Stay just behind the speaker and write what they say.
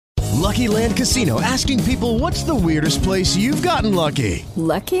Lucky Land Casino, asking people, what's the weirdest place you've gotten lucky?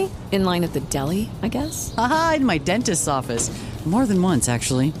 Lucky? In line at the deli, I guess? Aha, in my dentist's office. More than once,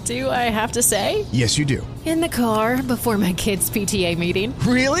 actually. Do I have to say? Yes, you do. In the car before my kids' PTA meeting.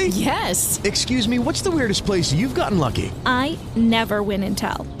 Really? Yes. Excuse me, what's the weirdest place you've gotten lucky? I never win and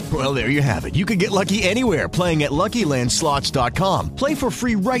tell. Well, there you have it. You can get lucky anywhere, playing at LuckyLandSlots.com. Play for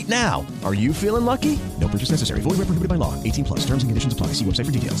free right now. Are you feeling lucky? No purchase necessary. Void where prohibited by law. 18 plus. Terms and conditions apply. See website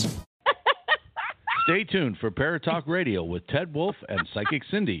for details. Stay tuned for Paratalk Radio with Ted Wolf and Psychic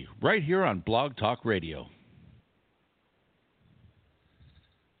Cindy, right here on Blog Talk Radio.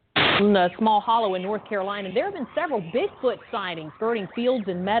 In the Small Hollow in North Carolina, there have been several Bigfoot sightings skirting fields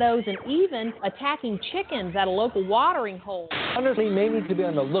and meadows and even attacking chickens at a local watering hole. Hunters may need to be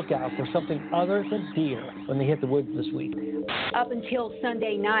on the lookout for something other than deer when they hit the woods this week. Up until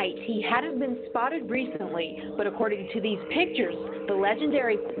Sunday night, he hadn't been spotted recently, but according to these pictures, the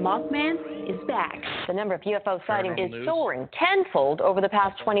legendary Mothman is back. The number of UFO sightings is soaring tenfold over the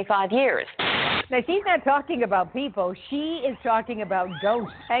past 25 years. Now, she's not talking about people. She is talking about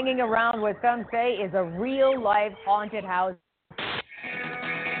ghosts hanging around what some say is a real-life haunted house.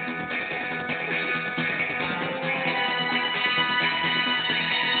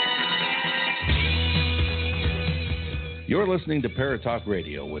 You're listening to Paratalk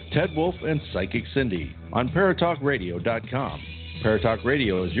Radio with Ted Wolf and Psychic Cindy on Paratalkradio.com. Paratalk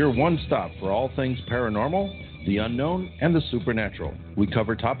Radio is your one stop for all things paranormal, the unknown, and the supernatural. We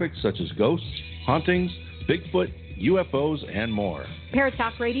cover topics such as ghosts, hauntings, Bigfoot, UFOs, and more.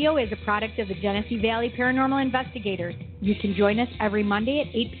 Paratalk Radio is a product of the Genesee Valley Paranormal Investigators. You can join us every Monday at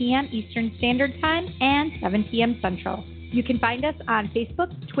 8 p.m. Eastern Standard Time and 7 p.m. Central. You can find us on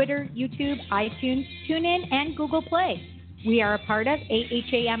Facebook, Twitter, YouTube, iTunes, TuneIn, and Google Play. We are a part of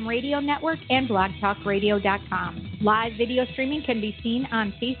AHAM Radio Network and blogtalkradio.com. Live video streaming can be seen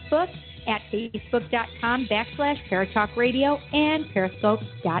on Facebook at facebook.com/Paratalk Radio and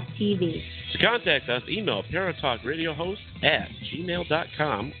periscope.tv. To contact us, email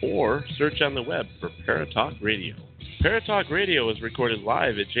paratalkradio@gmail.com or search on the web for Paratalk Radio. Paratalk Radio is recorded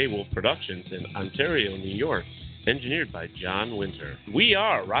live at J. Wolf Productions in Ontario, New York. Engineered by John Winter. We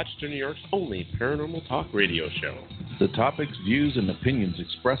are Rochester, New York's only paranormal talk radio show. The topics, views, and opinions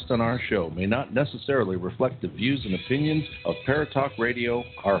expressed on our show may not necessarily reflect the views and opinions of Paratalk Radio,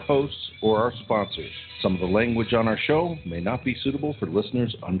 our hosts, or our sponsors. Some of the language on our show may not be suitable for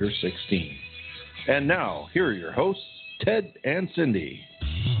listeners under 16. And now, here are your hosts, Ted and Cindy.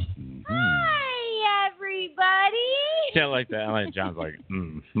 Hi, everybody. Yeah, I like that. I like John's like,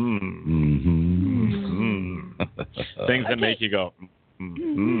 things that make you go,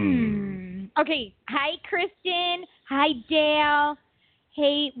 Okay. Hi, Kristen. Hi, Dale.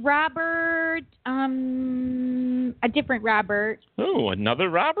 Hey, Robert. A different Robert. Oh, another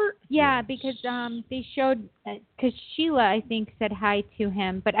Robert? Yeah, because they showed, because Sheila, I think, said hi to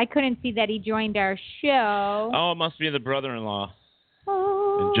him, but I couldn't see that he joined our show. Oh, it must be the brother-in-law.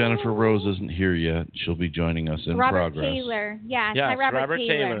 And Jennifer Rose isn't here yet. She'll be joining us in Robert progress. Taylor. Yes, Yes, hi, Robert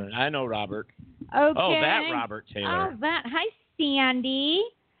Taylor. I know Robert. Okay. Oh, that Robert Taylor. Oh, that. Hi, Sandy.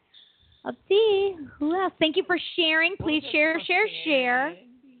 Let's see. Who else? Thank you for sharing. Please share.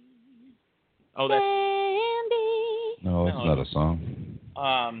 Oh, that's... Sandy. No, it's not a song.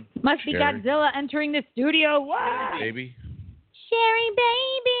 Must be Sherry. Godzilla entering the studio. What? Baby. Sherry,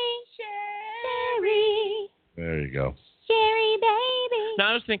 baby. Sherry. There you go. Sherry, baby. No,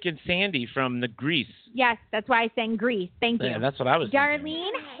 I was thinking Sandy from the Grease. Yes, that's why I sang Grease. Thank you. Yeah, that's what I was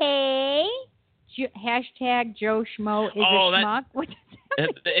Darlene, hey. Hashtag Joe Schmo is a schmuck. What does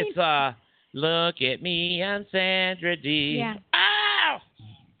that mean? It's look at me, I'm Sandra D. Yeah. Ow!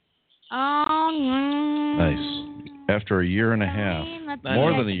 Oh, Nice. After a year and a half,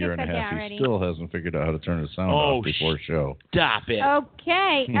 more than a year and a half, already. he still hasn't figured out how to turn the sound off before show. Stop it.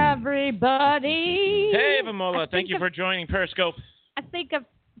 Okay, everybody. Hey, Vamola, thank you for joining Periscope. I think of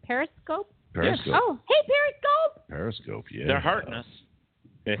Periscope. Periscope. Oh, hey, Periscope. Periscope, yeah. They're hearting us.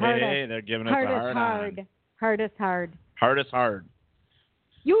 Hey, they're giving us a hard on. Heart is hard. Heart is hard.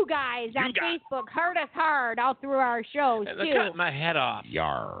 You guys on Facebook heard us hard all through our shows, They're too. cutting my head off.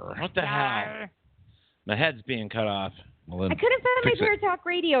 Yar. What the hell? My head's being cut off. Well, then I could have found my Paratalk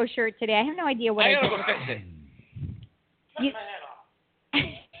Radio shirt today. I have no idea what I gotta did. go fix it. Cut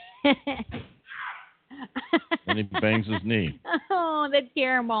my head off. And he bangs his knee. Oh, that's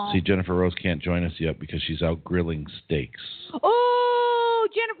terrible. See, Jennifer Rose can't join us yet because she's out grilling steaks. Oh,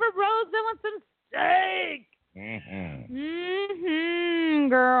 Jennifer Rose, I want some steak.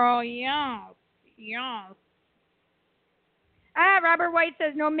 Girl, yes. Robert White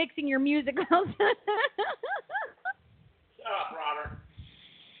says no mixing your musicals. Shut up, Robert.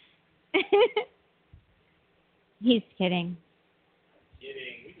 He's kidding.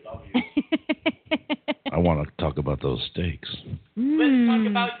 We love you. I want to talk about those steaks. Let's talk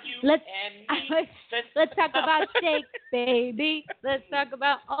about you and me. Let's talk about steaks, baby. Let's talk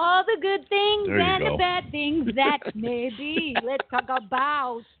about all the good things and the bad things that may be. Let's talk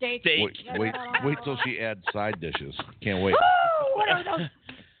about steaks. Wait till she adds side dishes. Can't wait. Oh, what are those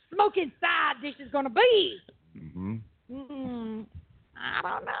smoking side dishes going to be? I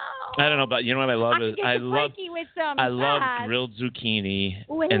don't know. I don't know, but you know what I love is I love sauce. grilled zucchini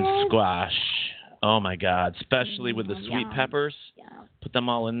and squash. Oh my God, especially with the sweet peppers. Yeah. Put them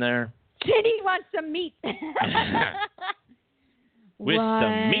all in there. Jenny wants some meat. With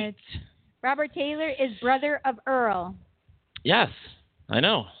some meat. Robert Taylor is brother of Earl. Yes, I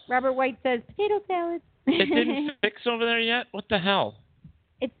know. Robert White says potato salad. It didn't fix over there yet? What the hell?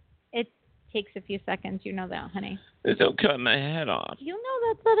 It takes a few seconds. You know that, honey. Don't cut my head off. You know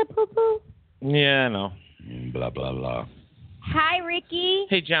that's not a poo-poo. Yeah, I know. Blah, blah, blah. Hi, Ricky.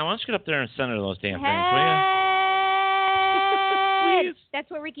 Hey, John, why don't you get up there and center those damn things, will you? Please. That's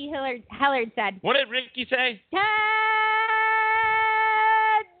what Ricky Hellard said. What did Ricky say? Ted!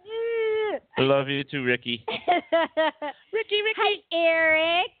 I love you too, Ricky. Ricky. Hi,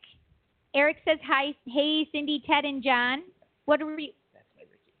 Eric. Eric says hi. Hey, Cindy, Ted, and John. What are we... That's my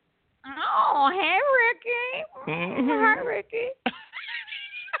Ricky. Oh, hey, Ricky. Hi, Ricky.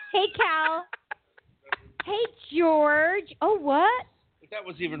 Hey, Cal. Hey, George. Oh, what? If that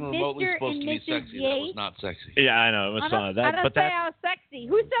was even remotely supposed to be sexy, that was not sexy. Yeah, I know. It was fun. I don't say I was sexy.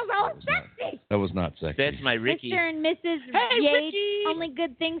 Who says I was sexy? That was not sexy. That's my Ricky. Mr. and Mrs. Hey, Yates. Ricky. Only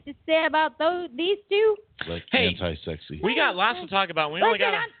good things to say about these two. Like anti-sexy. We got lots to talk about.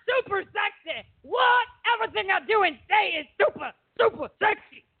 I'm super sexy. What? Everything I do and say is super, super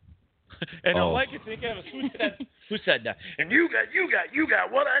sexy. And I like to think of who said that? And you got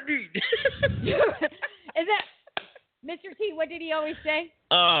what I need. Is that Mr. T? What did he always say?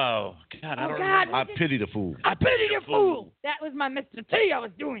 Oh God, I don't know. I pity the fool. I pity the fool. That was my Mr. T I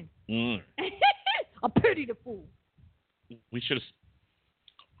was doing. I pity the fool. We should have.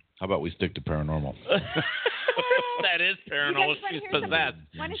 How about we stick to paranormal? That is paranormal. She's possessed.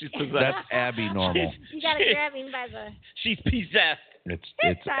 She's possessed. That's Abby normal. You gotta grab him by the. She's possessed.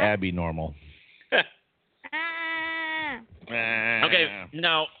 It's Abby normal. Okay,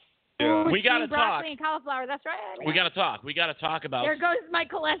 now we gotta talk. Broccoli and cauliflower. That's right. We gotta talk. We gotta talk about. There goes my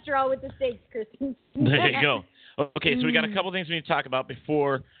cholesterol with the steaks, Kristen. There you go. Okay, so we got a couple things we need to talk about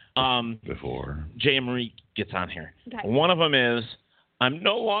before Jay and Marie gets on here. Okay. One of them is I'm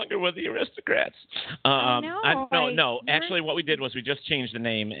no longer with the Aristocrats. No. Actually, what we did was we just changed the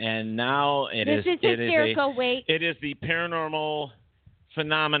name, and now it is hysterical. Wait. It is the Paranormal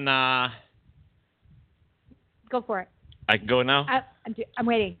Phenomena. Go for it. I can go now? I'm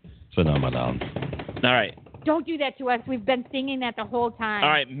waiting. Phenomenon. All right. Don't do that to us. We've been singing that the whole time. All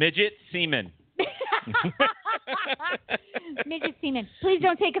right, midget semen. Midget semen. Please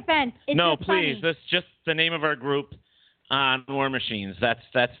don't take offense. It's no, just please. funny. That's just the name of our group on War Machines. That's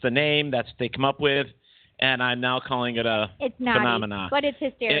the name they come up with, and I'm now calling it a phenomenon. But it's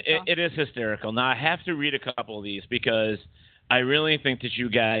hysterical. It is hysterical. Now I have to read a couple of these because I really think that you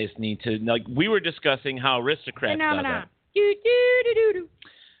guys need to. Like we were discussing how Aristocrats does it.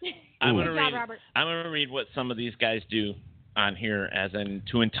 I'm gonna read what some of these guys do on here, as in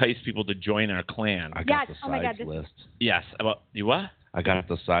to entice people to join our clan. I got the sides list. Yes. About you what? I got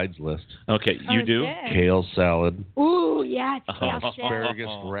the sides list. Okay, you do? Good. Kale salad. Ooh, yes. Asparagus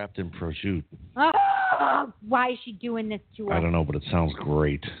wrapped in prosciutto. Oh, why is she doing this to us? I don't know, but it sounds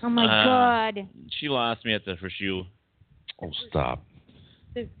great. Oh, my God. She lost me at the prosciutto. Oh, stop.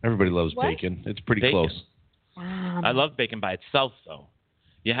 Everybody loves bacon. It's pretty close. I love bacon by itself, though.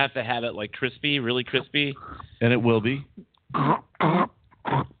 You have to have it, like, crispy, really crispy. And it will be. Wow,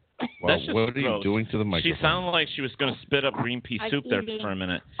 That's just what are gross. you doing to the microphone? She sounded like she was going to spit up green pea soup there for a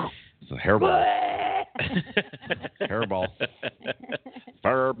minute. It's a hairball. Hairball.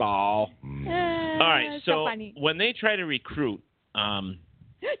 Furball. All right, so funny. when they try to recruit... Don't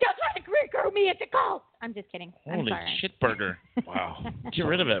try to recruit me at the call. I'm just kidding. Holy I'm sorry. shitburger. Wow. Get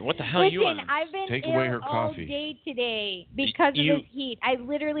rid of it. What the hell are you on? I've been Take ill away her all coffee. day today because of this heat. I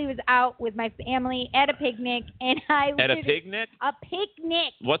literally was out with my family at a picnic, and At a picnic? A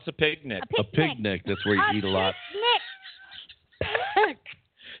picnic. What's a picnic? A picnic. That's where you eat a lot. Picnic.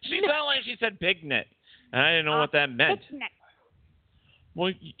 She sounded like she said picnic. And I didn't know what that meant. Picnic.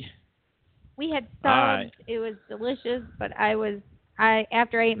 Well, we had subs. Right. It was delicious, but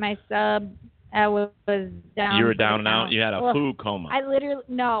after I ate my sub, I was down. You were down and out? You had a food coma. I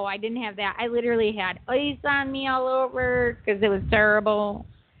didn't have that. I literally had ice on me all over because it was terrible.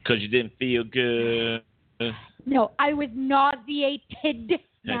 Because you didn't feel good. No, I was nauseated,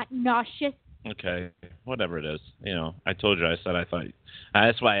 not nauseous. Okay, whatever it is. You know, I told you. I said I thought.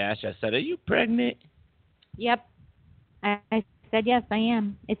 That's why I asked you. I said, "Are you pregnant?" Yep. I said yes, I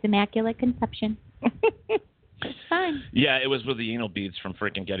am. It's immaculate conception. It's fine. Yeah, it was with the anal beads from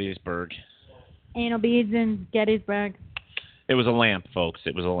freaking Gettysburg. Anal beads in Gettysburg. It was a lamp, folks.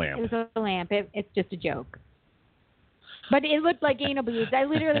 It was a lamp. It was a lamp. It's just a joke. But it looked like anal beads. I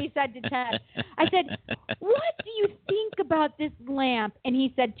literally said to Ted, I said, "What do you think about this lamp?" And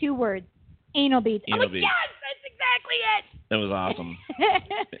he said 2 words, anal beads. Anal beads. Yes, that's exactly it. It was awesome.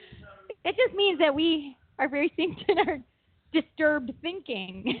 It just means that we are very synced in our disturbed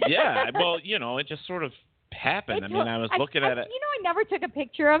thinking. Yeah, well, you know, it just sort of happened. I mean, I was looking at it. You know, I never took a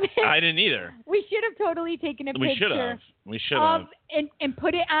picture of it. I didn't either. We should have totally taken a picture. We should have. And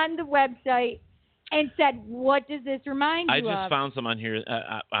put it on the website and said, "What does this remind you of?" I just found some on here.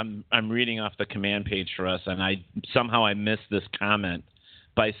 I'm reading off the command page for us, and I missed this comment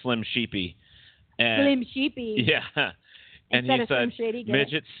by Slim Sheepy. Slim Sheepy. Yeah. And he said,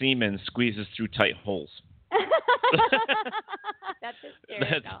 "Midget semen squeezes through tight holes." That's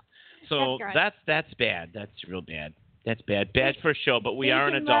hysterical. That's bad. That's real bad. That's bad. Bad for a show, but we are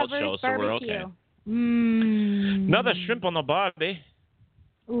an adult show, so we're okay. Another shrimp on the barbie.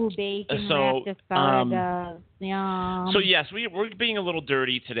 Ooh, bacon so, yeah. So yes, we're being a little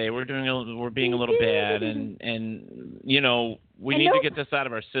dirty today. We're being a little bad, and you know we need to get this out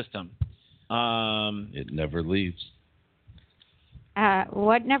of our system. It never leaves.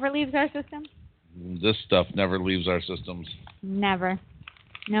 What never leaves our system? This stuff never leaves our systems. Never.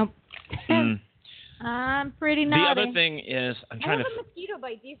 Nope. I'm pretty naughty. The other thing is, I'm trying to. I have a mosquito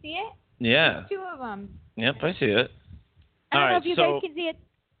bite. Do you see it? Yeah. There's 2 of them. Yep, I see it. I don't know if you guys can see it.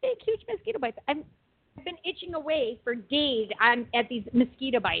 Big, huge mosquito bites. I've been itching away for days at these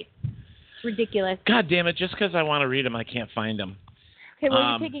mosquito bites. It's ridiculous. God damn it! Just because I want to read them, I can't find them. Okay,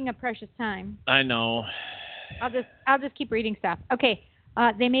 well, you're taking a precious time. I know. I'll just keep reading stuff. Okay.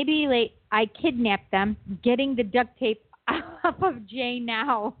 They may be late. I kidnapped them. Getting the duct tape off of Jay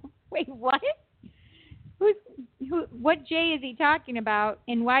now. Wait, what? What Jay is he talking about?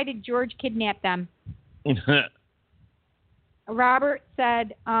 And why did George kidnap them? Robert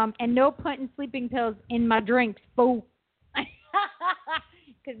said, and no putting sleeping pills in my drinks, fool.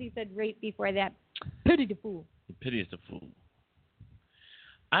 Because he said right before that. Pity the fool. Pity is the fool.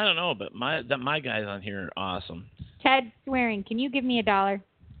 I don't know, but my guys on here are awesome. Ted swearing, can you give me $1?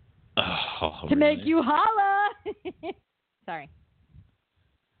 To really? Make you holla. Sorry.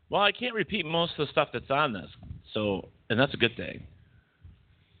 Well, I can't repeat most of the stuff that's on this, and that's a good thing.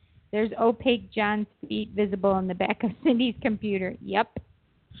 There's opaque John's feet visible in the back of Cindy's computer. Yep.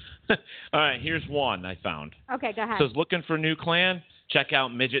 All right, here's one I found. Okay, go ahead. It says, looking for a new clan? Check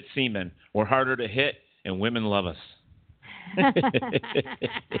out Midget Seaman. We're harder to hit, and women love us.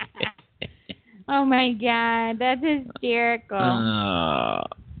 Oh, my God. That's hysterical.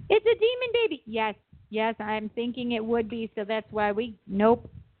 It's a demon baby. Yes, I'm thinking it would be, so that's why Nope.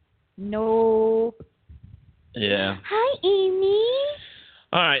 Yeah. Hi, Amy.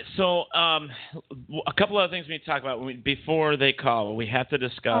 All right, so a couple other things we need to talk about before they call. We have to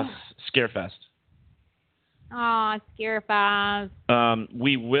discuss Scarefest. Oh, Scarefest.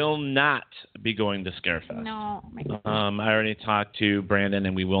 We will not be going to Scarefest. No. My God. I already talked to Brandon,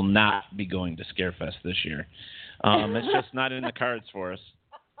 and we will not be going to Scarefest this year. It's just not in the cards for us.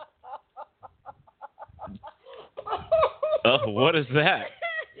 Oh, what is that?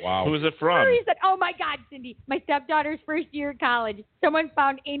 Wow. Who is it from? He said, "Oh my God, Cindy, my stepdaughter's first year of college. Someone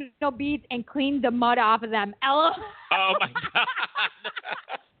found anal beads and cleaned the mud off of them." Oh my God.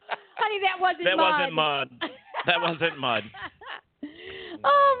 Honey, that wasn't mud. That wasn't mud.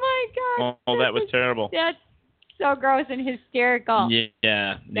 Oh my God. Oh, that was terrible. That's so gross and hysterical.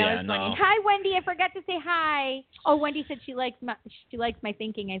 Yeah, that was funny. Hi, Wendy. I forgot to say hi. Oh, Wendy said she likes my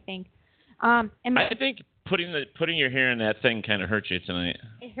thinking, I think. I think putting your hair in that thing kind of hurt you tonight.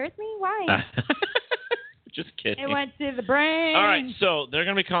 It hurts me? Why? Just kidding. It went to the brain. All right, so they're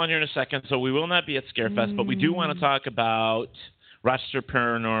going to be calling here in a second, so we will not be at Scarefest, but we do want to talk about Rochester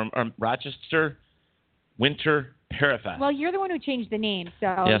Winter Parafest. Well, you're the one who changed the name,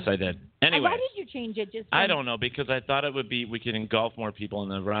 so. Yes, I did. Anyway. Why did you change it? I don't know, because I thought it would be we could engulf more people in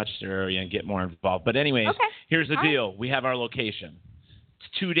the Rochester area and get more involved. But anyways, Here's the deal. Right. We have our location.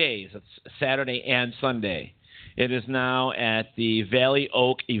 It's 2 days. It's Saturday and Sunday. It is now at the Valley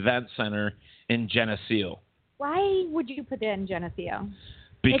Oak Event Center in Geneseo. Why would you put that in Geneseo?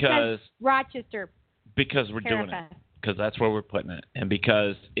 Because it says Rochester. Because we're doing it. Because that's where we're putting it. And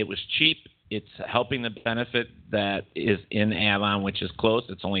because it was cheap It's helping the benefit that is in Avon, which is close.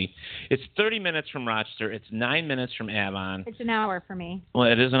 It's 30 minutes from Rochester. It's 9 minutes from Avon. It's an hour for me.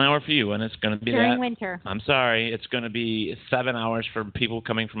 Well, it is an hour for you, and it's going to be during winter. I'm sorry. It's going to be 7 hours for people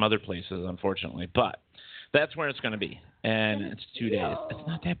coming from other places, unfortunately. But that's where it's going to be, and it's 2 days. It's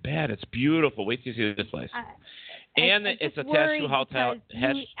not that bad. It's beautiful. Wait till you see this place. And it's attached to a hotel.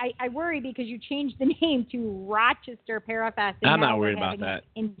 I worry because you changed the name to Rochester Parafest. I'm not worried about that.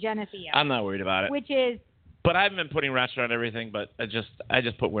 In Geneseo. I'm not worried about it. Which is. But I haven't been putting Rochester on everything, but I just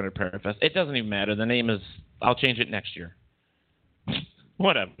put Winter Parafest. It doesn't even matter. The name is. I'll change it next year.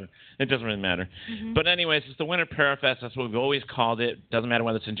 Whatever. It doesn't really matter. Mm-hmm. But anyways, it's the Winter Parafest. That's what we've always called it. Doesn't matter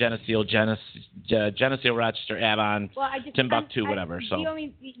whether it's in Geneseo, Rochester, Avon, Timbuktu, whatever. So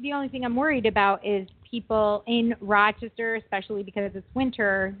the only thing I'm worried about is people in Rochester, especially because it's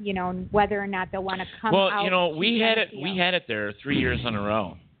winter, whether or not they'll want to come out. Well, we had it there 3 years in a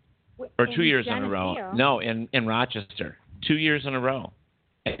row. Or 2 years in a row. No, in Rochester. 2 years in a row.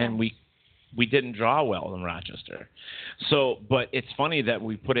 And we didn't draw well in Rochester. So, but it's funny that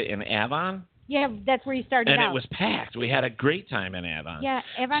we put it in Avon. Yeah, that's where you started and out. it was packed. We had a great time in Avon. Yeah,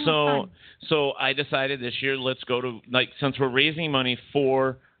 Avon was fun. So I decided this year, let's go to, since we're raising money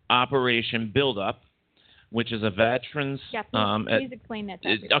for Operation Build Up, which is a veterans. Yeah, please explain that.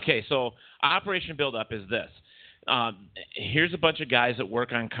 Okay, so Operation Build Up is this. Here's a bunch of guys that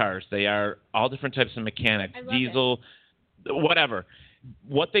work on cars. They are all different types of mechanics, diesel, whatever.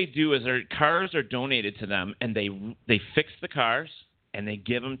 What they do is their cars are donated to them, and they fix the cars, and they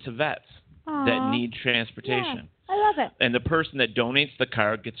give them to vets that need transportation. Yeah, I love it. And the person that donates the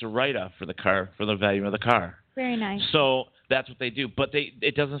car gets a write-off for the car, for the value of the car. Very nice. So that's what they do. But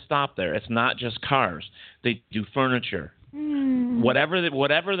it doesn't stop there. It's not just cars. They do furniture. Whatever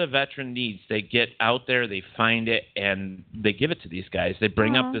the veteran needs, they get out there, they find it, and they give it to these guys. They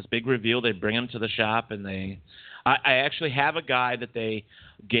bring up this big reveal. They bring them to the shop, and I actually have a guy that they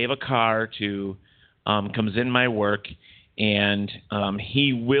gave a car to, comes in my work, and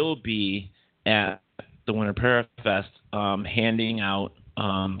he will be at the Winter Parafest handing out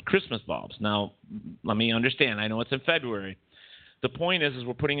Christmas bulbs. Now, let me understand. I know it's in February. The point is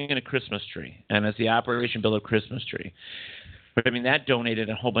we're putting in a Christmas tree, and it's the Operation Build Up Christmas tree. But, that donated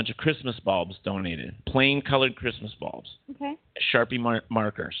a whole bunch of Christmas bulbs donated, plain colored Christmas bulbs. Okay. Sharpie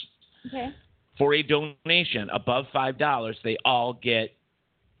markers. Okay. For a donation above $5, they all get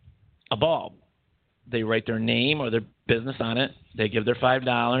a bulb. They write their name or their business on it. They give their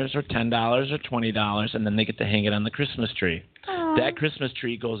 $5 or $10 or $20, and then they get to hang it on the Christmas tree. Aww. That Christmas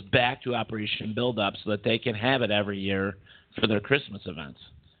tree goes back to Operation Build Up so that they can have it every year for their Christmas events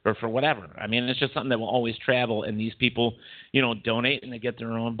or for whatever. It's just something that will always travel, and these people, donate, and they get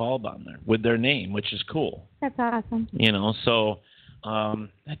their own bulb on there with their name, which is cool. That's awesome. So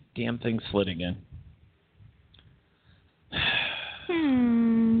that damn thing slid again.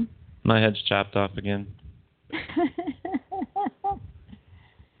 My head's chopped off again.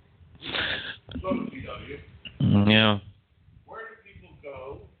 Yeah. Where do people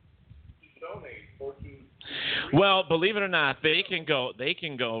go to donate or to? Well, believe it or not, they can go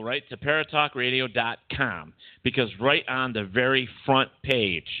right to paratalkradio.com, because right on the very front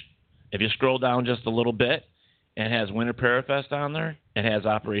page, if you scroll down just a little bit, it has Winter Parafest on there. It has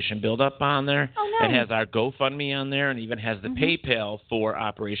Operation Build Up on there. Oh, nice. It has our GoFundMe on there, and even has the PayPal for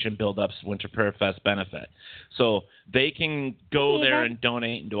Operation Build Up's Winter Parafest benefit. So they can go there and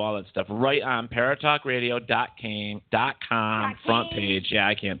donate and do all that stuff right on paratalkradio.com front page. Yeah,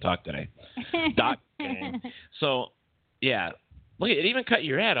 I can't talk today. .com. So, yeah. Look, it even cut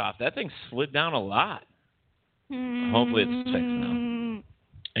your head off. That thing slid down a lot. Hopefully it's fixed now.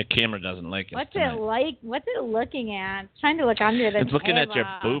 The camera doesn't like it. What's it like? What's it looking at? It's trying to look under the It's looking at your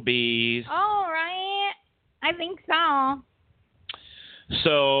boobies. All right. I think so.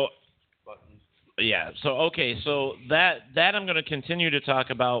 So, yeah. So, okay. So that I'm going to continue to talk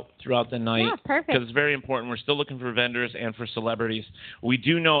about throughout the night. Yeah, perfect. Because it's very important. We're still looking for vendors and for celebrities. We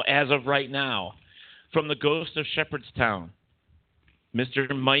do know, as of right now, from the Ghost of Shepherdstown,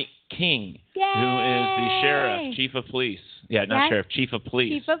 Mr. Mike King, Yay! who is the sheriff, chief of police. Yeah, not sheriff, chief of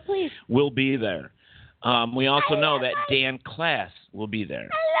police. Chief of police. Will be there. We also know that Dan Klass will be there.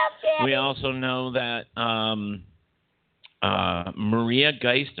 I love Dan. We also know that Maria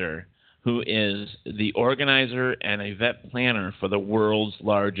Geister, who is the organizer and event planner for the world's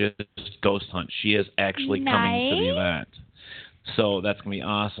largest ghost hunt, she is actually coming to the event. So that's going to be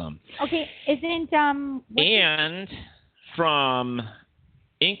awesome. Okay, isn't and from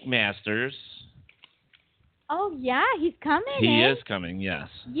Ink Masters. Oh yeah, he's coming. He is coming, yes.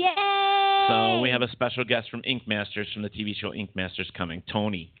 Yay! So we have a special guest from Ink Masters, from the TV show Ink Masters, coming,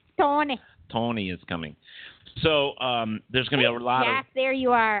 Tony. Tony is coming. So there's going to be a lot Jack, there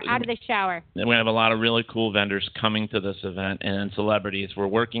you are, out of the shower. And we have a lot of really cool vendors coming to this event and celebrities. We're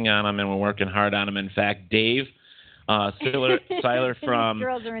working on them, and we're working hard on them. In fact, Dave Seiler from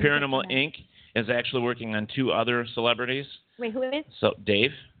Paranormal Inc. is actually working on 2 other celebrities. Wait, who is? So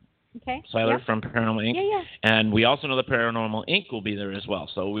Dave Seiler from Paranormal Inc. Yeah. And we also know that Paranormal Inc. will be there as well.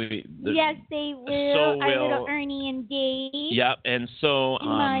 So yes, they will. So Our little Ernie and Dave. Yep, and so and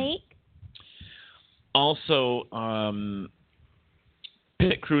Mike. Also,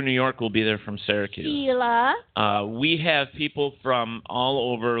 Pit Crew New York will be there from Syracuse. Sheila. We have people from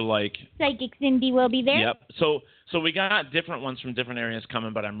all over, like Psychic Cindy will be there. Yep. So we got different ones from different areas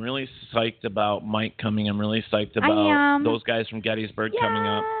coming, but I'm really psyched about Mike coming. I'm really psyched about those guys from Gettysburg coming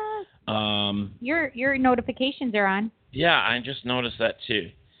up. Your notifications are on. Yeah, I just noticed that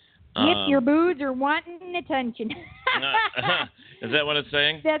too. If your boobs are wanting attention. Is that what it's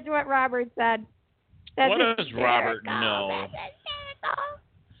saying? That's what Robert said. What does Robert know?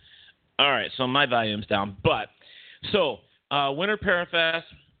 All right, so my volume's down. But, Winter Parafest,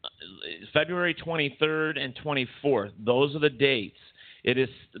 February 23rd and 24th. Those are the dates.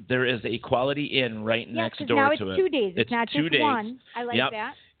 There is a Quality Inn right next door now to it. It's 2 days. It's not 2 just days. one. I like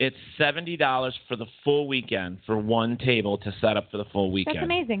that. It's $70 for the full weekend for one table to set up for the full weekend. That's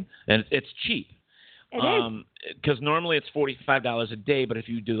amazing. And it's cheap. It is. Because normally it's $45 a day, but if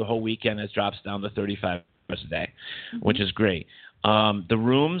you do the whole weekend, it drops down to $35 a day, which is great. The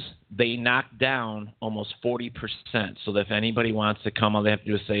rooms, they knock down almost 40%. So that if anybody wants to come, all they have to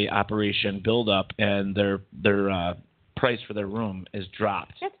do is say Operation Build Up, and their price for their room is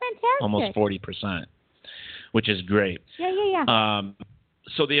dropped. That's fantastic. Almost 40%, which is great. Yeah.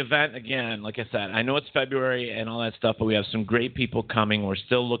 So the event, again, like I said, I know it's February and all that stuff, but we have some great people coming. We're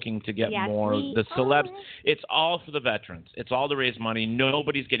still looking to get more. The celebs, it's all for the veterans. It's all to raise money.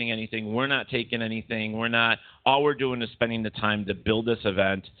 Nobody's getting anything. We're not taking anything. All we're doing is spending the time to build this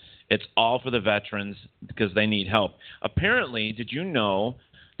event. It's all for the veterans because they need help. Apparently, did you know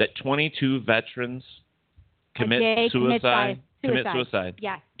that 22 veterans commit suicide?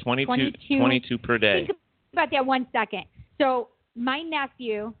 Yeah. 22 per day. Think about that 1 second. So my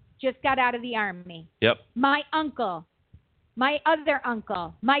nephew just got out of the Army. Yep. My uncle, my other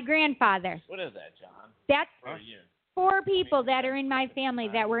uncle, my grandfather. What is that, John? That's 4 people that are in my family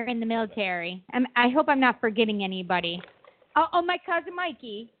that were in the military. I hope I'm not forgetting anybody. Oh, my cousin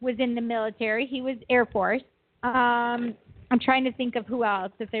Mikey was in the military. He was Air Force. I'm trying to think of who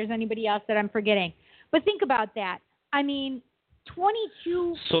else, if there's anybody else that I'm forgetting. But think about that. I mean,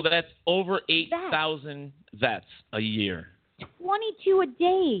 22. So that's over 8,000 vets a year. 22 a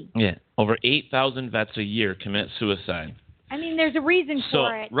day. Yeah, over 8,000 vets a year commit suicide. I mean, there's a reason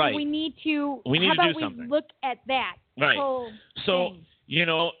for it. Right. So we need to. How about do something. We look at that whole thing.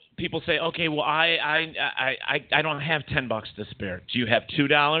 People say, okay, well, I don't have $10 to spare. Do you have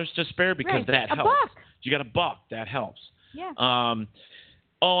 $2 to spare? Because that helps. $1. You got $1. That helps. Yeah.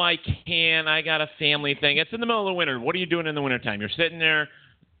 I can. I got a family thing. It's in the middle of the winter. What are you doing in the wintertime? You're sitting there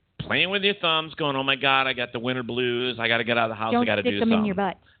playing with your thumbs, going, oh, my God, I got the winter blues. I got to get out of the house. I got to do something. Don't stick them in your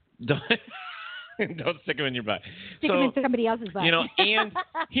butt. Don't stick them in your butt. Stick them in somebody else's butt. And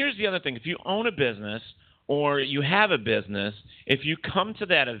here's the other thing. If you own a business or you have a business, if you come to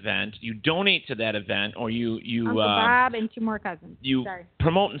that event, you donate to that event, or you Uncle Bob and 2 more cousins. You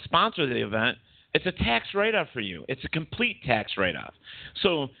promote and sponsor the event, it's a tax write-off for you. It's a complete tax write-off.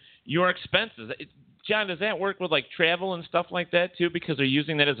 So your expenses – John, does that work with like travel and stuff like that too? Because they're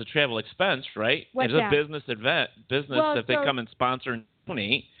using that as a travel expense, right? What's it's that? A business that they come and sponsor and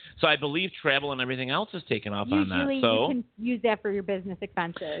donate. So I believe travel and everything else is taken off on that. So you can use that for your business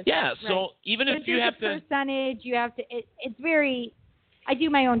expenses. Yeah. Right. So even if you have to percentage, you have to. It's very. I do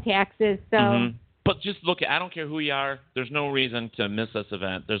my own taxes, so. Mm-hmm. But just look. I don't care who you are. There's no reason to miss this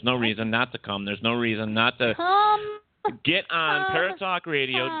event. There's no reason not to come. There's no reason not to come. Get on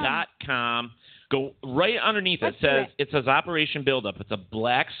paratalkradio.com. Go right underneath it. It says Operation Build Up. It's a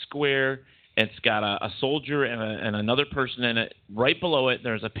black square. It's got a soldier and another person in it. Right below it,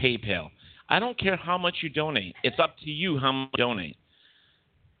 there's a PayPal. I don't care how much you donate. It's up to you how much you donate.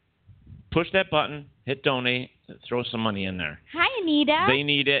 Push that button, hit donate, throw some money in there. Hi, Anita. They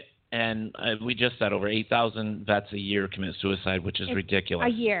need it, and we just said over 8,000 vets a year commit suicide, which is ridiculous. A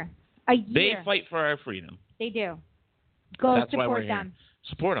year. They fight for our freedom. They do. Go That's support why we're them. Here.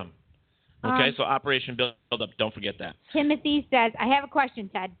 Support them. Okay, so Operation Build Up. Don't forget that. Timothy says, "I have a question,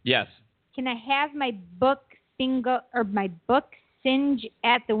 Ted. Yes. Can I have my book singe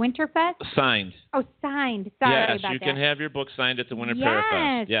at the Winterfest? Signed. Oh, signed. Sorry about that. Yes, you can have your book signed at the Winter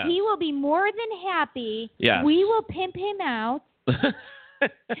Parafest. Yes, he will be more than happy. Yes. We will pimp him out.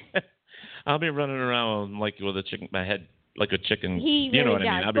 I'll be running around like with a chicken, my head like a chicken. He you know really what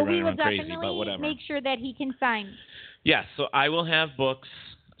I mean? does. I'll be But we running will around crazy, definitely but whatever. make sure that he can sign. Yes, so I will have books.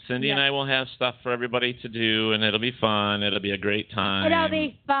 Cindy and I will have stuff for everybody to do, and it'll be fun. It'll be a great time. It'll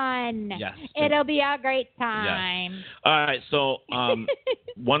be fun. Yes. It'll be a great time. Yes. All right, so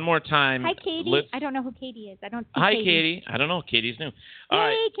one more time. Hi, Katie. I don't know who Katie is. I don't see Hi, Katie. Katie. I don't know. Katie's new. All Yay,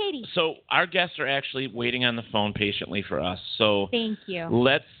 right. Katie. So our guests are actually waiting on the phone patiently for us. So thank you.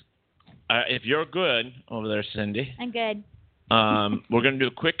 Let's, if you're good over there, Cindy. I'm good. We're going to do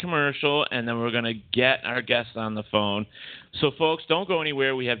a quick commercial, and then we're going to get our guests on the phone. So, folks, don't go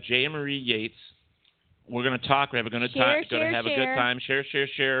anywhere. We have Jay and Marie Yates. We're going to talk. We're going to have a good time.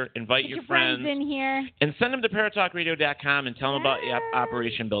 Share. Invite your friends in here. And send them to paratalkradio.com and tell them about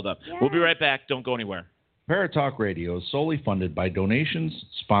Operation Build Up. Yeah. We'll be right back. Don't go anywhere. Paratalk Radio is solely funded by donations,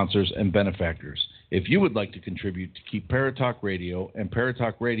 sponsors, and benefactors. If you would like to contribute to keep Paratalk Radio and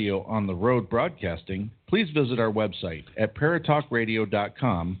Paratalk Radio on the road broadcasting, please visit our website at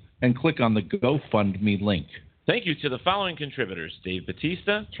paratalkradio.com and click on the GoFundMe link. Thank you to the following contributors: Dave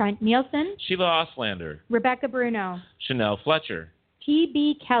Batista, Trent Nielsen, Sheila Oslander, Rebecca Bruno, Chanel Fletcher,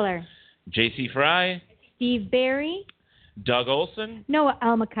 T.B. Keller, J.C. Fry, Steve Barry, Doug Olson, Noah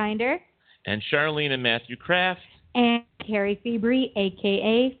Elmakinder, and Charlene and Matthew Kraft, and Carrie Febri,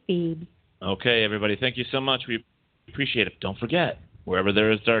 a.k.a. Phoebe. Okay, everybody, thank you so much. We appreciate it. Don't forget, wherever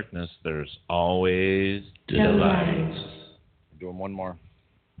there is darkness, there's always light. Doing one more.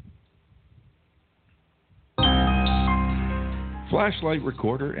 Flashlight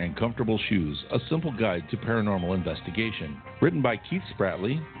Recorder and Comfortable Shoes, a simple guide to paranormal investigation. Written by Keith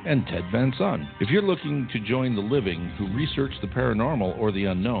Spratley and Ted Van Son. If you're looking to join the living who research the paranormal or the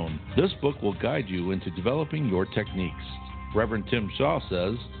unknown, this book will guide you into developing your techniques. Reverend Tim Shaw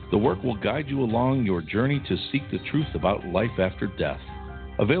says, the work will guide you along your journey to seek the truth about life after death.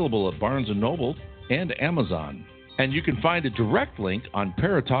 Available at Barnes & Noble and Amazon. And you can find a direct link on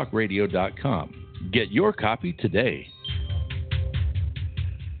paratalkradio.com. Get your copy today.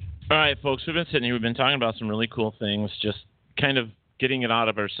 All right, folks, we've been sitting here. We've been talking about some really cool things, just kind of getting it out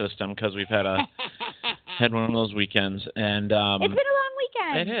of our system because we've had one of those weekends. And it's been a long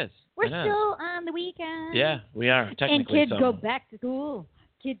weekend. It is. We're still on the weekend. Yeah, we are, technically. And kids go back to school.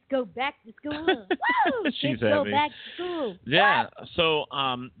 Kids go back to school. Woo! She's kids happy. go back to school. Yeah, so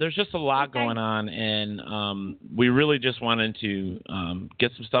there's just a lot going on, and we really just wanted to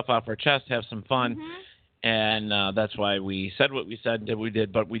get some stuff off our chest, have some fun. Mm-hmm. And that's why we said what we said that we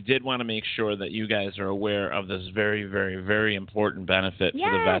did. But we did want to make sure that you guys are aware of this very, very, very important benefit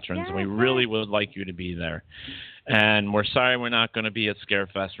for the veterans. And we really would like you to be there. And we're sorry we're not going to be at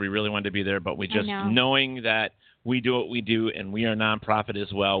Scarefest. We really wanted to be there, but we just, knowing that we do what we do and we are a nonprofit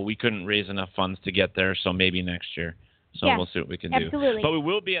as well, we couldn't raise enough funds to get there. So maybe next year. So we'll see what we can do. But we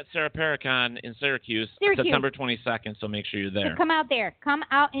will be at Sarah Paracon in Syracuse, September 22nd, so make sure you're there. So come out there. Come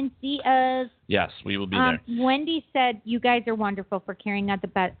out and see us. Yes, we will be there. Wendy said, you guys are wonderful for caring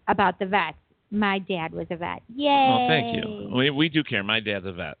about the vets. My dad was a vet. Yay. Well, thank you. We do care. My dad's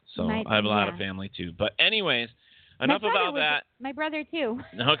a vet, so I have a lot of family, too. But anyways, enough about that. My brother, too.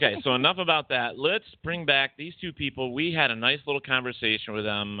 Okay, so enough about that. Let's bring back these two people. We had a nice little conversation with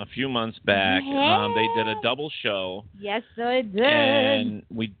them a few months back. They did a double show. Yes, I did. And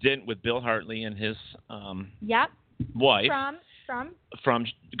we did with Bill Hartley and his wife. From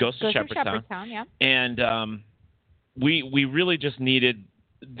Ghost of Shepherdstown. Yeah. And we really just needed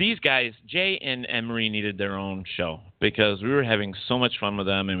these guys. Jay and Emery needed their own show because we were having so much fun with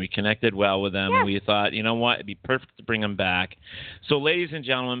them and we connected well with them. Yeah. And we thought, you know what, it'd be perfect to bring them back. So, ladies and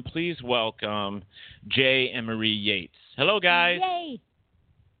gentlemen, please welcome Jay and Marie Yates. Hello, guys. Yay.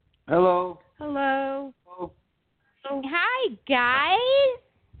 Hello. Hello. Hi, guys.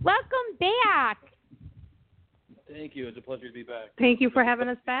 Welcome back. Thank you. It's a pleasure to be back. Thank you for having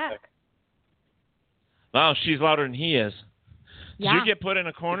us back. Wow, she's louder than he is. Did you get put in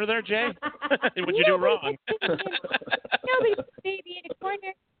a corner there, Jay? What'd you do wrong? Nobody put baby in a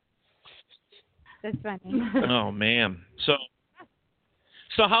corner. That's funny. Oh, man. So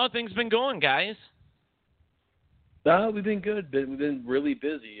how have things been going, guys? We've been good. We've been really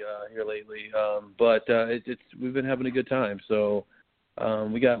busy here lately, but we've been having a good time. So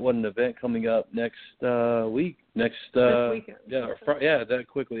we got an event coming up next week. This weekend. That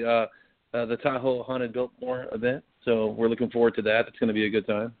quickly. The Tahoe Haunted Biltmore event. So we're looking forward to that. It's going to be a good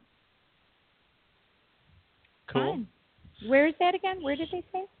time. Cool. Fun. Where is that again? Where did they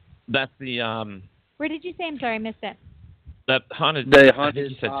say? That's the Where did you say? I'm sorry, I missed it. That haunted. The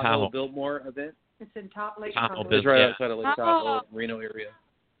haunted Tahoe Biltmore event. It's in Lake Tahoe. It's right outside of Lake Tahoe, Reno area.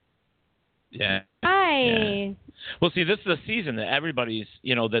 Yeah. Hi. Yeah. Well, see, this is a season that everybody's,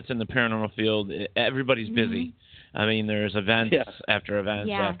 that's in the paranormal field. Everybody's busy. I mean, there's events after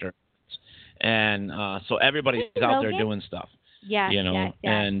events after events. And so everybody's out there doing stuff. Yeah.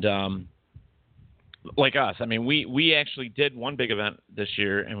 And like us, I mean, we actually did one big event this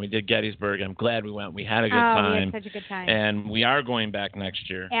year, and we did Gettysburg. I'm glad we went. We had a good time. We had such a good time. And we are going back next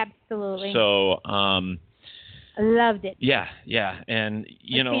year. Absolutely. So, I loved it. Yeah, and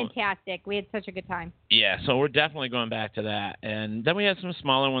it was fantastic. We had such a good time. Yeah, so we're definitely going back to that, and then we had some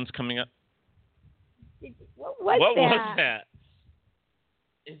smaller ones coming up. What was that?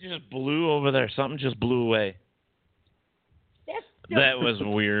 It just blew over there. Something just blew away. That was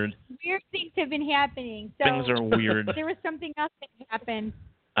weird. Weird things have been happening. So things are weird. There was something else that happened.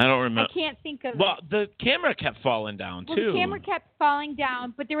 I don't remember. I can't think of Well, it. the camera kept falling down, too. The camera kept falling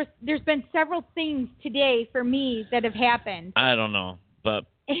down, but there's been several things today for me that have happened. I don't know, but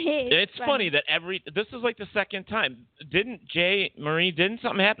it's funny that this is like the second time. Didn't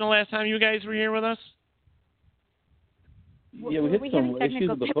something happen the last time you guys were here with us? Yeah, we had some issues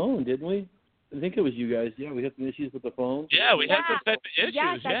with the phone, didn't we? I think it was you guys. Yeah, we had some issues with the phone. Yeah, we had some issues,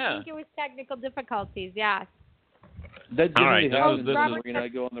 I think it was technical difficulties, yeah. That generally happens when Marie and I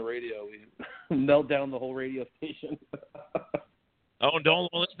go on the radio. We melt down the whole radio station.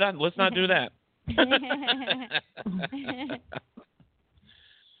 Let's not do that.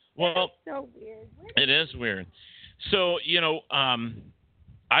 Well, so weird. It is weird. So,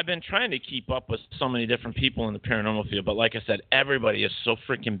 I've been trying to keep up with so many different people in the paranormal field, but like I said, everybody is so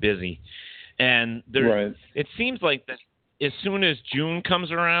freaking busy. And it seems like that as soon as June comes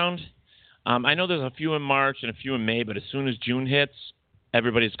around, I know there's a few in March and a few in May, but as soon as June hits,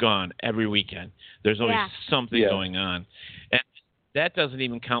 everybody's gone every weekend. There's always something going on. And that doesn't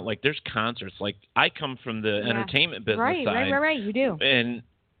even count. Like, there's concerts. Like, I come from the entertainment business side. Right, you do. And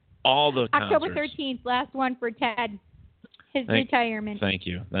all the concerts. October 13th, last one for Ted. His retirement. Thank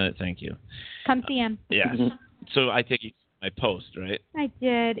you. Thank you. Come see him. Yeah. So I take you my post, right? I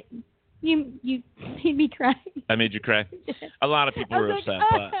did. You made me cry. I made you cry. A lot of people were upset,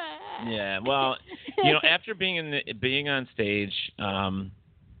 but yeah. Well, after being on stage, and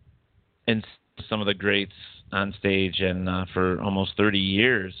some of the greats on stage, and for almost 30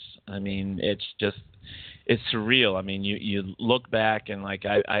 years, I mean, it's surreal. I mean, you look back and like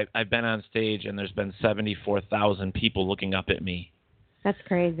I've been on stage and there's been 74,000 people looking up at me. That's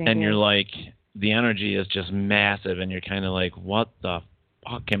crazy. And you're like, the energy is just massive, and you're kind of like, what the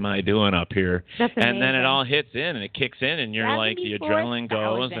fuck am I doing up here? That's amazing. And then it all hits in and it kicks in, and you're like, the adrenaline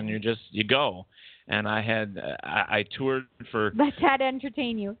goes, and you go. And I toured for. Let Ted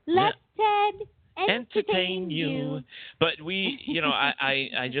entertain you. Let Ted entertain you. But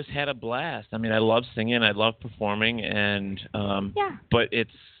I just had a blast. I mean, I love singing, I love performing, and but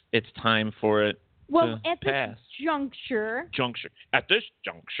it's time for it to pass. At this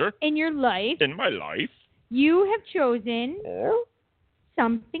juncture in your life, in my life, you have chosen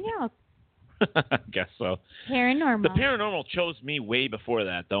something else. I guess so. Paranormal. The paranormal chose me way before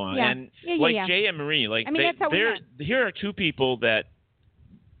that, though. Yeah. And Jay and Marie, here are two people that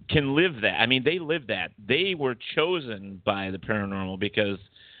can live that. I mean, they live that. They were chosen by the paranormal because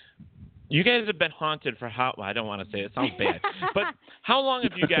you guys have been haunted for I don't want to say it. It sounds bad. But how long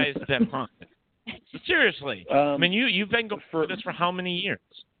have you guys been haunted? Seriously. I mean, you've been going through this for how many years?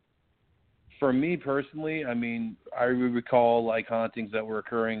 For me personally, I mean, I recall like hauntings that were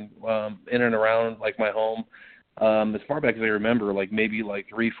occurring in and around like my home as far back as I remember, like maybe like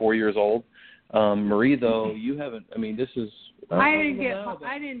 3-4 years old. Marie, though, you haven't. I mean, this is. I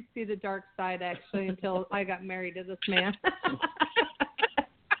didn't see the dark side actually until I got married to this man.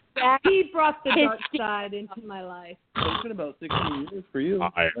 He brought the dark side into my life. It's been about 16 years for you.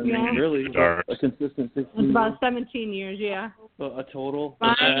 I mean, really, a consistent 16 years. About 17 years, yeah. A total.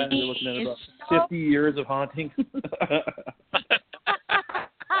 You're looking at about 50 years of haunting.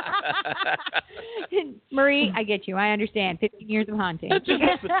 Marie, I get you. I understand. 15 years of haunting. I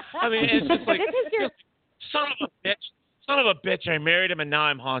mean, it's just like, son of a bitch, I married him and now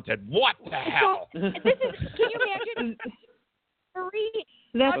I'm haunted. What the hell? Can you imagine Marie?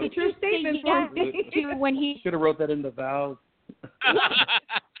 That's a true statement for me. When he should have wrote that in the vows.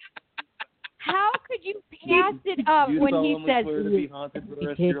 How could you pass it up when he says to be haunted for the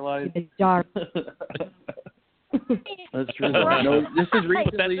rest of your life? It's dark. That's true. No, this is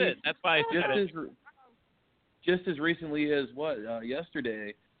recently. That's why I said it. Just as recently as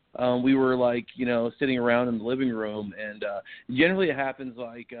yesterday, we were like, sitting around in the living room, and generally it happens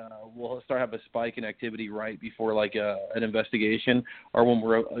like we'll start have a spike in activity right before like an investigation, or when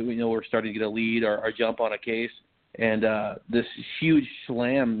we're starting to get a lead or jump on a case. and this huge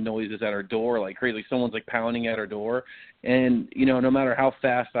slam noises at our door like crazy. Like someone's like pounding at our door. And, you know, no matter how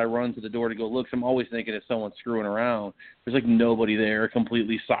fast I run to the door to go look, I'm always thinking it's someone screwing around. There's like nobody there,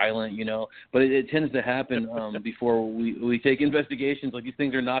 completely silent, you know. But it tends to happen before we take investigations. Like these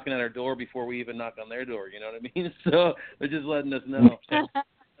things are knocking at our door before we even knock on their door, you know what I mean? So they're just letting us know.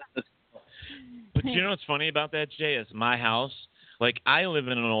 But you know what's funny about that, Jay, is my house. Like, I live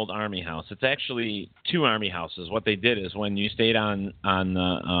in an old Army house. It's actually 2 Army houses. What they did is when you stayed on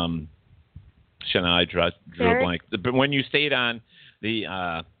the I drew a blank. But when you stayed on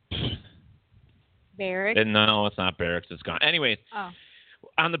the barracks. No, it's not barracks. It's gone. Anyways,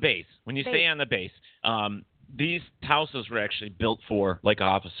 on the base. When you stay on the base, these houses were actually built for like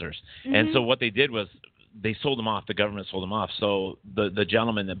officers. Mm-hmm. And so what they did was they sold them off. The government sold them off. So the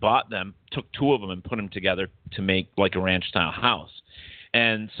gentleman that bought them took 2 of them and put them together to make like a ranch style house.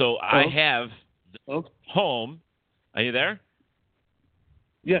 And so I have home. Are you there?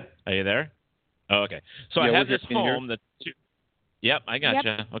 Yeah. Are you there? Oh, okay. So I have this home that. Yep, I got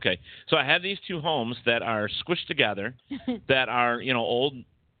you. Okay. So I have these 2 homes that are squished together, that are, you know, old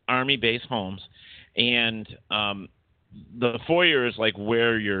Army base homes, and the foyer is like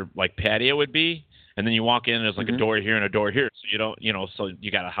where your like patio would be, and then you walk in and there's like a door here and a door here, so you don't, you know, so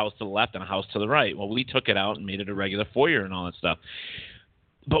you got a house to the left and a house to the right. Well, we took it out and made it a regular foyer and all that stuff.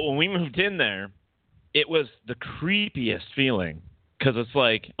 But when we moved in there, it was the creepiest feeling. Because it's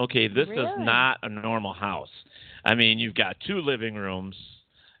like, okay, this is not a normal house. I mean, you've got 2 living rooms,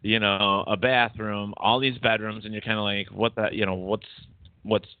 you know, a bathroom, all these bedrooms, and you're kind of like, what the, you know, what's,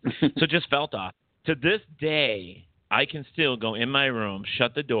 so it just felt off. To this day, I can still go in my room,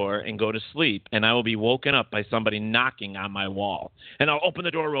 shut the door, and go to sleep, and I will be woken up by somebody knocking on my wall. And I'll open the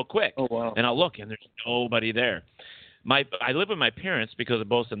door real quick, and I'll look, and there's nobody there. I live with my parents because they're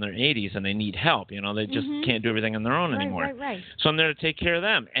both in their 80s and they need help. You know, they just can't do everything on their own anymore. Right. So I'm there to take care of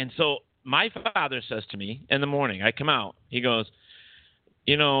them. And so my father says to me in the morning, I come out, he goes,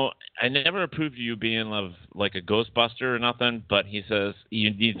 you know, I never approved of you being like a Ghostbuster or nothing, but he says,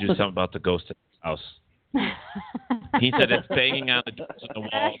 you need to do something about the ghost in the house. He said it's banging on the doors and the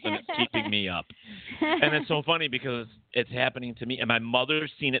walls and it's keeping me up. And it's so funny because it's happening to me. And my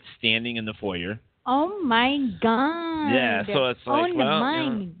mother's seen it standing in the foyer. Oh my God! Yeah, so it's like,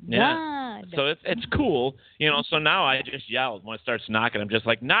 God. So it's cool, you know. So now I just yell when it starts knocking. I'm just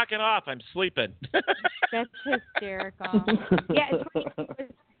like, knock it off! I'm sleeping. That's hysterical. Yeah,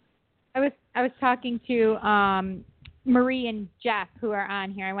 I was talking to Marie and Jeff, who are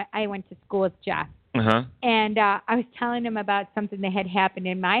on here. I went to school with Jeff, and I was telling him about something that had happened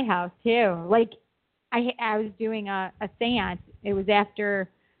in my house too. Like I was doing a seance. It was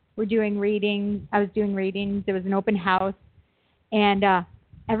after. We're doing readings. I was doing readings. There was an open house. And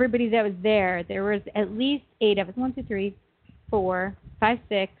everybody that was there was at least 8 of us. 1, 2, 3, 4, 5,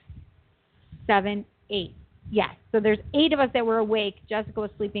 6, 7, 8. Yes. So there's 8 of us that were awake. Jessica was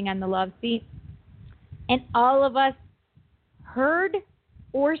sleeping on the love seat. And all of us heard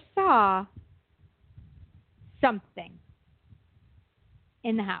or saw something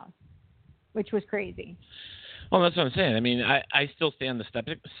in the house, which was crazy. Well, that's what I'm saying. I mean, I still stay on the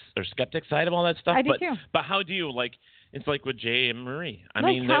skeptic side of all that stuff. I do too. But how do you, like, it's like with Jay and Marie. I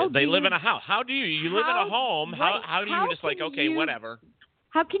mean, they live in a house. How do you live in a home. Right. How do you just like, okay, whatever.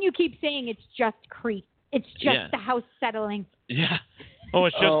 How can you keep saying it's just creep? It's just the house settling. Yeah. Oh,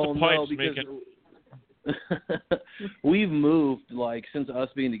 it's just the pipes making. We've moved, like, since us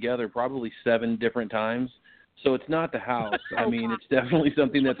being together probably 7 different times. So it's not the house. I mean, it's definitely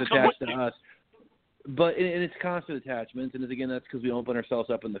something that's attached to us. But it's constant attachments, and again, that's because we open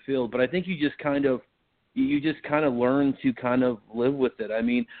ourselves up in the field. But I think you just kind of learn to kind of live with it. I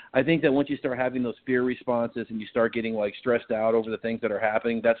mean, I think that once you start having those fear responses and you start getting like stressed out over the things that are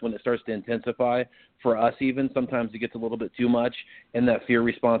happening, that's when it starts to intensify. For us, even sometimes it gets a little bit too much, and that fear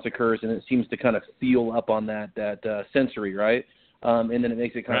response occurs, and it seems to kind of fuel up on that sensory, right? And then it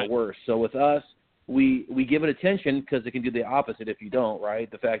makes it kind of worse. So with us, we give it attention because it can do the opposite if you don't,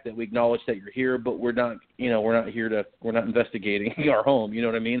 right? The fact that we acknowledge that you're here, but we're not investigating our home, you know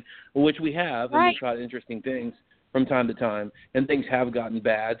what I mean? Which we have, and we've caught interesting things from time to time, and things have gotten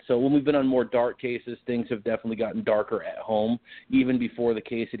bad. So when we've been on more dark cases, things have definitely gotten darker at home. Even before the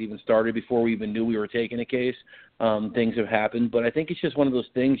case had even started, before we even knew we were taking a case, things have happened. But I think it's just one of those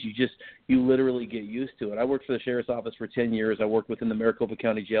things you literally get used to it. I worked for the sheriff's office for 10 years. I worked within the Maricopa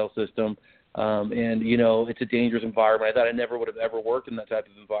County jail system. And, you know, it's a dangerous environment. I thought I never would have ever worked in that type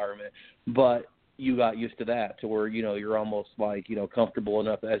of environment. But you got used to that to where, you know, you're almost like, you know, comfortable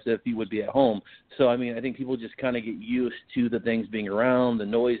enough as if you would be at home. So, I mean, I think people just kind of get used to the things being around, the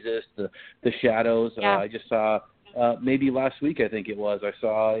noises, the shadows. I just saw maybe last week I think it was, I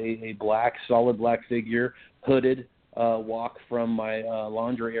saw a solid black figure, hooded, walk from my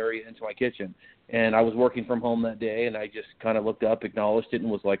laundry area into my kitchen. And I was working from home that day, and I just kind of looked up, acknowledged it, and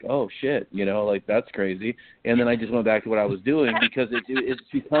was like, oh, shit, like that's crazy. And then I just went back to what I was doing because it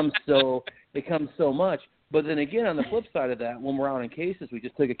becomes so much. But then again, on the flip side of that, when we're out in cases, we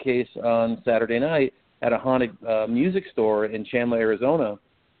just took a case on Saturday night at a haunted music store in Chandler, Arizona,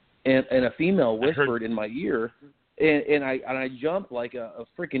 and a female whispered in my ear, and I jumped like a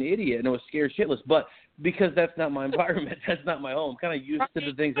freaking idiot, and I was scared shitless. But because that's not my environment, that's not my home, kind of used to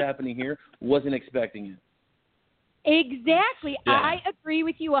the things happening here, wasn't expecting it. Exactly. Yeah. I agree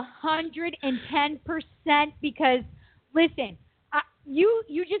with you 110% because, listen, you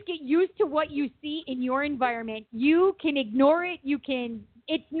just get used to what you see in your environment. You can ignore it.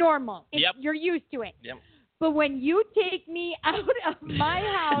 It's normal. You're used to it. Yep. But when you take me out of my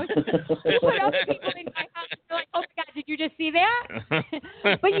house, you put other people in my house, and you're like, oh, my God, did you just see that?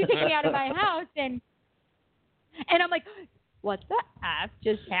 But you take me out of my house, and I'm like, what the F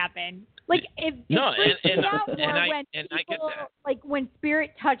just happened? Like, I get that. Like, when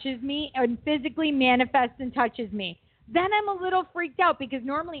spirit touches me and physically manifests and touches me, then I'm a little freaked out because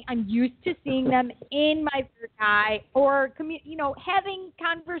normally I'm used to seeing them in my third eye or, having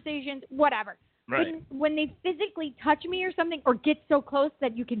conversations, whatever. Right. When they physically touch me or something or get so close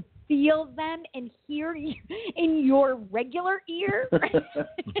that you can feel them and hear you in your regular ear.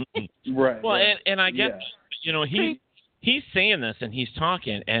 Right. Well, and I get, he's saying this and he's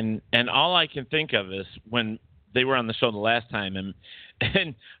talking, and all I can think of is when they were on the show the last time,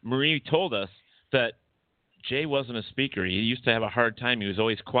 and Marie told us that Jay wasn't a speaker. He used to have a hard time. He was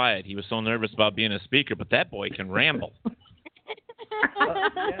always quiet. He was so nervous about being a speaker, but that boy can ramble.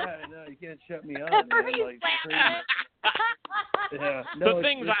 No, you can't shut me up. Man.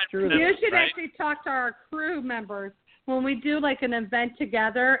 You should actually talk to our crew members when we do like an event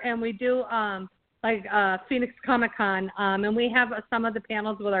together, and we do Phoenix Comic Con, and we have some of the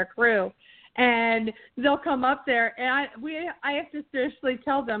panels with our crew, and they'll come up there, and I have to seriously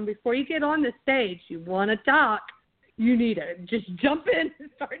tell them before you get on the stage, you want to talk, you need to just jump in and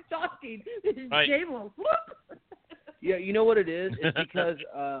start talking. Right. Jay will whoop. Yeah, you know what it is? It's because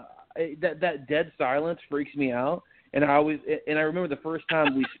that dead silence freaks me out. And I remember the first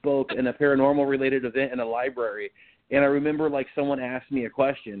time we spoke in a paranormal related event in a library, and I remember like someone asked me a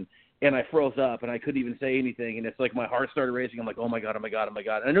question, and I froze up and I couldn't even say anything, and it's like my heart started racing. I'm like, oh my God. And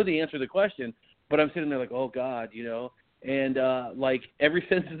I know the answer to the question, but I'm sitting there like, oh God, And like ever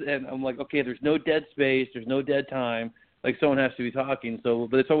since then, I'm like, okay, there's no dead space, there's no dead time. Like someone has to be talking. So,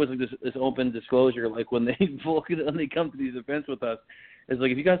 but it's always like this open disclosure. Like when they come to these events with us, it's like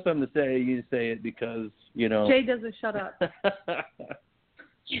if you got something to say, you say it because Jay doesn't shut up.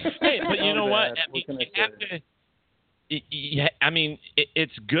 Hey, but you know what? I mean,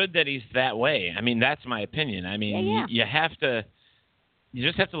 it's good that he's that way. I mean, that's my opinion. I mean, you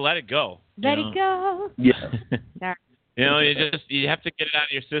just have to let it go. Let it go. Yeah. You have to get it out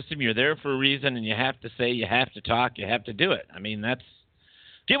of your system. You're there for a reason, and you have to say, you have to talk, you have to do it. I mean,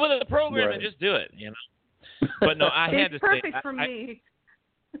 get with the program and just do it. But no, I had to say, perfect for me.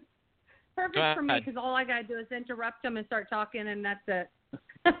 Perfect for me because all I gotta do is interrupt them and start talking, and that's it.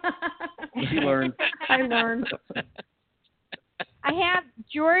 You learned. I learned. I have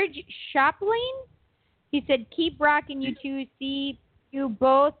George Shoplin. He said, keep rocking, you two. See you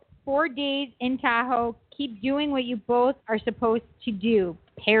both 4 days in Tahoe. Keep doing what you both are supposed to do.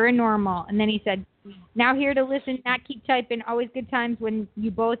 Paranormal. And then he said, now here to listen, not keep typing. Always good times when you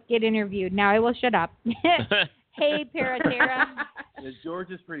both get interviewed. Now I will shut up. Hey, Paraterra. Yeah,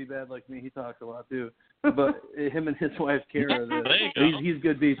 George is pretty bad like me. He talks a lot, too. But him and his wife, Kara, he's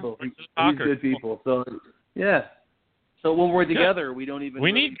good people. He's good people. So, yeah. So when we're together, we don't even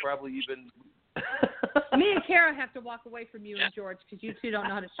probably even... Me and Kara have to walk away from you and George because you two don't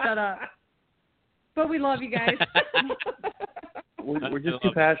know how to shut up. But we love you guys. We're just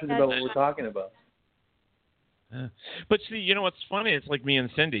too passionate about what we're talking about. But see, what's funny? It's like me and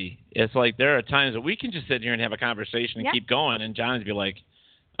Cindy. It's like there are times that we can just sit here and have a conversation and keep going, and John's be like,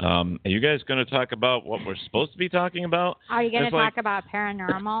 are you guys going to talk about what we're supposed to be talking about? Are you going to talk about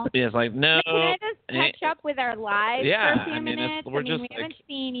paranormal? Yeah, it's like, no. Can I just catch up with our lives for a few minutes? We haven't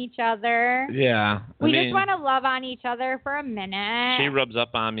seen each other. Yeah. We just want to love on each other for a minute. She rubs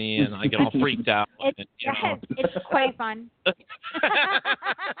up on me, and I get all freaked out. It's quite fun.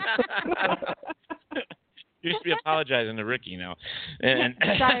 You should be apologizing to Ricky now. And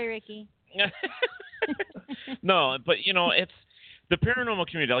sorry, Ricky. No, but, it's the paranormal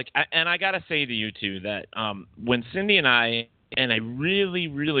community. Like, and I got to say to you, too, that when Cindy and I, and I really,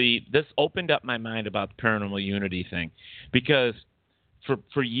 really, this opened up my mind about the paranormal unity thing, because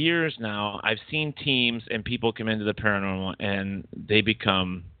for years now, I've seen teams and people come into the paranormal and they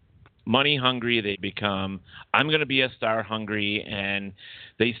become money hungry. They become, I'm going to be a star hungry, and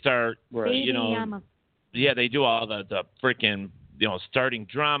they start, you know, they do all the freaking, you know, starting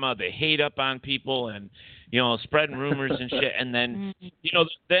drama. They hate up on people and, you know, spreading rumors and shit. And then, you know,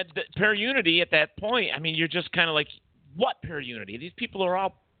 that para-unity at that point, I mean, you're just kind of like, what para-unity? These people are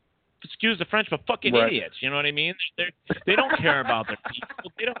all, excuse the French, but fucking idiots. You know what I mean? They don't care about their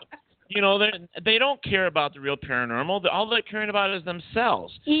people. They don't, you know, they don't care about the real paranormal. All they're caring about is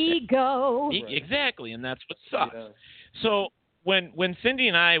themselves. Ego. Exactly, and that's what sucks. Yeah. So when Cindy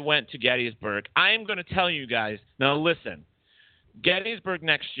and I went to Gettysburg, I am going to tell you guys, now listen, Gettysburg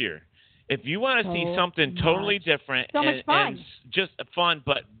next year, if you want to see something totally different and just fun,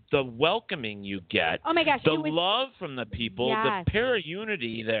 but the welcoming you get, oh my gosh, the love from the people, the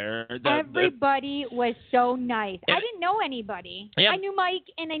para-unity there. Everybody was so nice. I didn't know anybody. Yeah, I knew Mike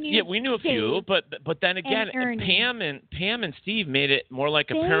and I knew we knew a few, but then again, Pam and Steve made it more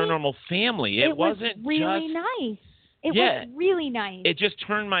like a paranormal family. It wasn't really just, nice. It was really nice. It just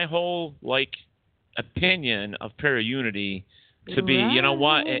turned my whole opinion of para-unity to be, you know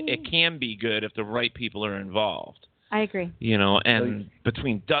what, it can be good if the right people are involved. I agree. You know, and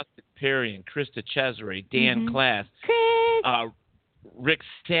between Dustin Perry and Krista Cesare, Dan Class, Rick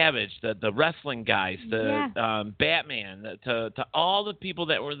Savage, the wrestling guys, Batman, to all the people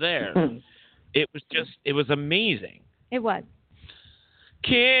that were there, it was amazing. It was.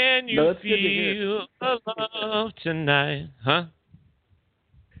 Can you feel the love tonight? Huh?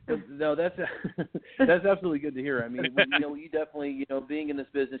 No, that's absolutely good to hear. I mean, you definitely, being in this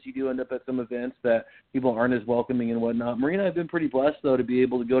business, you do end up at some events that people aren't as welcoming and whatnot. Marie and I have been pretty blessed, though, to be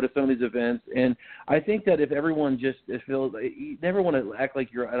able to go to some of these events. And I think that if everyone just feels, you never want to act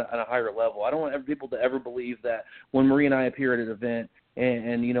like you're at a higher level. I don't want people to ever believe that when Marie and I appear at an event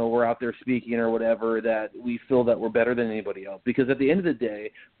and we're out there speaking or whatever, that we feel that we're better than anybody else. Because at the end of the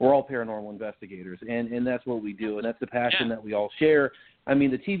day, we're all paranormal investigators, and that's what we do, and that's the passion that we all share. I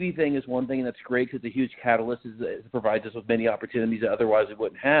mean, the TV thing is one thing, and that's great because it's a huge catalyst. It provides us with many opportunities that otherwise we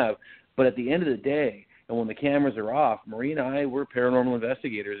wouldn't have. But at the end of the day, and when the cameras are off, Marie and I, we're paranormal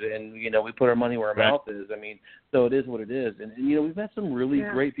investigators, and, we put our money where our mouth is. I mean, so it is what it is. And we've met some really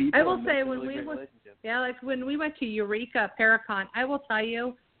great people. I will say, when we went to Eureka Paracon, I will tell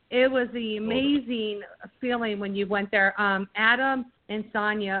you, it was the amazing feeling when you went there. Adam and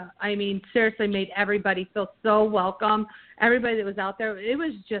Sonia, I mean, seriously made everybody feel so welcome. Everybody that was out there, it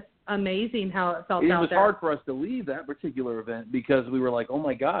was just amazing how it felt out there. It was hard for us to leave that particular event because we were like, oh,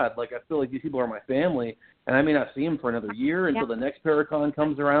 my God, I feel like these people are my family, and I may not see them for another year until the next Paracon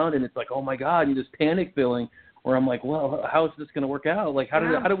comes around, and it's like, oh, my God, you just panic feeling where I'm like, well, how is this going to work out?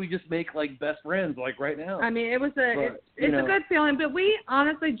 How do we just make, best friends, right now? I mean, it's a good feeling, but we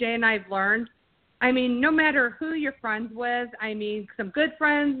honestly, Jay and I have learned, I mean, no matter who you're friends with, I mean, some good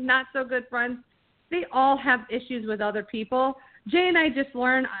friends, not so good friends, they all have issues with other people. Jay and I just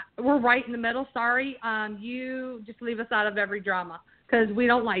learned we're right in the middle. Sorry, you just leave us out of every drama because we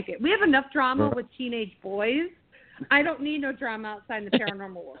don't like it. We have enough drama with teenage boys. I don't need no drama outside the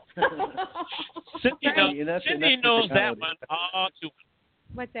paranormal world. Cindy knows that one all too well.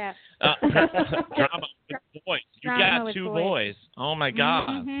 What's that? Drama with boys. You got two boys. Oh, my God.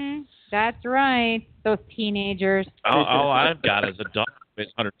 Mm-hmm. That's right. Those teenagers. All I've got is a dog who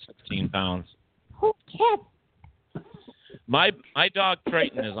weighs 116 pounds. Who cares? My dog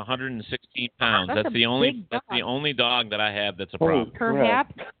Triton is 116 pounds. That's the only dog that I have that's a problem.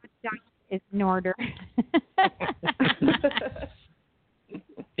 Perhaps it's in order.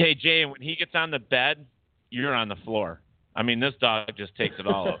 Hey, Jay, when he gets on the bed, you're on the floor. I mean, this dog just takes it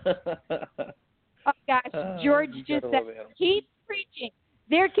all up. Oh, gosh. George just said, keep preaching.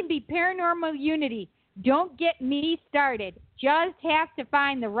 There can be paranormal unity. Don't get me started. Just have to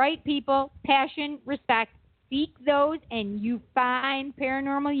find the right people, passion, respect. Seek those, and you find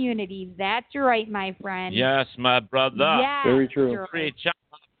paranormal unity. That's right, my friend. Yes, my brother. Yes, very true. Preach on,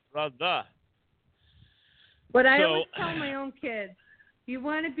 my brother. But I always tell my own kids, you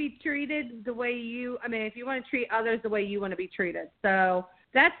want to be treated the way if you want to treat others the way you want to be treated. So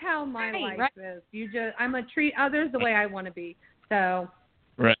that's how my life is. I'm going to treat others the way I want to be. So.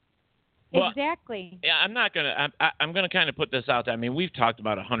 Right. Well, exactly. Yeah, I'm not gonna. I'm gonna kind of put this out there. I mean, we've talked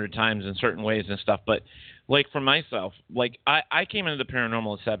about 100 times in certain ways and stuff, but for myself, I came into the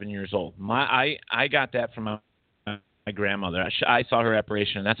paranormal at 7 years old. I got that from my grandmother. I saw her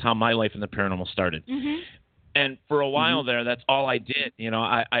apparition, and that's how my life in the paranormal started. Mm-hmm. And for a while there, that's all I did. You know,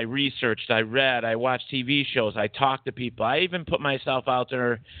 I researched, I read, I watched TV shows, I talked to people. I even put myself out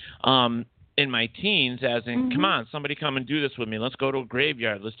there in my teens as in, come on, somebody come and do this with me. Let's go to a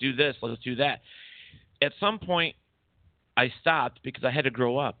graveyard. Let's do this. Let's do that. At some point, I stopped because I had to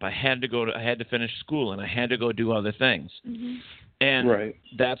grow up. I had to finish school, and I had to go do other things. And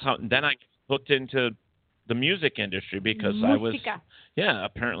that's how. Then I hooked into the music industry because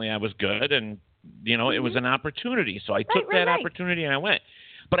apparently I was good, and you know, it was an opportunity. So I took that opportunity and I went.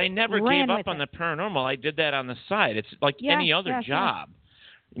 But I never gave up on the paranormal. I did that on the side. It's like any other job,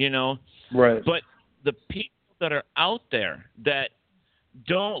 you know. Right. But the people that are out there that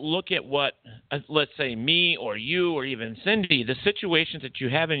don't look at what, let's say, me or you or even Cindy, the situations that you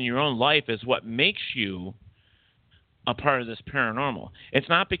have in your own life is what makes you a part of this paranormal. It's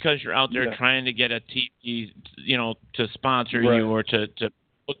not because you're out there trying to get a TV, you know, to sponsor you or to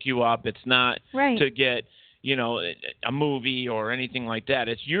hook you up. It's not to get, you know, a movie or anything like that.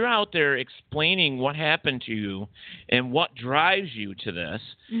 It's you're out there explaining what happened to you and what drives you to this,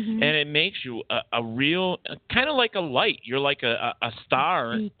 and it makes you a real, kind of like a light. You're like a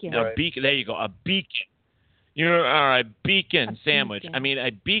star, a beacon. There you go, a beacon. You're a beacon sandwich. I mean,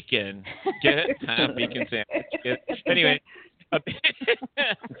 a beacon. Get it? A beacon sandwich. Get it? Anyway, a beacon.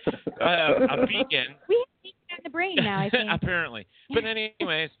 We have beacon on the brain now, I think. Apparently. But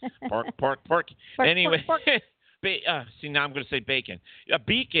anyways, pork. Anyway, see, now I'm going to say bacon. A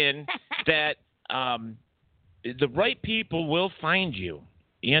beacon that the right people will find you.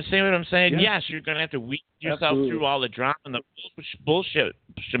 You understand what I'm saying? Yeah. Yes, you're going to have to weed yourself through all the drama and the bullshit,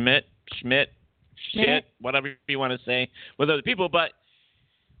 shit, whatever you want to say, with other people. But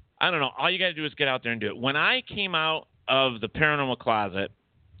I don't know. All you got to do is get out there and do it. When I came out of the paranormal closet,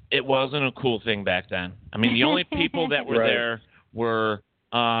 it wasn't a cool thing back then. I mean, the only people that were there were,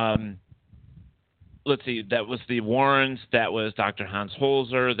 let's see, that was the Warrens, that was Dr. Hans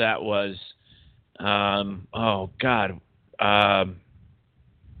Holzer, that was,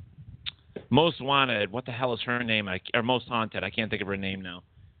 Most Wanted. What the hell is her name? Or Most Haunted. I can't think of her name now.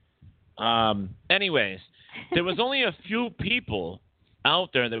 Anyways, there was only a few people out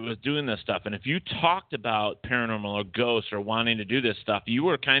there that was doing this stuff, and if you talked about paranormal or ghosts or wanting to do this stuff, you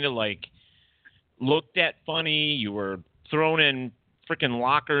were kind of like looked at funny. You were thrown in freaking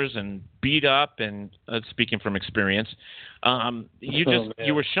lockers and beat up, and speaking from experience,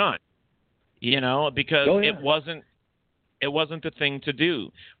 you were shunned, you know, because it wasn't the thing to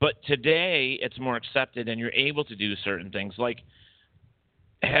do. But today it's more accepted, and you're able to do certain things like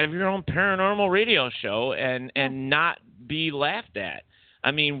have your own paranormal radio show and not be laughed at. I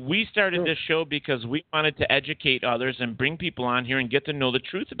mean, we started this show because we wanted to educate others and bring people on here and get to know the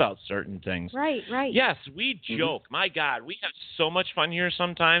truth about certain things. Right. Yes, we joke. My God, we have so much fun here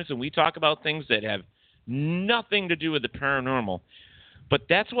sometimes, and we talk about things that have nothing to do with the paranormal. But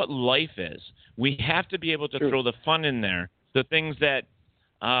that's what life is. We have to be able to throw the fun in there, the things that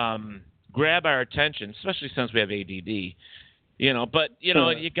grab our attention, especially since we have ADD. You know, but you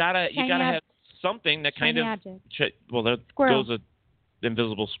know, you gotta have something that kind of goes a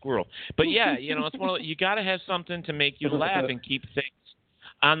invisible squirrel. But yeah, you know, it's you gotta have something to make you laugh and keep things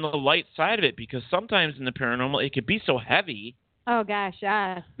on the light side of it, because sometimes in the paranormal it could be so heavy. Oh gosh,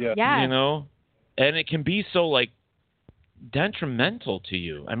 yeah. You know, and it can be so like detrimental to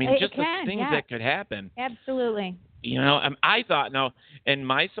you. I mean, just the things that could happen. Absolutely. You know, I thought, and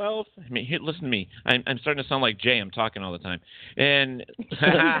myself, I mean, here, listen to me. I'm starting to sound like Jay. I'm talking all the time. And,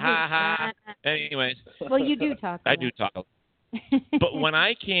 anyways. Well, you do talk. I do talk. But when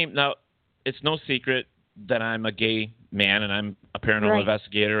I came, now, it's no secret that I'm a gay man, and I'm a paranormal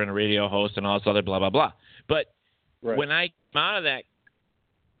investigator and a radio host and all this other blah, blah, blah. But when I came out of that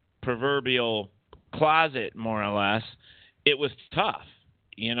proverbial closet, more or less, it was tough.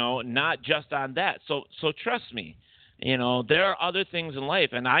 You know, not just on that. So trust me. You know, there are other things in life,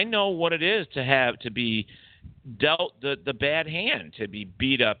 and I know what it is to be dealt the bad hand, to be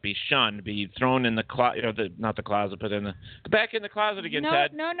beat up, be shunned, be thrown in the closet, not the closet, but back in the closet again,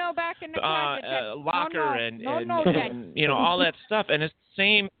 Ted. No, back in the closet. Locker and you know, all that stuff. And it's the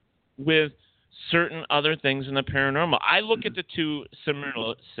same with certain other things in the paranormal. I look at the two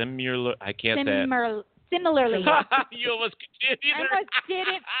similar. I can't say it. Similarly. You almost did. I almost did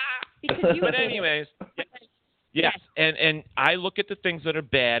it because you. But anyways, yes, and I look at the things that are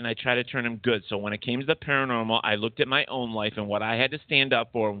bad and I try to turn them good. So when it came to the paranormal, I looked at my own life and what I had to stand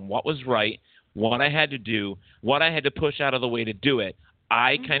up for, and what was right, what I had to do, what I had to push out of the way to do it.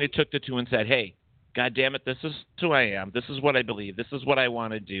 I kind of took the two and said, "Hey, God damn it, this is who I am. This is what I believe. This is what I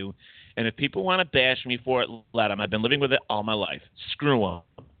want to do. And if people want to bash me for it, let them. I've been living with it all my life. Screw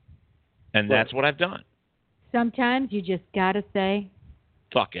them." And that's what I've done. Sometimes you just gotta say,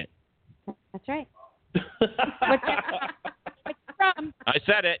 fuck it. That's right. What's it from? I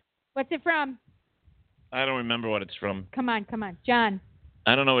said it. What's it from? I don't remember what it's from. Come on, John.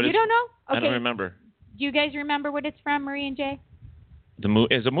 I don't know what You don't know? Okay. I don't remember. Do you guys remember what it's from, Marie and Jay?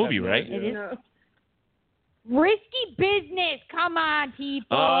 It's a movie, right? It is. Risky Business. Come on,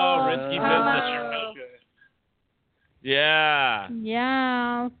 people. Oh, Risky Business. Yeah.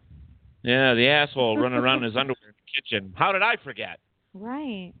 Yeah. Yeah, the asshole running around in his underwear in the kitchen. How did I forget?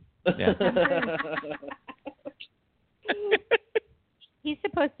 Right. Yeah. He's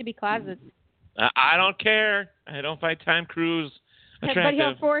supposed to be closeted. I don't care. I don't find Tom Cruise attractive. But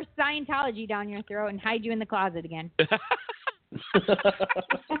he'll force Scientology down your throat and hide you in the closet again.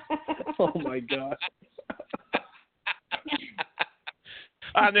 Oh, my God.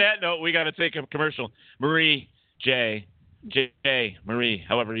 On that note, we got to take a commercial. Marie, Jay, Marie,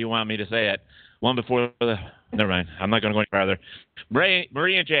 however you want me to say it. One before the... Never mind. I'm not going to go any farther.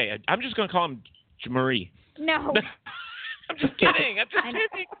 Marie and Jay. I'm just going to call him Marie. No. I'm just kidding.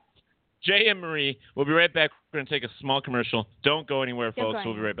 Jay and Marie. We'll be right back. We're going to take a small commercial. Don't go anywhere, folks.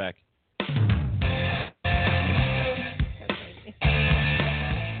 We'll be right back.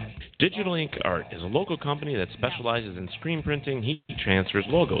 Digital Ink Art is a local company that specializes in screen printing, heat transfers,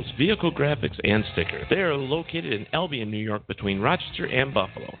 logos, vehicle graphics, and stickers. They are located in Albion, New York, between Rochester and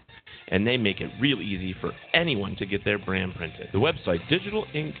Buffalo, and they make it real easy for anyone to get their brand printed. The website,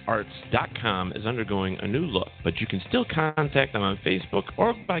 digitalinkarts.com, is undergoing a new look, but you can still contact them on Facebook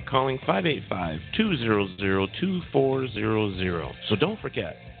or by calling 585-200-2400. So don't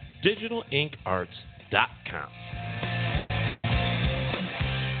forget, digitalinkarts.com.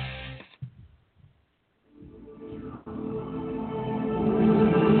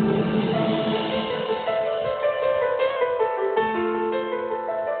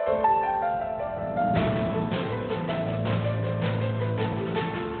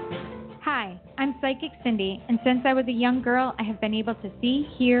 I'm Psychic Cindy, and since I was a young girl, I have been able to see,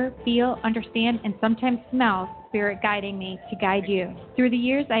 hear, feel, understand, and sometimes smell Spirit guiding me to guide you. Through the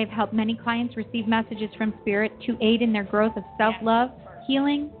years, I have helped many clients receive messages from Spirit to aid in their growth of self-love,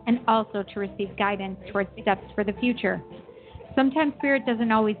 healing, and also to receive guidance towards steps for the future. Sometimes Spirit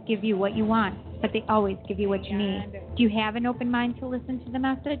doesn't always give you what you want, but they always give you what you need. Do you have an open mind to listen to the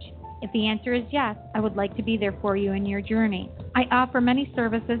message? If the answer is yes, I would like to be there for you in your journey. I offer many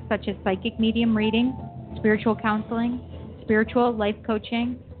services such as psychic medium reading, spiritual counseling, spiritual life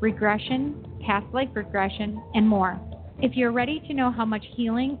coaching, regression, past life regression, and more. If you're ready to know how much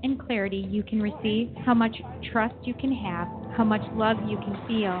healing and clarity you can receive, how much trust you can have, how much love you can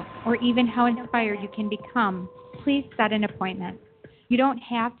feel, or even how inspired you can become, please set an appointment. You don't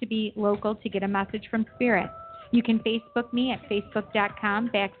have to be local to get a message from Spirit. You can Facebook me at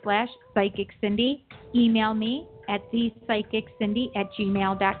facebook.com/Psychic Cindy. Email me at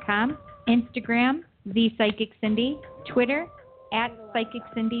thepsychiccindy@gmail.com. Instagram, thepsychiccindy. Twitter,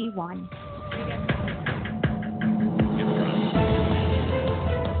 @PsychicCindy1.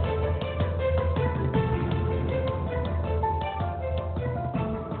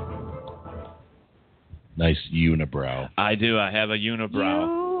 Nice unibrow. I do. I have a unibrow.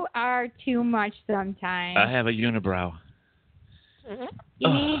 You are too much sometimes. I have a unibrow.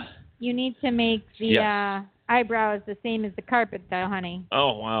 You need to make the eyebrows the same as the carpet, though, honey.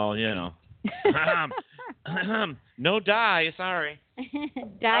 Oh, well, you know. No dye, sorry.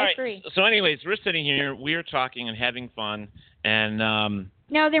 Dye free. So anyways, we're sitting here, we're talking and having fun, and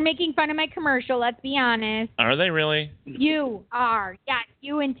no, they're making fun of my commercial, let's be honest. Are they really? You are. Yes,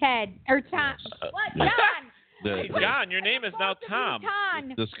 you and Ted. Or Tom. What? John! John, your name is now Tom.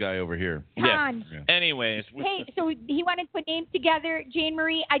 This guy over here. Tom. Yeah. Anyways. Hey, so he wanted to put names together. Jane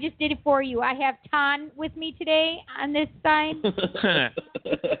Marie, I just did it for you. I have Tom with me today on this side.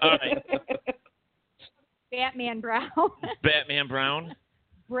 All right. Batman Brow. Batman Brown?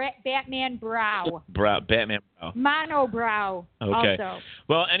 Batman Brow. Batman Brow. Mono Brow. Okay. Also.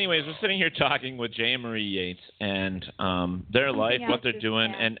 Well, anyways, we're sitting here talking with Jay and Marie Yates and their life, what they're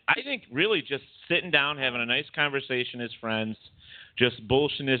doing. And I think really just sitting down, having a nice conversation as friends, just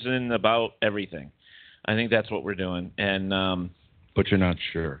bullshitting about everything. I think that's what we're doing. And but you're not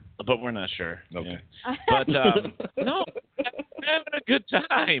sure. But we're not sure. Okay. Yeah. But no, we're having a good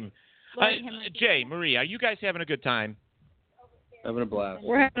time. Jay, Marie, are you guys having a good time? Having a blast.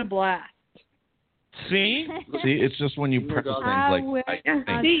 We're having a blast. See? See, it's just when you preface things like...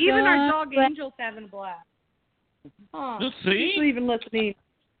 See, even our dog Angel's having a blast. Oh, see? She's even listening.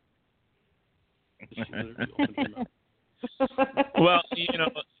 Well, you know,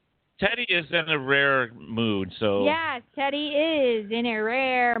 Teddy is in a rare mood, so... Yes, Teddy is in a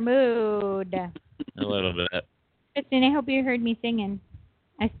rare mood. A little bit. Kristen, I hope you heard me singing.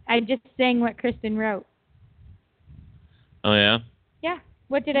 I just sang what Kristen wrote. Oh, yeah? Yeah.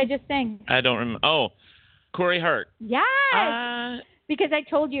 What did I just sing? I don't remember. Oh, Corey Hart. Yes! Because I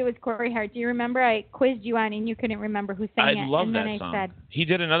told you it was Corey Hart. Do you remember I quizzed you on and you couldn't remember who sang it? I love and that then song. I said, he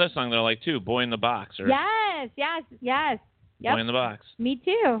did another song that I like, too, Boy in the Box. Or yes. Yep. Boy in the Box. Me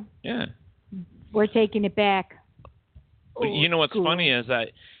too. Yeah. We're taking it back. But you know what's funny is that,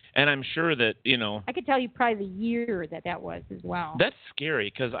 and I'm sure that, I could tell you probably the year that was as well. That's scary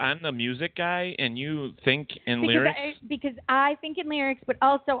because I'm the music guy and you think in lyrics. Because I think in lyrics, but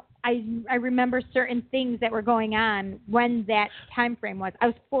also I remember certain things that were going on when that time frame was. I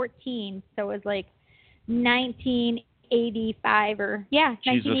was 14, so it was like 1985 or, yeah,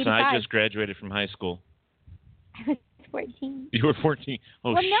 1985. Jesus, I just graduated from high school. I was 14. You were 14?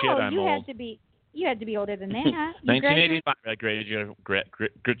 Oh, well, shit, no, I'm old. You had to be older than that. 1985, I graduated.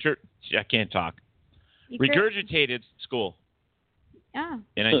 I can't talk. Regurgitated school. Oh.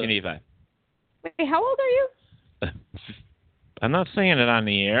 In 1985. Wait, how old are you? I'm not saying it on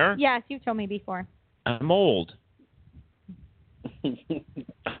the air. Yes, you told me before. I'm old.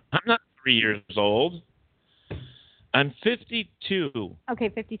 I'm not 3 years old. I'm 52. Okay,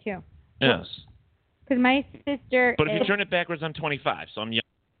 52. Yes. Because my sister. But if you turn it backwards, I'm 25, so I'm young.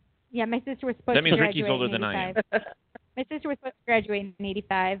 Yeah, my sister was supposed that means to graduate Ricky's older in than I am. My sister was supposed to graduate in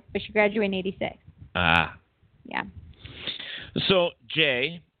 85, but she graduated in 86. Ah. Yeah. So,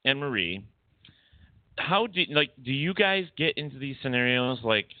 Jay and Marie, do you guys get into these scenarios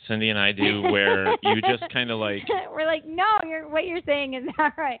like Cindy and I do where you just kind of like... We're like, no, what you're saying is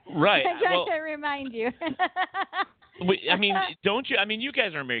not right. Right. I'm trying to remind you. I mean, don't you? I mean, you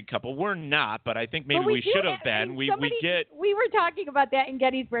guys are a married couple. We're not, but I think maybe we should have been. We were talking about that in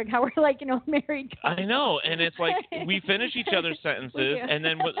Gettysburg, how we're like, married couple. I know, and it's like we finish each other's sentences, and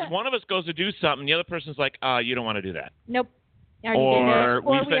then one of us goes to do something, the other person's like, you don't want to do that. Nope. Or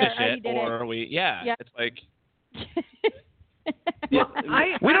we finish it, or we, it's like.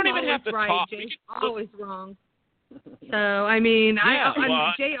 We don't even have to talk. Jay's always wrong. So, I mean,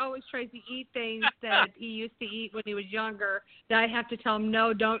 Jay always tries to eat things that he used to eat when he was younger that I have to tell him,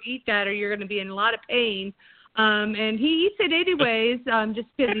 no, don't eat that or you're going to be in a lot of pain. And he eats it anyways, just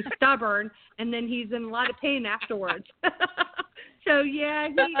because he's stubborn, and then he's in a lot of pain afterwards. So, yeah,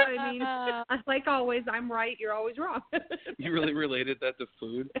 like always, I'm right, you're always wrong. You really related that to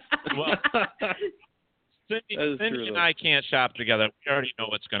food? Well, Cindy and I can't shop together. We already know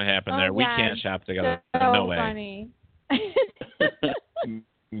what's going to happen there. We can't shop together. So no way. Funny.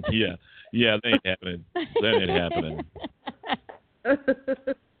 Yeah, that ain't happening. That ain't happening.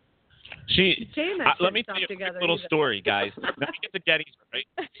 Let me tell you a quick little story, guys. Let me get the Gettysburg, right?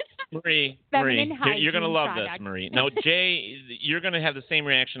 Marie, you're going to love this, Marie. Now, Jay, you're going to have the same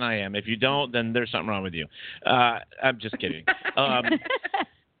reaction I am. If you don't, then there's something wrong with you. I'm just kidding.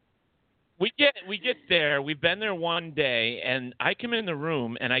 We get there. We've been there one day, and I come in the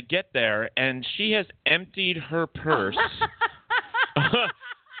room, and I get there, and she has emptied her purse.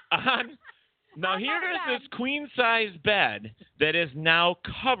 Now, here is this queen-size bed that is now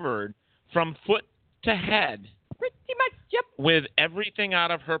covered from foot to head. Pretty much, yep. With everything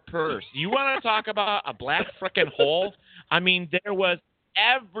out of her purse. You want to talk about a black frickin' hole? I mean, there was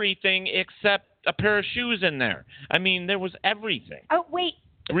everything except a pair of shoes in there. I mean, there was everything. Oh, wait.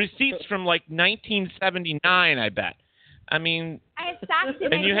 Receipts from like 1979, I bet. I mean, I have socks in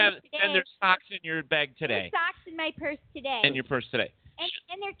my purse today. And there's socks in your bag today. There's socks in my purse today. In your purse today.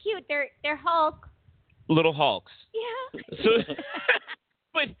 And they're cute. They're Hulk. Little Hulks. Yeah. So,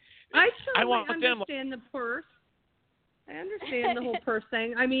 but I want understand the purse. I understand the whole purse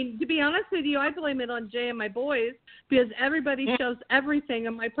thing. I mean, to be honest with you, I blame it on Jay and my boys because everybody shows everything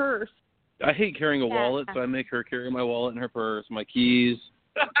in my purse. I hate carrying a wallet, so I make her carry my wallet and her purse, my keys,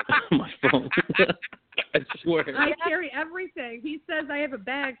 my phone. I swear. I carry everything. He says I have a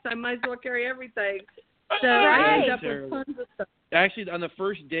bag, so I might as well carry everything. So right. I end up with tons of stuff. Actually, on the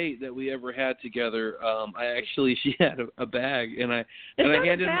first date that we ever had together, she had a bag, and I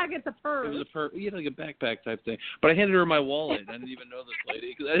handed a bag, it's a purse. It was a purse, like a backpack type thing. But I handed her my wallet. I didn't even know this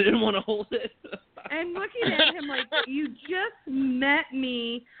lady because I didn't want to hold it. And looking at him like, you just met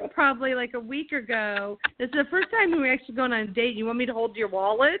me probably like a week ago. This is the first time we were actually going on a date. You want me to hold your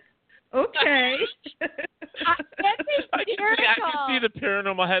wallet? Okay. I can see the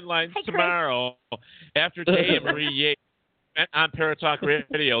paranormal headlines tomorrow after Jay and Marie Yates went on Paratalk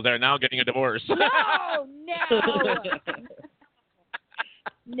Radio. They're now getting a divorce. No.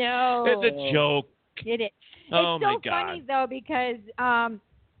 It's a joke. It is. Oh, it's my so God. funny, though, because...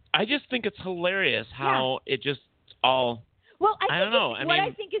 I just think it's hilarious how it just all... Well, I don't know. What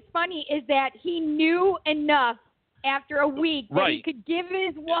I think is funny is that he knew enough after a week that he could give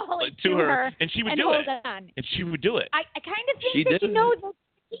his wallet to her, and she would do it. On. And she would do it. I kind of think that she knows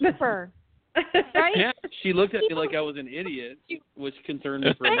the keeper. Right? Yeah. She looked at me like I was an idiot, which concerned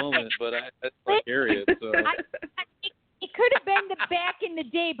me for a moment, but that's vicarious. So. It could have been back in the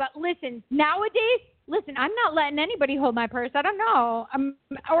day, but nowadays, I'm not letting anybody hold my purse. I don't know,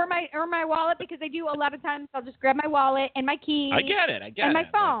 or my wallet, because I do a lot of times. I'll just grab my wallet and my keys. I get it. And my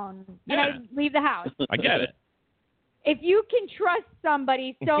phone, and I leave the house. I get it. If you can trust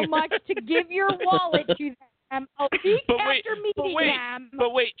somebody so much to give your wallet to them a week after meeting them.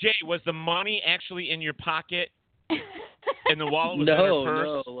 But wait, Jay, was the money actually in your pocket? And the wallet was in her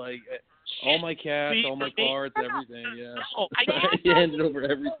purse? No, like all my cash, all my cards, everything. Yeah. No, I handed over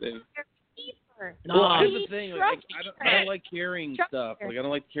everything. Well, here's the thing. Like, I don't like carrying stuff. Like, I don't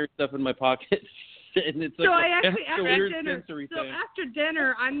like to carry stuff in my pockets. And it's like so I actually a weird sensory so thing. after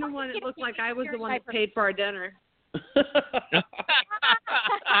dinner, I'm the one that looked like I was the one that paid for our dinner.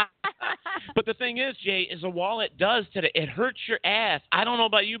 But the thing is, Jay, is a wallet does today. It hurts your ass. I don't know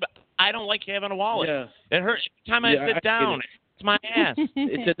about you, but I don't like having a wallet. Yeah. It hurts every time I sit down. It's my ass.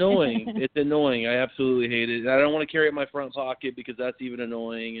 It's annoying. It's annoying. I absolutely hate it. I don't want to carry it in my front pocket because that's even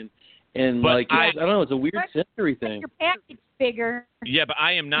annoying. And but like I don't know, it's a weird sensory thing. Your package bigger. Yeah, but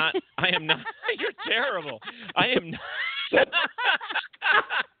I am not. You're terrible. I am not.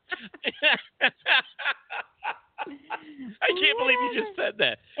 I can't believe you just said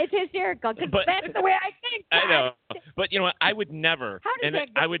that. It's hysterical because that's the way I think. I know, but you know what? I would never,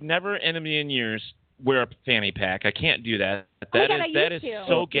 I would never in a million years wear a fanny pack. I can't do that. That is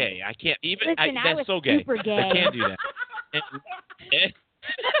so gay. I can't even. Listen, I that's was so gay. Super gay. I can't do that.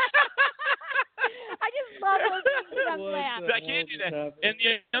 I just love those things. I'm glad. I can't do that. And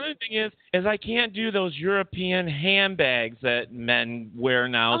the other thing is I can't do those European handbags that men wear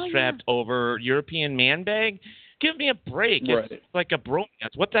now, strapped over. European man bag. Give me a break. Right. It's like a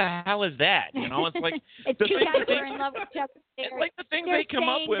bromance. What the hell is that? You know, it's like it's two guys who are in love with each other. It's like the things they come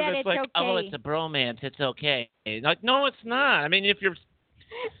up with. It's like, oh, it's a bromance. It's okay. Like, no, it's not. I mean, if you're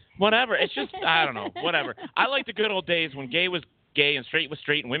whatever, it's just I don't know. Whatever. I like the good old days when gay was gay and straight was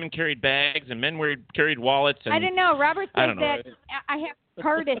straight and women carried bags and men carried wallets. And, I don't know. Robert said that right? I have the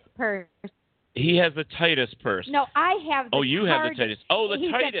hardest purse. He has the tightest purse. No, I have the you have the tightest. Oh, the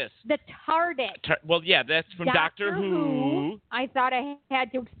tightest. The TARDIS. Well, yeah, that's from Doctor Who. I thought I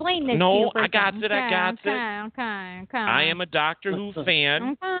had to explain this to you. No, I got it. Okay. I am a Doctor Who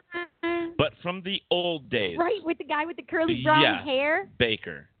fan, but from the old days. Right, with the guy with the curly brown hair?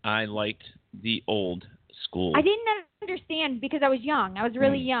 Baker. I liked the old school. I didn't understand because I was young. I was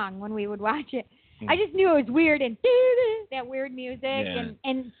really young when we would watch it. I just knew it was weird and that weird music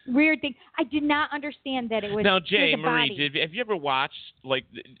and weird things. I did not understand that it was. Now, Jay, Marie, body. have you ever watched do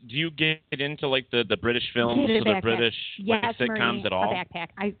you get into the British films or the British sitcoms Marie, at all? A backpack.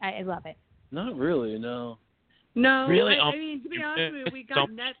 I love it. Not really, no. No, really. I mean, to be honest with you, we got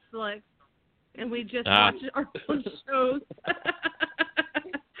Netflix and we just watch our own shows,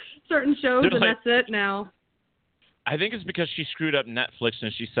 certain shows, and that's it now. I think it's because she screwed up Netflix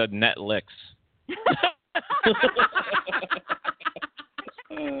and she said Netflix.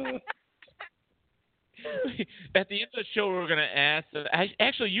 At the end of the show, we're going to ask.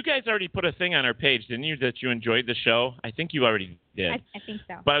 Actually, you guys already put a thing on our page, didn't you? That you enjoyed the show. I think you already did. I think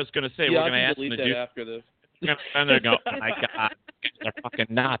so. But I was going to say we're going to ask them to do. After this. And they're going, oh my God, they're fucking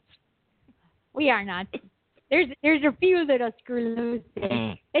nuts. We are nuts. There's a few that'll screw loose.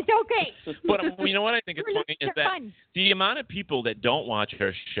 It's okay. But you know what I think is funny is that the amount of people that don't watch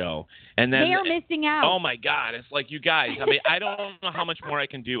our show and then they are missing out. Oh my God, it's like you guys. I mean, I don't know how much more I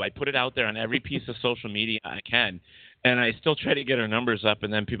can do. I put it out there on every piece of social media I can, and I still try to get our numbers up.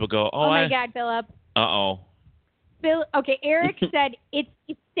 And then people go, "Oh my God, Philip." Bill. Okay, Eric said it's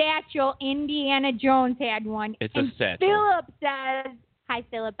a satchel. Indiana Jones had one. It's a satchel. Philip says. Hi,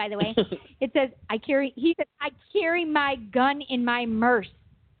 Philip, by the way. It says, I carry my gun in my purse.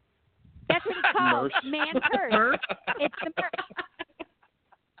 That's what it's called, man purse. It's the purse.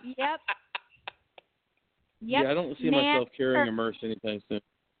 Yep. Yeah, I don't see myself carrying a purse anytime soon.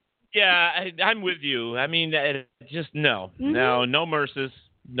 Yeah, I'm with you. I mean, just no. Mm-hmm. No merces.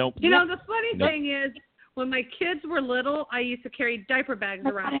 Nope. You know, the funny thing is, when my kids were little, I used to carry diaper bags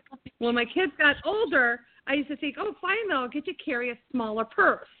around. When my kids got older, I used to think, oh, fine, though, I'll get you to carry a smaller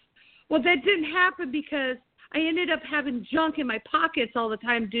purse. Well, that didn't happen because I ended up having junk in my pockets all the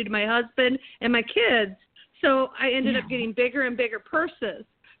time due to my husband and my kids. So I ended up getting bigger and bigger purses.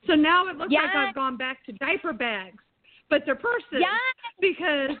 So now it looks like I've gone back to diaper bags, but they're purses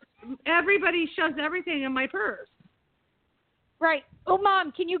because everybody shoves everything in my purse. Right. Oh,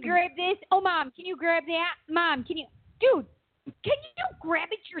 Mom, can you grab this? Oh, Mom, can you grab that? Mom, can you? Dude, can you grab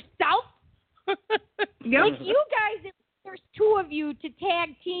it yourself? Like, you guys, there's two of you to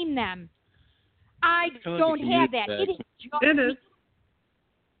tag team them. I don't have that. It is just...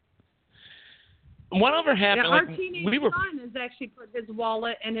 Whatever happened? Our teenage son has actually put his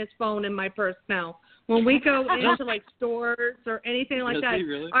wallet and his phone in my purse now. When we go into like stores or anything like that,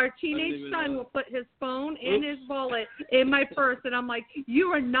 really? our teenage son will put his phone and his wallet in my purse, and I'm like, "You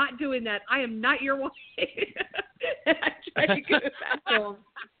are not doing that. I am not your wife." And I try to give it back to him.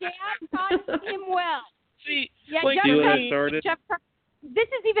 Dad taught him well. See, yeah, like Jeff this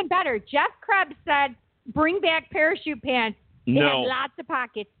is even better. Jeff Krebs said, "Bring back parachute pants. They have lots of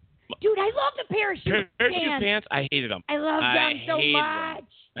pockets." Dude, I love the parachute pants. I hated them. I love them so much.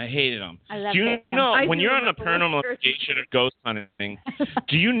 I hated them. I love do you them. know I when do you're on a love paranormal investigation or ghost hunting?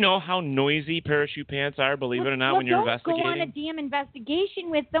 Do you know how noisy parachute pants are? Believe it or not, when you're investigating. Don't go on a damn investigation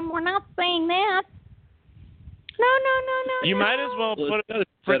with them. We're not saying that. No. You might as well put it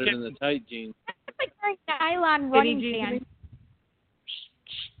better than the tight jeans. It's like wearing nylon running pants.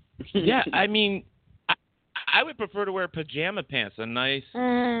 Yeah, I mean, I would prefer to wear pajama pants, a nice,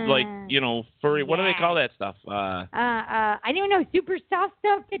 like, furry. What do they call that stuff? I don't even know, super soft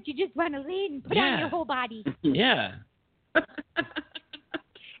stuff that you just want to lay and put on your whole body. Yeah.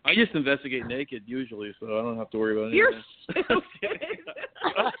 I just investigate naked usually, so I don't have to worry about anything. You're stupid.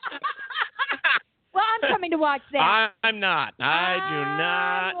 Well, I'm coming to watch that. I'm not. I do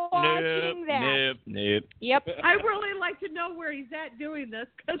not. Nope. Yep. I really like to know where he's at doing this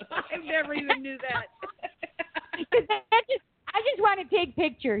because I never even knew that. I just want to take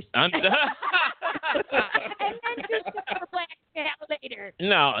pictures. I'm and then just for blackmail later.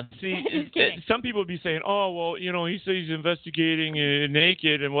 No, see, some people would be saying, "Oh, well, he said he's investigating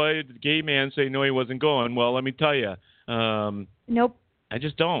naked, and why did the gay man say no, he wasn't going?" Well, let me tell you. Nope. I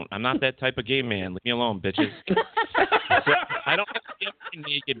just don't. I'm not that type of gay man. Leave me alone, bitches. I don't have to get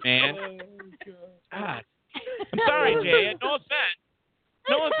naked, man. God. I'm sorry, Jay. No offense.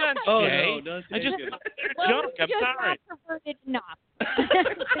 No offense, Jay. No, don't I just it. junk. I'm sorry. Not perverted enough.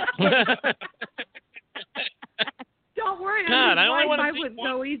 Don't worry, God, I only want to I wouldn't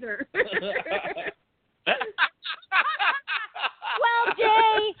know either. Well,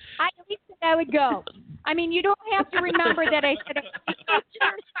 Jay, I at least said I would go. I mean, you don't have to remember that I said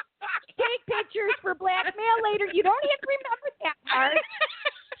take pictures for blackmail later. You don't have to remember that part.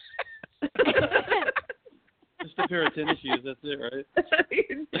 Just a pair of tennis shoes. That's it, right?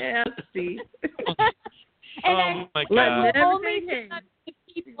 You're nasty. And my God. Only the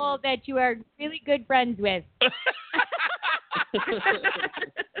people that you are really good friends with.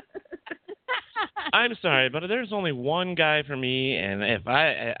 I'm sorry, but there's only one guy for me, and if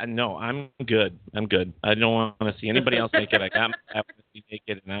no, I'm good. I'm good. I don't want to see anybody else naked. I got to be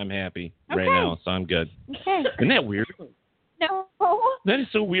naked, and I'm happy right now, so I'm good. Okay. Isn't that weird? No. That is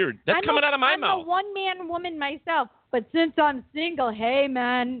so weird. That's coming out of my mouth. I'm a one-man woman myself, but since I'm single, hey,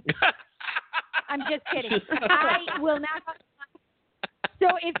 man. I'm just kidding. I will not. So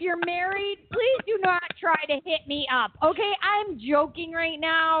if you're married, please do not try to hit me up. Okay, I'm joking right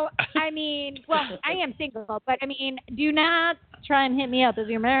now. I mean, well, I am single, but I mean, do not try and hit me up if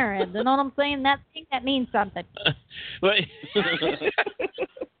you're married. You know what I'm saying? That means something. That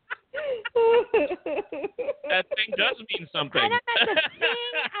thing does mean something. And I meant the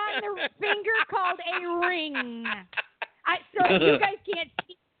thing on the finger called a ring. So you guys can't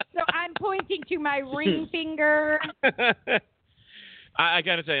see, so I'm pointing to my ring finger. I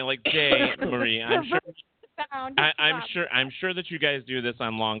gotta tell you, like Jay, Marie, I'm sure that you guys do this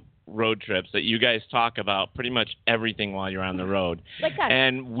on long road trips. That you guys talk about pretty much everything while you're on the road, like us.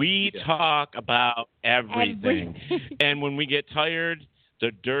 And we talk about everything. And when we get tired,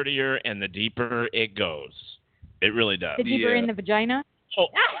 the dirtier and the deeper it goes. It really does. The deeper in the vagina.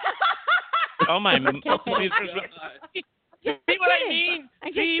 Oh my! See what I mean?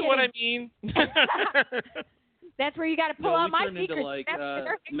 See what I mean? That's where you got to pull out my secrets. Into like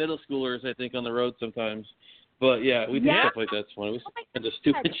middle schoolers, I think, on the road sometimes. But yeah, we do stuff like that. It's fun. We into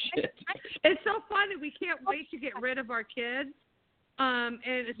stupid shit. It's so funny. We can't wait to get rid of our kids. And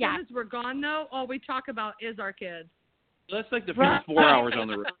as soon as we're gone, though, all we talk about is our kids. That's like the first 4 hours on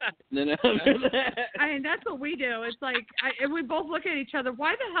the road. And then after that, I mean, that's what we do. It's like, and we both look at each other.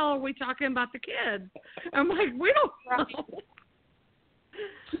 Why the hell are we talking about the kids? I'm like, we don't know.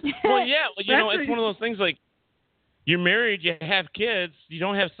 Well, yeah. Well, it's one of those things like, you're married, you have kids, you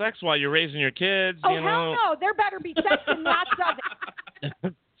don't have sex while you're raising your kids. Oh, hell no. There better be sex and lots of it.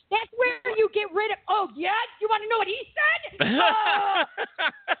 That's where you get rid of, oh, yeah? You want to know what he said?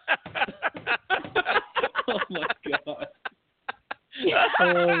 Oh, my God.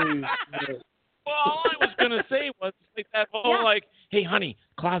 Well, all I was gonna say was like that whole like, hey, honey,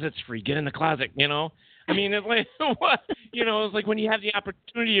 closet's free. Get in the closet. I mean, it's like what? It's like when you have the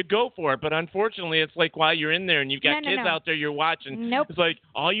opportunity, you go for it. But unfortunately, it's like while you're in there and you've got kids out there, you're watching. Nope. It's like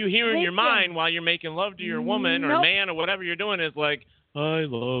all you hear in your mind while you're making love to your woman or man or whatever you're doing is like, I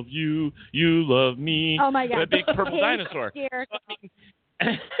love you, you love me. Oh my God! That big purple dinosaur.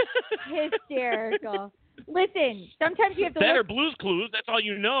 Hysterical. Listen, sometimes you have to. That or Blue's Clues. That's all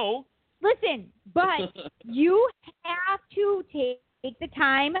you know. Listen, but you have to take the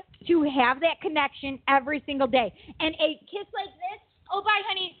time to have that connection every single day. And a kiss like this, oh, bye,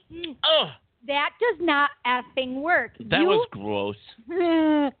 honey. That does not effing work. That was gross.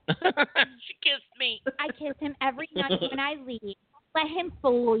 She kissed me. I kiss him every night when I leave. Let him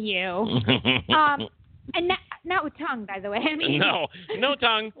fool you. And not with tongue, by the way. I mean, no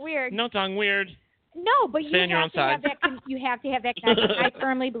tongue. Weird. No tongue. Weird. No, but you have to have that. You have to have that connection. I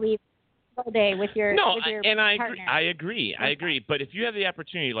firmly believe all day with your partner. I agree. But if you have the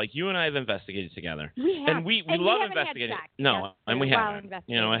opportunity, like you and I have investigated together, we have, and we love investigating. No, and we haven't.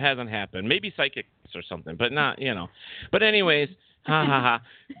 It hasn't happened. Maybe psychics or something, but not. But anyways. Ha ha ha!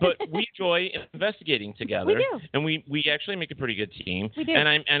 But we enjoy investigating together, we do. And we actually make a pretty good team. We do.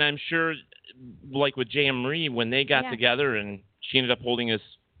 And I'm sure, like with Jay and Marie, when they got together, and she ended up holding his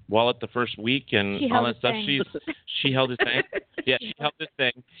wallet the first week and all that stuff. She held his thing. Yeah, she held his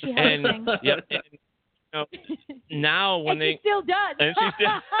thing. She held his thing. Yep. And, now when she still does. And she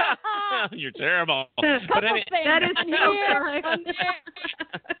still. You're terrible. But anyway, that is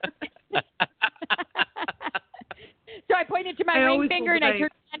So I pointed to my ring finger and I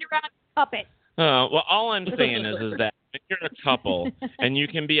turned around up it. Well, all I'm saying is that if you're a couple, and you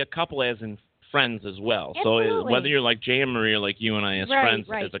can be a couple as in friends as well. Absolutely. So whether you're like Jay and Marie or like you and I as friends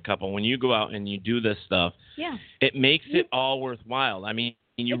as a couple, when you go out and you do this stuff, it makes it all worthwhile. I mean,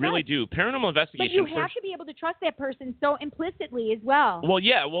 you really do. Paranormal investigation. But you have to be able to trust that person so implicitly as well. Well,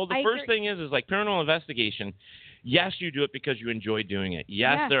 yeah. Well, the first thing is like paranormal investigation. Yes, you do it because you enjoy doing it.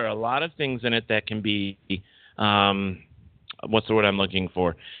 Yes, there are a lot of things in it that can be, what's the word I'm looking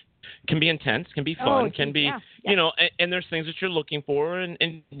for? Can be intense, can be fun, can be, and there's things that you're looking for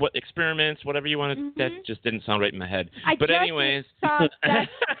and what experiments, whatever you want to, that just didn't sound right in my head. Anyways. Saw that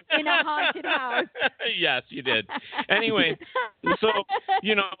in a haunted house. Yes, you did. Anyway, so,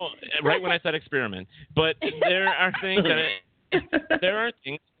 right when I said experiment, but there are things in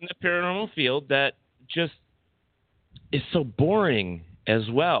the paranormal field that just is so boring as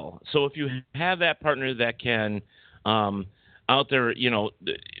well. So if you have that partner that can, out there,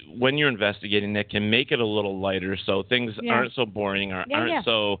 when you're investigating, that can make it a little lighter so things aren't so boring or aren't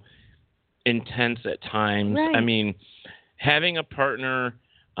so intense at times. Right. I mean, having a partner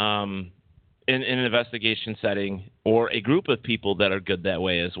in an investigation setting or a group of people that are good that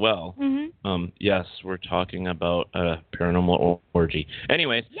way as well. Mm-hmm. Yes, we're talking about a paranormal orgy.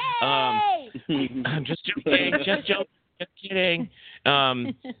 Anyways, I'm just joking. Just kidding.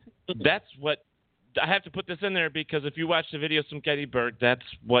 That's what. I have to put this in there because if you watch the videos from Getty Berg, that's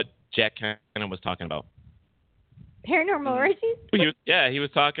what Jack kind of was talking about. Paranormal orgies? He was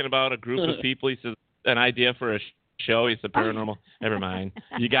talking about a group of people. He says an idea for a show. He said paranormal. Never mind.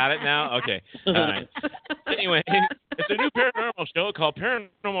 You got it now? Okay. All right. Anyway, it's a new paranormal show called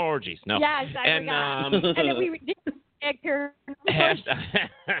Paranormal Orgies. No. Yes, I forgot. And then we did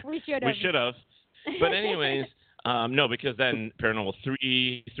We should have. But anyways. No, because then paranormal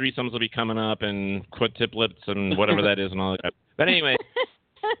threesomes will be coming up and quintuplets and whatever that is and all that. But anyway,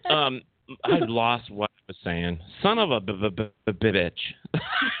 I lost what I was saying. Son of a bitch.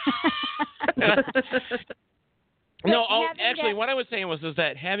 No, actually, what I was saying was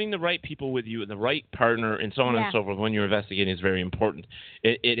that having the right people with you and the right partner and so on and so forth when you're investigating is very important.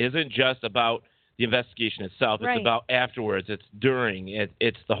 It isn't just about the investigation itself. It's about afterwards. It's during.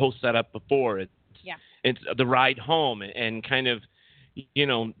 It's the whole setup before. It's the ride home and kind of,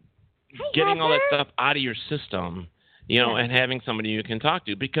 getting all that stuff out of your system, and having somebody you can talk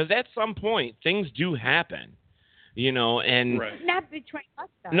to. Because at some point, things do happen, and... Right. Not between us,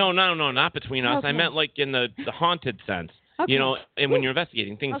 though. No, not between us. I meant like in the haunted sense, and when you're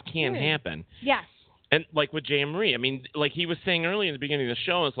investigating, things can happen. Yes. And like with Jay and Marie, I mean, like he was saying earlier in the beginning of the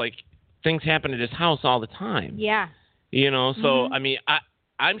show, it's like things happen at his house all the time. Yeah. So, I mean,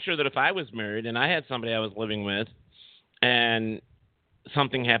 I'm sure that if I was married and I had somebody I was living with and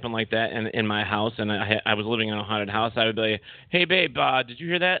something happened like that in my house and I was living in a haunted house, I would be like, hey, babe, did you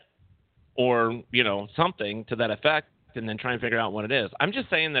hear that? Or, something to that effect, and then try and figure out what it is. I'm just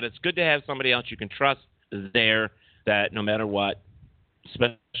saying that it's good to have somebody else you can trust there that no matter what,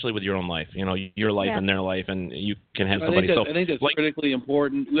 especially with your own life. Your life and their life, and you can have somebody. I think that's critically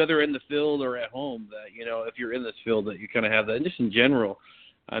important, whether in the field or at home. That if you're in this field, that you kind of have that, and just in general.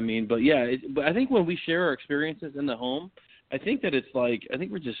 I mean, but but I think when we share our experiences in the home, I think that it's like I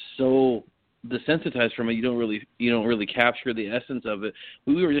think we're just so desensitized from it. You don't really capture the essence of it.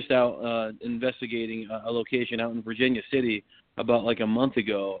 We were just out investigating a location out in Virginia City about like a month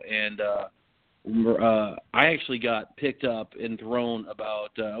ago, and I actually got picked up and thrown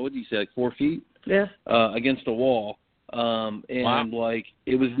about what did you say, like 4 feet? Yeah. Against a wall, and wow. like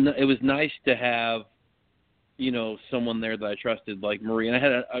it was nice to have someone there that I trusted, like Marie, and I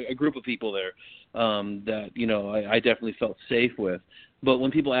had a group of people there that I definitely felt safe with. But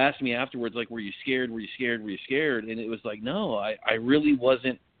when people asked me afterwards, like, were you scared? Were you scared? Were you scared? And it was like, no, I really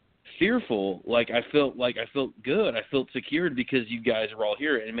wasn't fearful. Like I felt good. I felt secured because you guys were all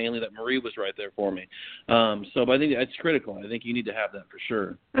here, and mainly that Marie was right there for me. But I think that's critical. I think you need to have that for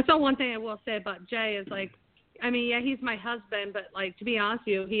sure. That's the one thing I will say about Jay is like, I mean, yeah, he's my husband, but like to be honest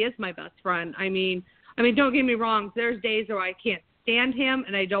with you, he is my best friend. I mean, don't get me wrong. There's days where I can't stand him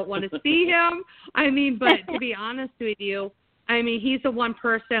and I don't want to see him. I mean, but to be honest with you, I mean, he's the one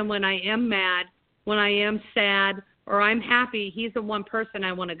person when I am mad, when I am sad, or I'm happy, he's the one person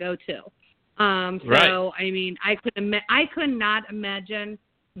I want to go to. So, I mean, I could not imagine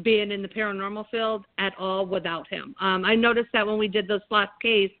being in the paranormal field at all without him. I noticed that when we did this last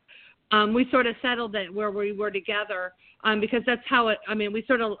case, we sort of settled it where we were together because that's how it,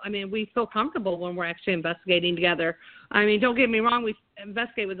 we feel comfortable when we're actually investigating together. I mean, don't get me wrong, we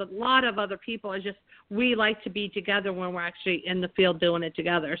investigate with a lot of other people. It's just we like to be together when we're actually in the field doing it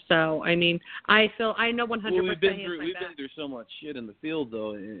together. So, I mean, I know 100%. Well, we've been through so much shit in the field,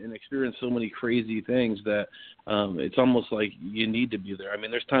 though, and experienced so many crazy things that it's almost like you need to be there. I mean,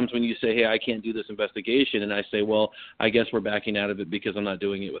 there's times when you say, hey, I can't do this investigation, and I say, well, I guess we're backing out of it because I'm not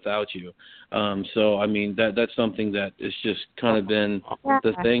doing it without you. So, I mean, that's something that has just kind of been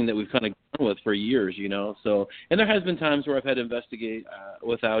the thing that we've kind of gone with for years, So, and there has been times where I've had to investigate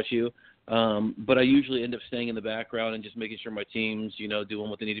without you. But I usually end up staying in the background and just making sure my team's, doing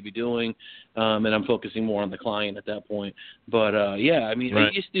what they need to be doing. And I'm focusing more on the client at that point. But, I mean,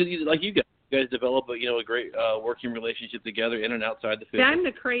 like you guys develop a great working relationship together in and outside the field. Yeah, I'm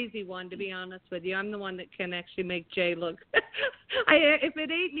the crazy one, to be honest with you. I'm the one that can actually make Jay look. If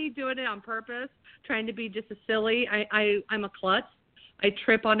it ain't me doing it on purpose, trying to be just a silly, I'm a klutz. I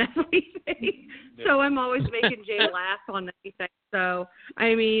trip on everything. So I'm always making Jay laugh on everything. So,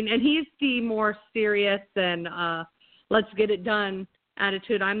 I mean, and he's the more serious and let's get it done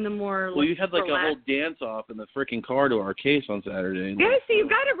attitude. I'm the more Well, you had like relaxed. A whole dance-off in the freaking car to our case on Saturday. Yeah, so you've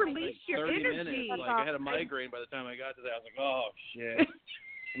got to release your 30 energy. Minutes. Like, I had a migraine by the time I got to that. I was like, oh, shit.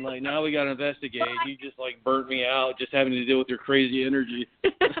 I'm like, now we got to investigate. You just, like, burnt me out just having to deal with your crazy energy.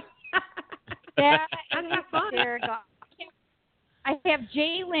 Yeah, and have fun. I have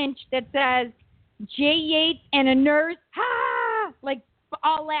Jay Lynch that says, Jay Yates and a nurse, ha! Like,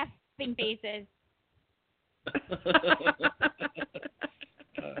 all laughing faces.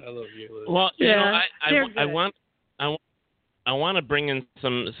 I love you. Well, I want to bring in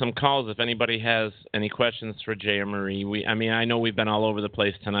some calls if anybody has any questions for Jay or Marie. I know we've been all over the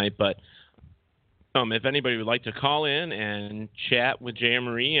place tonight, but if anybody would like to call in and chat with Jay or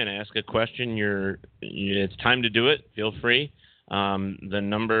Marie and ask a question, it's time to do it. Feel free. The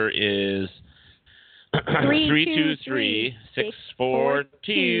number is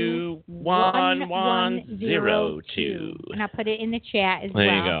 323-642-1102. And I'll put it in the chat as well.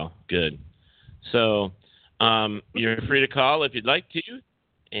 There you go. Good. So you're free to call if you'd like to,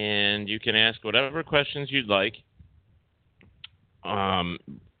 and you can ask whatever questions you'd like. I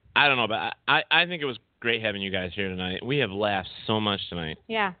don't know, but I think it was great having you guys here tonight. We have laughed so much tonight.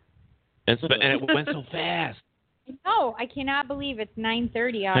 Yeah. And it went so fast. No, I cannot believe it's 9:30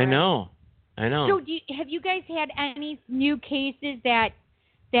 already. I know. So, have you guys had any new cases that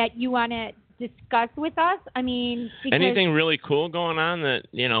you want to discuss with us? I mean, anything really cool going on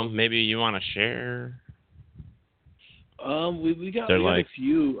that maybe you want to share? We got a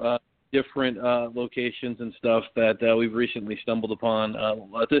few different locations and stuff that we've recently stumbled upon.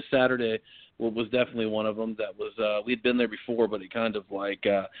 This Saturday was definitely one of them. That was we'd been there before, but it kind of like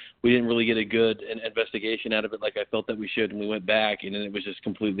we didn't really get a good investigation out of it like I felt that we should, and we went back, and then it was just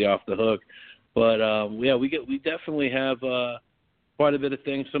completely off the hook. But we definitely have quite a bit of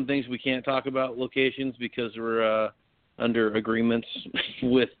things. Some things we can't talk about locations because we're under agreements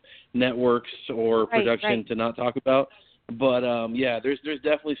with networks or production to not talk about. But there's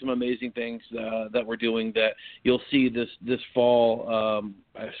definitely some amazing things that we're doing that you'll see this fall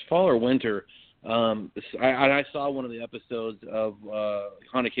or winter. I saw one of the episodes of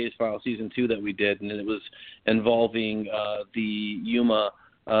Haunted Case File Season 2 that we did, and it was involving the Yuma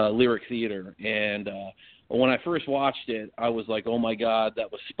Lyric Theater. And when I first watched it, I was like, oh, my God, that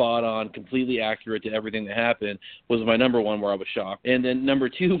was spot on, completely accurate to everything that happened, was my number one where I was shocked. And then number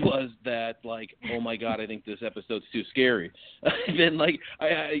two was that, like, oh, my God, I think this episode's too scary. Then, like,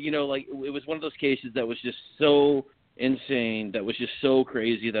 it was one of those cases that was just so insane, that was just so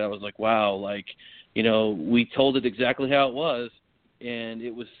crazy that I was like, wow, like, we told it exactly how it was, and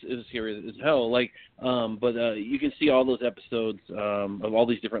it was scary as hell. Like, but you can see all those episodes of all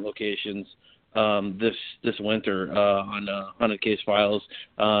these different locations this winter on Haunted Case Files.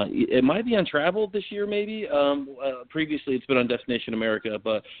 It might be on Travel this year, maybe. Previously, it's been on Destination America,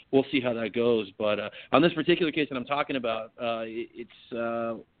 but we'll see how that goes. But on this particular case that I'm talking about,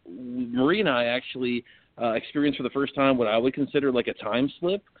 it's Marie and I actually experienced for the first time what I would consider like a time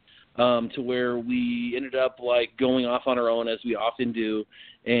slip. To where we ended up like going off on our own, as we often do,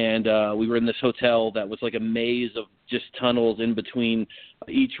 and we were in this hotel that was like a maze of just tunnels in between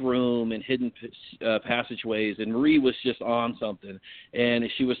each room and hidden passageways, and Marie was just on something, and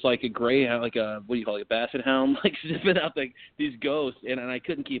she was like a greyhound, like a, what do you call it, a basset hound, like zipping out like these ghosts, and I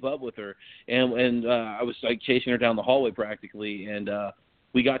couldn't keep up with her, and I was like chasing her down the hallway practically, and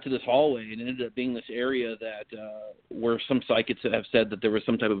we got to this hallway, and it ended up being this area that where some psychics have said that there was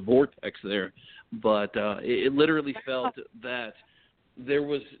some type of vortex there. But it literally felt that there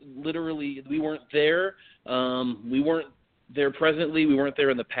was literally, we weren't there. We weren't there presently. We weren't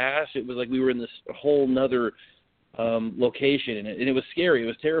there in the past. It was like we were in this whole nother location, and it was scary. It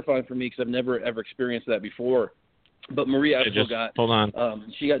was terrifying for me because I've never, ever experienced that before. But Maria also got... Hold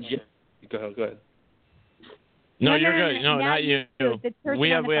on. She got... Go ahead. No, you're good. No, not you. We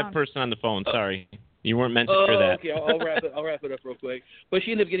have a person on the phone. Sorry, you weren't meant to hear that. Okay, I'll wrap it up real quick. But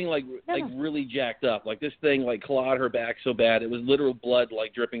she ended up getting like really jacked up. Like this thing like clawed her back so bad it was literal blood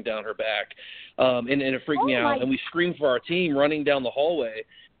like dripping down her back, and it freaked me out. And we screamed for our team running down the hallway.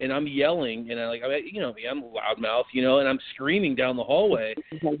 And I'm yelling, and I'm a loudmouth, and I'm screaming down the hallway.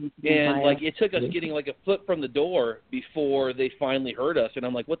 And, like, it took us getting, like, a foot from the door before they finally heard us. And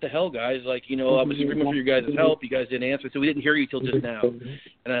I'm like, what the hell, guys? Like, I was screaming for your guys' help. You guys didn't answer, so we didn't hear you till just now.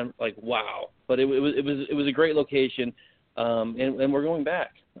 And I'm like, wow. But it was a great location, and we're going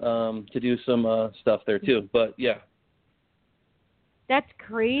back to do some stuff there, too. But, yeah. That's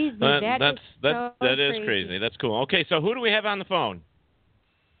crazy. That is crazy. That's cool. Okay, so who do we have on the phone?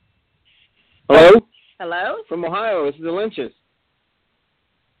 Hello? Hello? From Ohio. This is the Lynches.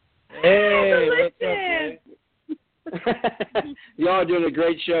 Hey, what's up, man? Y'all are doing a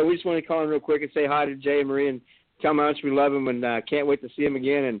great show. We just want to call in real quick and say hi to Jay and Marie and tell them how much we love them and can't wait to see them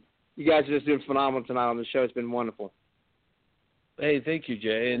again. And you guys are just doing phenomenal tonight on the show. It's been wonderful. Hey, thank you,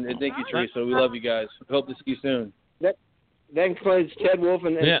 Jay, and thank you, Teresa. We love you guys. Hope to see you soon. That includes Ted Wolf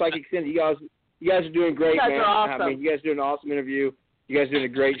and Psychic Cindy. You guys are doing great, man. Are awesome. I mean, you guys are doing an awesome interview. You guys are doing a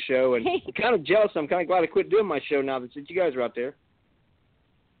great show, and I'm kind of jealous. I'm kind of glad I quit doing my show now since you guys are out there.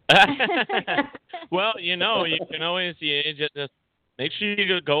 Well, you can always just make sure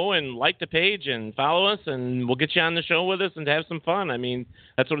you go and like the page and follow us, and we'll get you on the show with us and have some fun. I mean,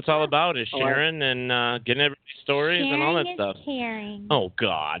 that's what it's all about, is sharing and getting everybody's stories and all that stuff. Caring. Oh,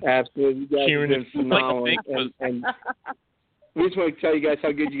 God. Absolutely. You guys sharing are doing phenomenal. And we just want to tell you guys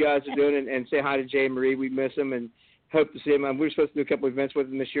how good you guys are doing and say hi to Jay and Marie. We miss them and hope to see them. We were supposed to do a couple of events with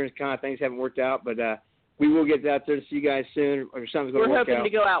them this year, and kind of things haven't worked out, but we will get out there to see you guys soon, or something's going to work out. We're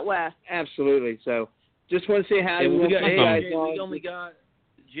hoping to go out west. Absolutely. So just want to say hi.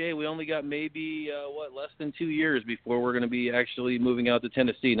 Jay, we only got maybe, less than 2 years before we're going to be actually moving out to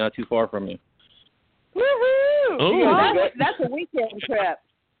Tennessee, not too far from you. Woohoo! Oh. That's a weekend trip.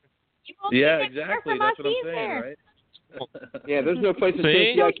 Yeah, exactly. That's what I'm saying, right? Yeah, there's no place in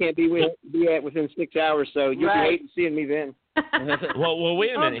Tennessee I can't be at within 6 hours, so you'll be hating seeing me then. Well,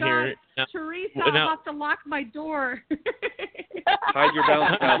 wait a minute here. Now, Teresa, I'll have to lock my door. Hide your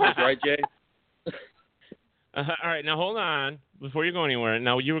bounce houses, right, Jay? All right, now hold on before you go anywhere.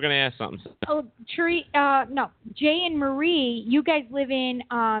 Now, you were going to ask something. Oh, no. Jay and Marie, you guys live in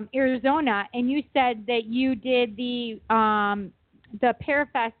Arizona, and you said that you did the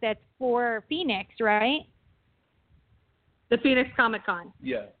Parafest that's for Phoenix, right? The Phoenix Comic Con.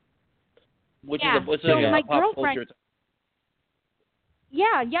 Yeah. What's so my pop girlfriend. culture?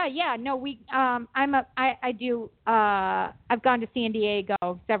 Yeah. No, I do. I've gone to San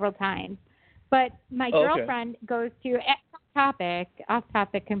Diego several times, but my girlfriend goes to. topic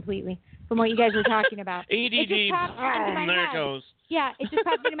completely from what you guys were talking about. ADD. There it goes. Yeah, it just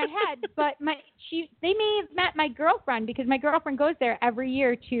popped into my head. But they may have met my girlfriend because my girlfriend goes there every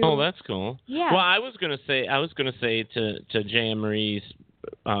year to. Oh, that's cool. Yeah. Well, I was gonna say to Jay and Marie's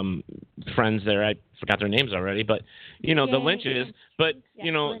friends there. I forgot their names already, but the Lynches. But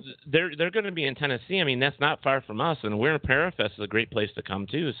they're going to be in Tennessee. I mean, that's not far from us, and we're in Parafest is a great place to come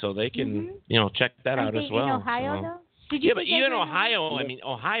too. So they can check that out as well. In Ohio, though? Did you yeah, but even Ohio. I mean,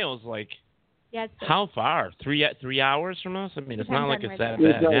 Ohio's like. Yeah, how far? 3 hours from us? I mean, it's not like it's that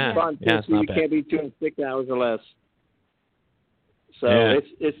It's bad. Yeah, it's not you bad. can't be 2 and 6 hours or less. So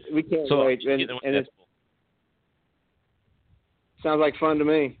it's we can't wait, and it sounds like fun to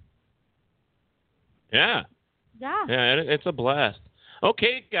me. Yeah. Yeah. Yeah, it's a blast.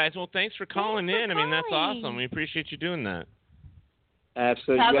 Okay, guys. Well, thanks for calling in. I mean, that's awesome. We appreciate you doing that.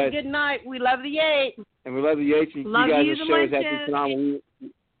 Absolutely. Have a good night. We love the Yates. And we love the Yates. And love you guys' you, show is absolutely phenomenal.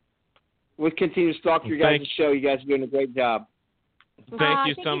 We'll continue to stalk your guys' show. You guys are doing a great job. Thank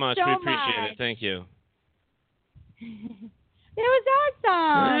you so much. We appreciate it. Thank you. That was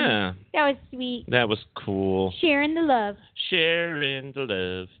awesome. Yeah. That was sweet. That was cool. Sharing the love. Sharing the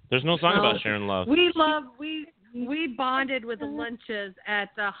love. There's no song about sharing love. We bonded with the Lynches at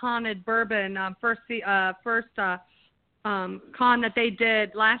Haunted Bourbon first con that they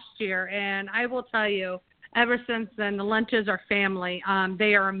did last year, and I will tell you, ever since then, the Lynches are family.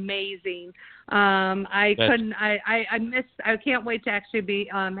 They are amazing. I can't wait to actually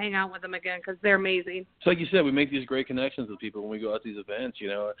hang out with them again because they're amazing. So like you said, we make these great connections with people when we go out to these events,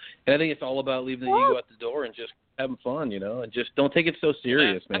 And I think it's all about leaving the ego at the door and just having fun, and just don't take it so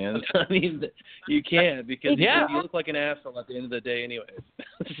serious, man. I mean, you can't because you look like an asshole at the end of the day anyways.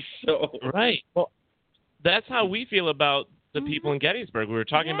 So right. Well, that's how we feel about the people in Gettysburg. We were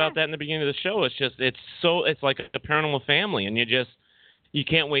talking about that in the beginning of the show. It's just it's like a paranormal family, and you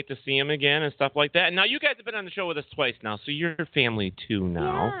can't wait to see them again and stuff like that. And now you guys have been on the show with us twice now, so you're family too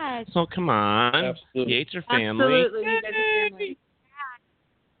now. Yes. So come on, absolutely. Yates are family. Absolutely, you guys are family.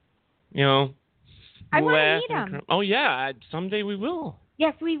 I want to meet them. Oh yeah, someday we will.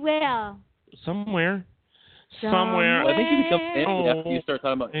 Yes, we will. Somewhere. I think you become family after you start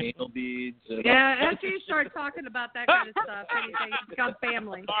talking about anal beads. Yeah, after you start talking about that kind of stuff, you become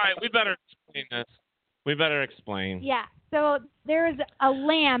family. All right, we better explain this. We better explain. Yeah. So there's a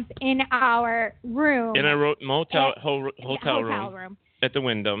lamp in our room. In a hotel room. At the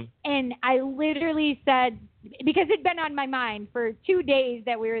Wyndham. And I literally said, because it'd been on my mind for 2 days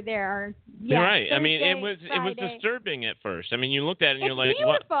that we were there. Yeah, right. Thursday, I mean, it was Friday. disturbing at first. I mean, you looked at it and you're like,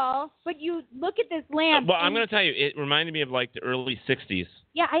 beautiful, what? But you look at this lamp. Well, I'm going to tell you, it reminded me of like the early 60s.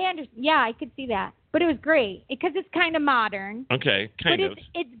 Yeah, I understand. Yeah, I could see that. But it was great because it's kind of modern. Okay, kind of. But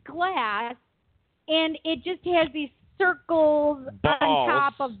it's glass, and it just has these circles balls on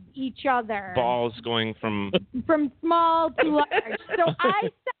top of each other. Balls going from small to large. So I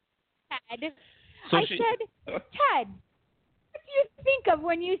said, Ted, what do you think of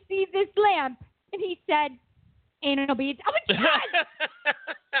when you see this lamp? And he said, anal beads. I went, yes!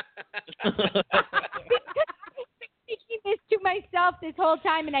 Because I've been speaking this to myself this whole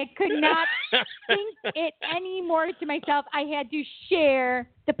time, and I could not think it any more to myself. I had to share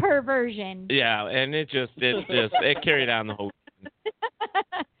the perversion. Yeah, and it carried on the whole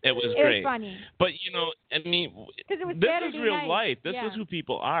It was great. It was funny. But I mean, this Saturday is real night. life. This is who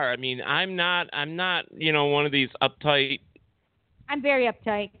people are. I mean, I'm not one of these uptight. I'm very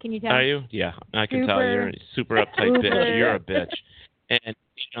uptight. Can you tell? Are you? Yeah, I can tell you're a super uptight bitch. You're a bitch. And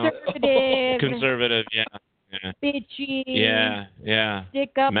conservative, yeah. Bitchy. Yeah.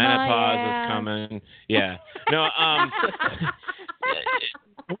 Stick up menopause my ass. is coming. Yeah. No,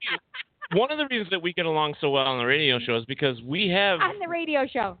 one of the reasons that we get along so well on the radio show is because we have on the radio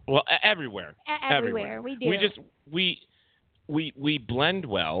show. Well, everywhere. Everywhere we do. We blend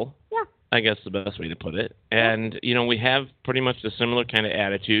well. Yeah. I guess the best way to put it. And we have pretty much the similar kind of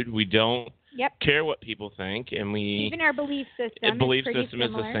attitude. We don't care what people think, and even our belief system. Belief is system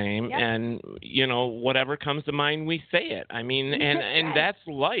similar. is the same, Yep. and whatever comes to mind, we say it. I mean, and that's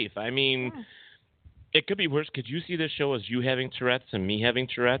life. I mean. Yeah. It could be worse. Could you see this show as you having Tourette's and me having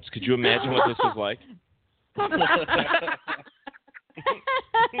Tourette's? Could you imagine what this is like?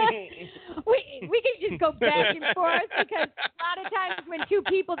 we can just go back and forth because a lot of times when two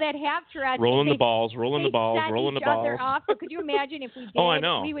people that have Tourette's rolling the balls set each other off. So could you imagine if we did? Oh, I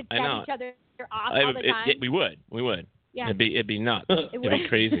know. We would set each other off all the time. We would. Yeah. It'd be nuts. It'd be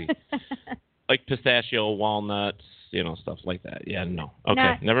crazy. Like pistachio, walnuts, stuff like that. Yeah, no.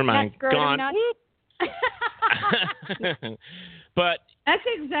 Okay, never mind. Gone. But that's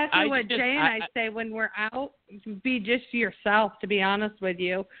exactly what Jay and I say when we're out. Be just yourself, to be honest with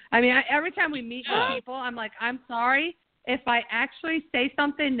you. I mean, every time we meet with people, I'm like, I'm sorry if I actually say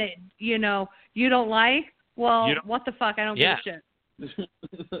something that, you don't like. Well, what the fuck? I don't give a shit.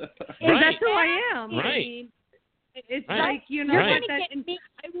 That's who I am. Right. I mean, it's like,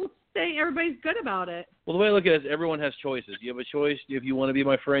 I will say everybody's good about it. Well, the way I look at it is everyone has choices. You have a choice. If you want to be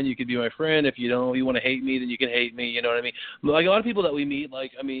my friend, you can be my friend. If you don't, you want to hate me, then you can hate me. You know what I mean? Like a lot of people that we meet,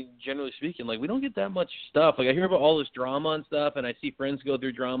 generally speaking, we don't get that much stuff. Like I hear about all this drama and stuff, and I see friends go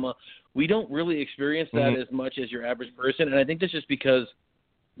through drama. We don't really experience that as much as your average person, and I think that's just because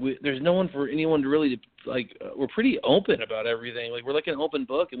there's no one for anyone to really we're pretty open about everything. Like we're like an open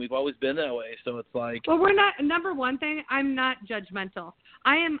book, and we've always been that way. So it's like, well, we're not. Number one thing, I'm not judgmental.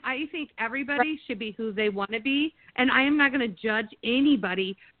 I think everybody should be who they want to be, and I am not going to judge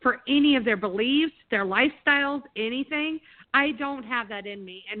anybody for any of their beliefs, their lifestyles, anything. I don't have that in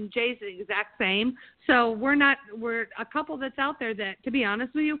me, and Jay's the exact same. So we're a couple that's out there that, to be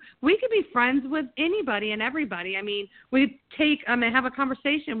honest with you, we could be friends with anybody and everybody. I mean, have a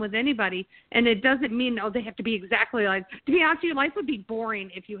conversation with anybody, and it doesn't mean, they have to be exactly like, to be honest with you, life would be boring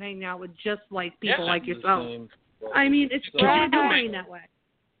if you hang out with just like people like yourself. I mean, it's boring that way.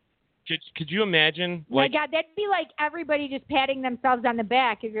 Could you imagine? My God, that'd be like everybody just patting themselves on the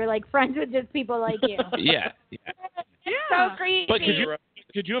back if you're like friends with just people like you. Yeah. So crazy. But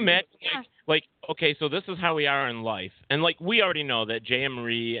could you imagine? Okay, so this is how we are in life, and we already know that Jay and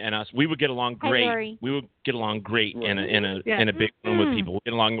Marie and us, we would get along great. Hi, we would get along great in a big room with people. We'd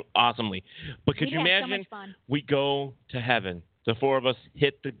get along awesomely. But could you imagine? So much fun. We go to heaven. The four of us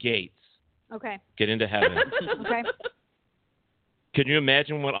hit the gates. Okay. Get into heaven. Okay. Can you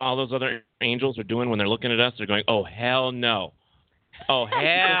imagine what all those other angels are doing when they're looking at us? They're going, "Oh, hell no. Oh,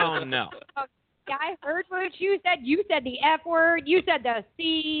 hell no." Yeah, I heard what you said. You said the F word. You said the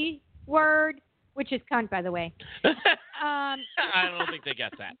C word, which is cunt, by the way. I don't think they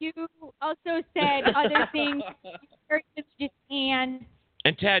get that. You also said other things.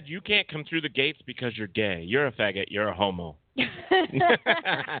 And Ted, you can't come through the gates because you're gay. You're a faggot. You're a homo. That's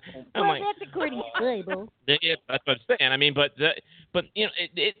according to label. Yeah, that's what I'm saying. I mean, but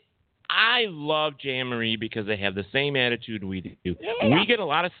I love Jay and Marie because they have the same attitude we do. Yeah. We get a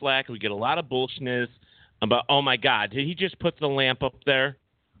lot of slack. We get a lot of bullshitness about, oh, my God, did he just put the lamp up there?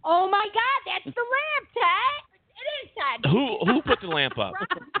 Oh, my God, that's the lamp, Ted. It is, Ted. Who put the lamp up?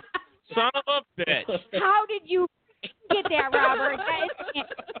 Son of a bitch. How did you get that, Robert?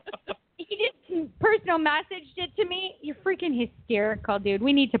 He just personal messaged it to me. You're freaking hysterical, dude.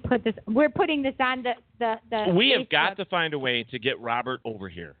 We need to put this. We're putting this on the We have Facebook. got to find a way to get Robert over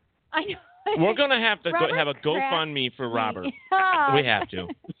here. I know. We're going to have to have a GoFundMe for Robert. We have to.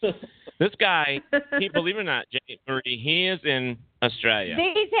 This guy, believe it or not, Jay Murray, he is in Australia.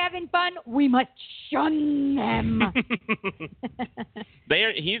 He's having fun. We must shun them.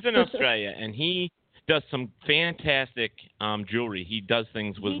 He's in Australia, and he does some fantastic jewelry. He does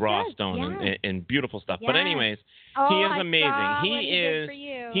things with raw stone and beautiful stuff. Yes. But anyways, he is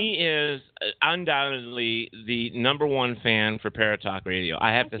amazing. He is undoubtedly the number one fan for Paratalk Radio.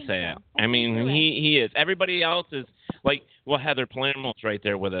 I have to say it. I mean, he is. Everybody else is Heather Palermo's right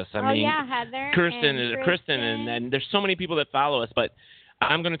there with us. I mean, Heather, Kristen, and there's so many people that follow us. But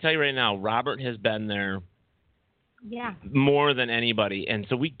I'm going to tell you right now, Robert has been there. Yeah. More than anybody, and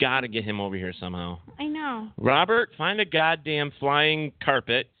so we got to get him over here somehow. I know. Robert, find a goddamn flying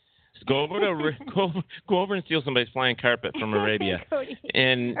carpet. Just go over to go over and steal somebody's flying carpet from Arabia.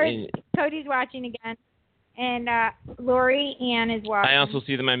 Cody's watching again, and Lori Ann is watching. I also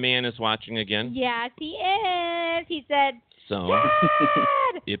see that my man is watching again. Yes, he is. He said, "So."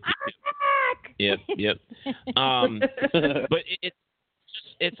 Dad, Yep. But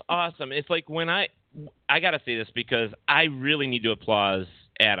it's awesome. It's like when I got to say this because I really need to applaud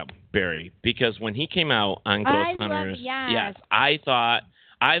Adam Berry because when he came out on Ghost Hunters, yes,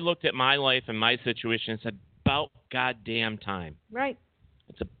 I looked at my life and my situation and said, about goddamn time. Right.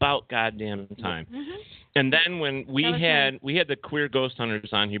 It's about goddamn time. Mm-hmm. And then when we had the queer Ghost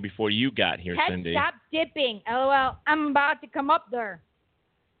Hunters on here before you got here, Ted, Cindy. Stop dipping. LOL. I'm about to come up there.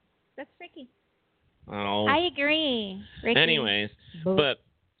 That's Ricky. Oh. I agree, Ricky. Anyways, but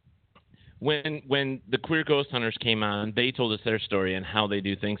when the queer Ghost Hunters came on, they told us their story and how they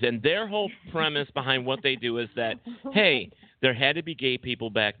do things. And their whole premise behind what they do is that, hey, there had to be gay people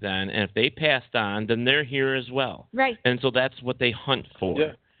back then, and if they passed on, then they're here as well. Right. And so that's what they hunt for.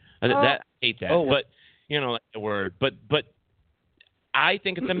 Yeah. I hate that. But, that's the word. But I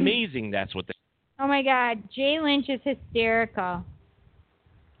think it's amazing that's what they Oh, my God. Jay Lynch is hysterical.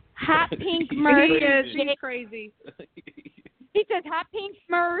 Hot pink mercy. She's crazy. He says hot pink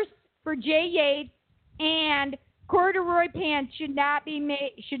Smurfs for Jay Yates and corduroy pants should not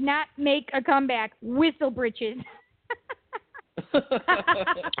make a comeback. Whistle britches.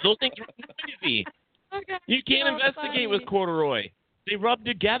 Those things are noisy. You can't investigate with corduroy. They rub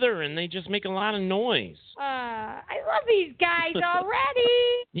together and they just make a lot of noise. I love these guys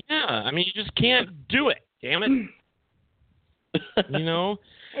already. Yeah, I mean, you just can't do it. Damn it. You know?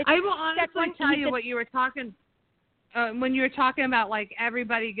 I will honestly tell you what you were talking when you were talking about like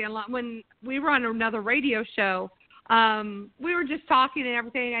everybody getting along. When we were on another radio show, we were just talking and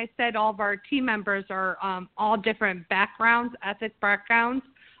everything. I said all of our team members are all different backgrounds, ethnic backgrounds.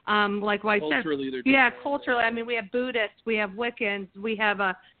 Like what I said, culturally. I mean, we have Buddhists, we have Wiccans, we have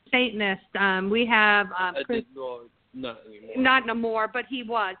a Satanist, we have not anymore, but he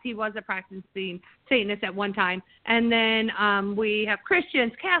was a practicing Satanist at one time, and then we have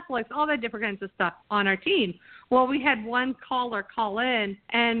Christians, Catholics, all that different kinds of stuff on our team. Well, we had one caller call in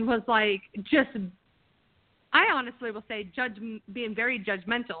and was like, I honestly will say, being very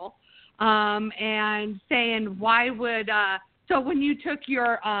judgmental, and saying, why would so when you took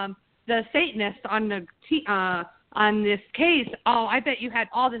your the Satanist on this case, oh, I bet you had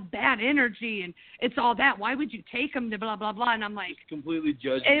all this bad energy and it's all that. Why would you take him to blah blah blah? And I'm like, it's completely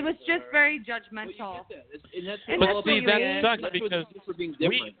judgmental. It was just very judgmental. But see, that sucks because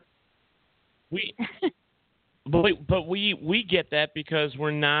we get that because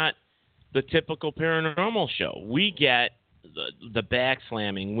we're not the typical paranormal show. We get the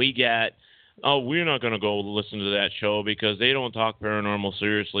backslamming. We get, oh, we're not going to go listen to that show because they don't talk paranormal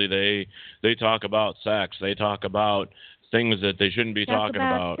seriously. They talk about sex. They talk about things that they shouldn't be talking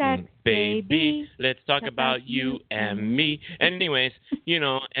about. Sex, and baby, let's talk about you and me. Anyways, you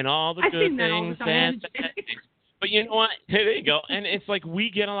know, and all the good things. But you know what? There you go. And it's like we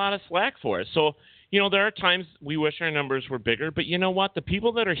get a lot of slack for it. So, you know, there are times we wish our numbers were bigger. But you know what? The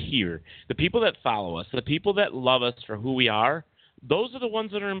people that are here, the people that follow us, the people that love us for who we are, those are the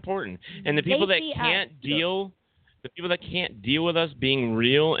ones that are important. And the people that can't deal with us being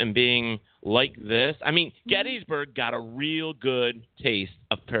real and being like this. I mean, Gettysburg got a real good taste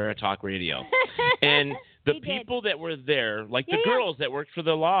of Paratalk Radio. And the people that were there, like the girls that worked for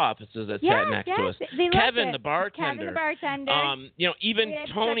the law offices that sat next to us, Kevin the bartender, you know, even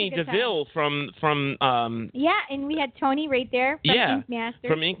Tony DeVille from and we had Tony right there from Ink Masters.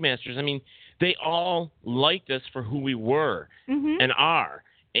 From Ink Masters. I mean, they all liked us for who we were and are.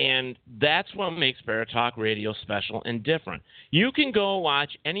 And that's what makes Paratalk Radio special and different. You can go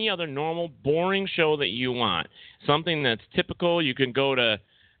watch any other normal, boring show that you want, something that's typical. You can go to,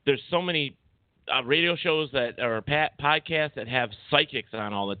 there's so many radio shows that or podcasts that have psychics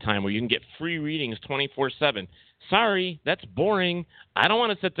on all the time where you can get free readings 24/7. Sorry, that's boring. I don't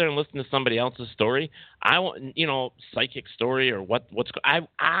want to sit there and listen to somebody else's story. I want, you know, psychic story or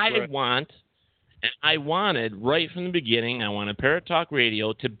I wanted right from the beginning, I wanted Paratalk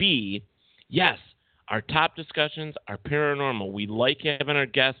Radio to be, yes, our top discussions are paranormal. We like having our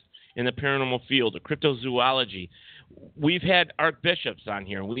guests in the paranormal field, the cryptozoology. We've had archbishops on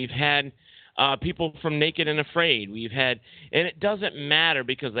here. We've had people from Naked and Afraid. And it doesn't matter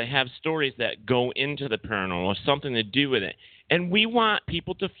because they have stories that go into the paranormal or something to do with it. And we want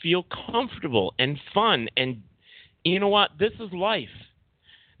people to feel comfortable and fun. And you know what? This is life.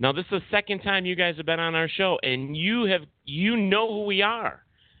 Now, this is the second time you guys have been on our show, and you know who we are,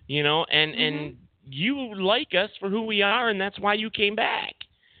 you know, and you like us for who we are, and that's why you came back,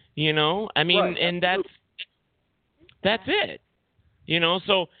 you know. I mean, and that's it, you know.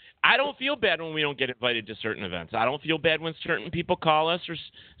 So I don't feel bad when we don't get invited to certain events. I don't feel bad when certain people call us or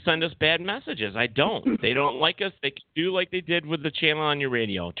send us bad messages. I don't. They don't like us. They can do like they did with the channel on your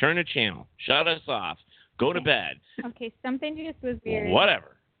radio. Turn the channel. Shut us off. Go to bed. Okay, something just was weird.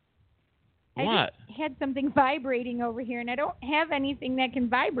 Whatever. I just had something vibrating over here, and I don't have anything that can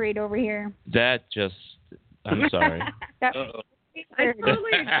vibrate over here. I'm sorry. I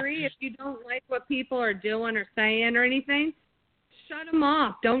totally agree. If you don't like what people are doing or saying or anything, shut them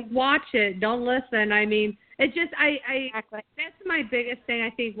off. Don't watch it. Don't listen. I mean, it's just, that's my biggest thing, I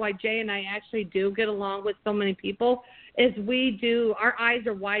think, why Jay and I actually do get along with so many people, is our eyes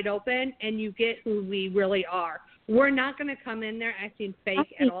are wide open, and you get who we really are. We're not going to come in there acting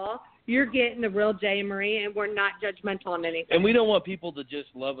fake at all. you're getting the real Jay and Marie, and we're not judgmental on anything. And we don't want people to just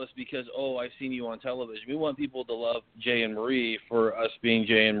love us because, oh, I've seen you on television. We want people to love Jay and Marie for us being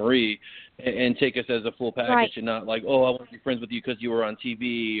Jay and Marie and take us as a full package and not like, oh, I want to be friends with you because you were on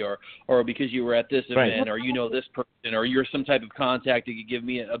TV or because you were at this event or you know this person or you're some type of contact that could give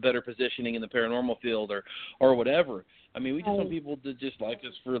me a better positioning in the paranormal field or whatever. I mean, we just want people to just like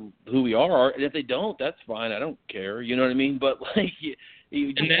us for who we are. And if they don't, that's fine. I don't care. You know what I mean? But, like,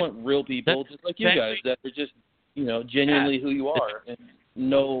 you just want real people, just like you guys, that are just, you know, genuinely who you are and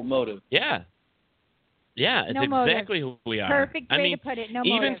no motive. Yeah. Yeah, it's exactly who we are. Perfect way to put it. No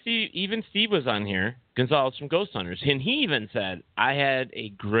motive. Even Steve was on here, Gonzalez from Ghost Hunters, and he even said, I had a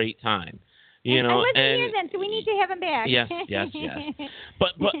great time. You know, I wasn't here then, so we need to have him back. Yes. But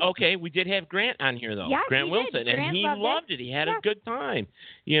okay, we did have Grant on here though. Yes, Grant Wilson, and he loved it. He had a good time.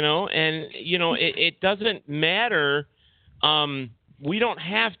 You know, and you know, it doesn't matter. We don't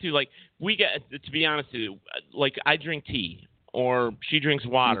have to to be honest with you, like I drink tea or she drinks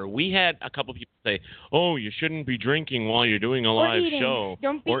water. We had a couple people say, "Oh, you shouldn't be drinking while you're doing a live show.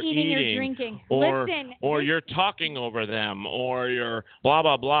 Don't be eating or drinking. Or you're talking over them, or you're blah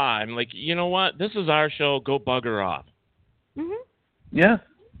blah blah." I'm like, you know what? This is our show. Go bugger off. Mm-hmm. Yeah.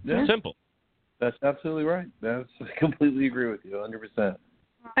 Simple. That's absolutely right. I completely agree with you, 100%.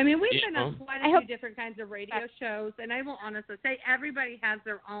 I mean, we've been on quite a few different kinds of radio shows, and I will honestly say everybody has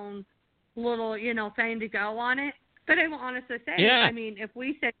their own little, you know, thing to go on it. But I will honestly say, I mean, if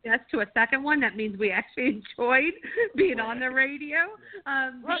we said yes to a second one, that means we actually enjoyed being on the radio.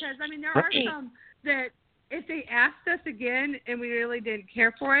 Because, I mean, there are some that if they asked us again and we really didn't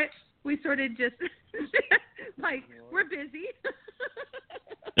care for it, we sort of just, like, we're busy.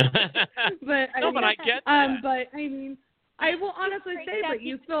 I get that. But, I mean, I will honestly say that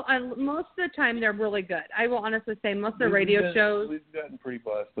you feel, most of the time they're really good. I will honestly say most of the radio shows. We've gotten pretty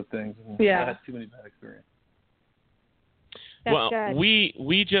blessed with things. Yeah. Not too many bad experiences. That's good.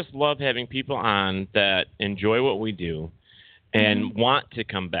 We just love having people on that enjoy what we do and want to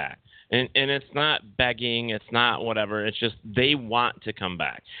come back. And it's not begging, it's not whatever. It's just they want to come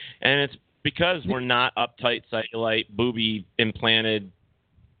back. And it's because we're not uptight, cellulite, booby implanted,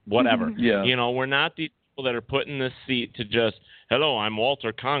 whatever. Yeah. You know, we're not these people that are put in this seat to just, hello, I'm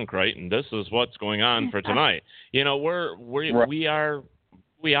Walter Concrete, and this is what's going on for tonight. You know, we are.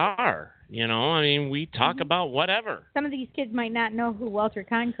 You know, I mean, we talk about whatever. Some of these kids might not know who Walter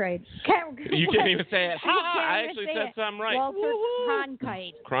Cronkite. You can't even say it. I actually said something right. Walter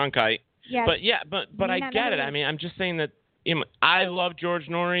Cronkite. Cronkite. Yes. But I get it. I mean, I'm just saying that I love George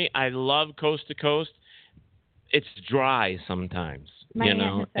Norrie. I love Coast to Coast. It's dry sometimes, you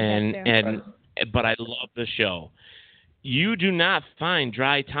know, but I love the show. You do not find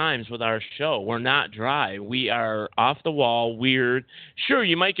dry times with our show. We're not dry. We are off the wall, weird. Sure,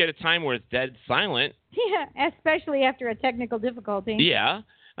 you might get a time where it's dead silent. Yeah, especially after a technical difficulty. Yeah,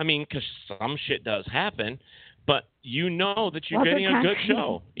 I mean, because some shit does happen, but you know that you're getting a good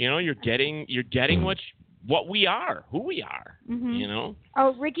show. You know, you're getting what we are, who we are. Mm-hmm. You know.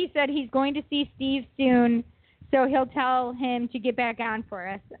 Oh, Ricky said he's going to see Steve soon. So he'll tell him to get back on for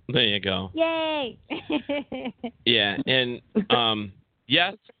us. There you go. Yay! Yeah, and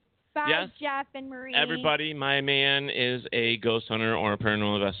yes. Bye, yes, Jeff and Marie. Everybody, my man is a ghost hunter or a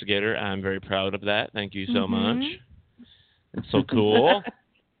paranormal investigator. I'm very proud of that. Thank you so much. It's so cool.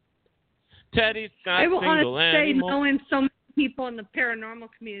 Teddy's not single anymore. I will honestly say, knowing so many people in the paranormal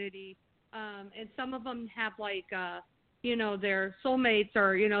community, and some of them have like. You know, their soulmates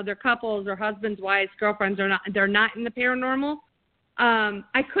or, you know, their couples or husbands, wives, girlfriends they're not in the paranormal.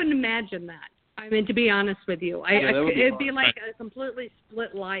 I couldn't imagine that. I mean, to be honest with you, it'd be like a completely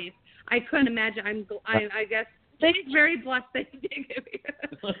split life. I couldn't imagine. I guess they're very blessed they did give you.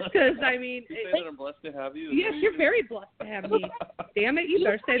 Because, I mean. You say that I'm blessed to have you? Yes, you're very blessed to have me. Damn it, you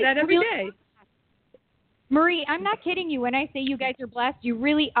better say that every day. Marie, I'm not kidding you when I say you guys are blessed. You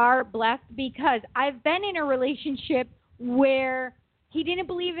really are blessed because I've been in a relationship where he didn't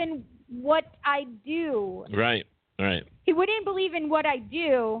believe in what I do. Right. He wouldn't believe in what I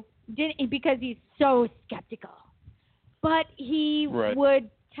do because he's so skeptical. But he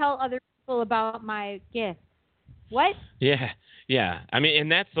would tell other people about my gifts. What? Yeah. I mean,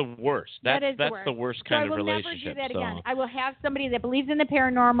 and that's the worst. That's the worst kind of relationship. I will never do that again. I will have somebody that believes in the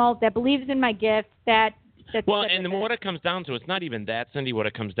paranormal, that believes in my gifts, and then what it comes down to, it's not even that, Cindy. What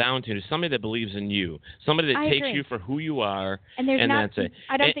it comes down to is somebody that believes in you, somebody that takes you for who you are, and that's it.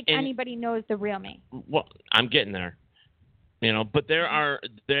 I don't think anybody knows the real me. Well, I'm getting there, you know. But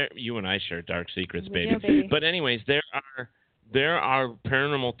you and I share dark secrets, baby. baby. But anyways, there there are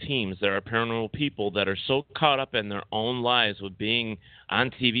paranormal teams, there are paranormal people that are so caught up in their own lives with being on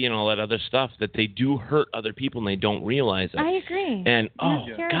TV and all that other stuff that they do hurt other people and they don't realize it. I agree. And,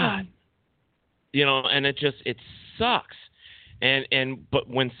 That's God, and it sucks. But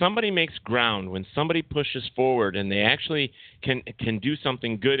when somebody makes ground, when somebody pushes forward and they actually can do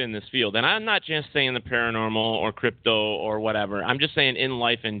something good in this field, and I'm not just saying the paranormal or crypto or whatever, I'm just saying in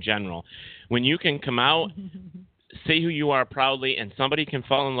life in general, when you can come out, say who you are proudly, and somebody can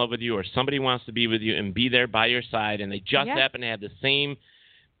fall in love with you or somebody wants to be with you and be there by your side, and they just happen to have the same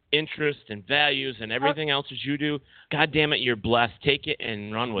interests and values and everything else as you do, God damn it, you're blessed. Take it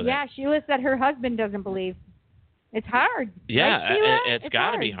and run with it. Yeah, Sheila said her husband doesn't believe. It's hard. Yeah, right, it's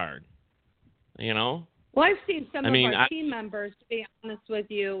got to be hard. Well, I've seen some of our team members, to be honest with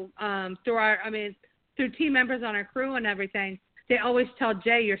you, through team members on our crew and everything, they always tell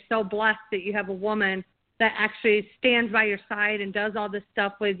Jay, you're so blessed that you have a woman that actually stands by your side and does all this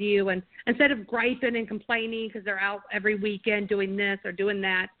stuff with you. And instead of griping and complaining because they're out every weekend doing this or doing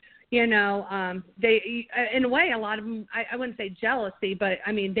that, they, in a way, a lot of them, I wouldn't say jealousy, but,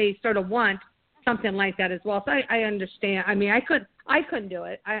 they sort of want something like that as well. So I understand. I couldn't do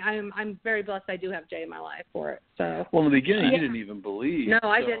it. I'm very blessed I do have Jay in my life for it. So. Well, in the beginning, you didn't even believe. No,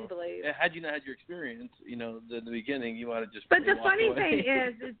 I didn't believe. Had you not had your experience, in the beginning, you might have just. But the funny away. thing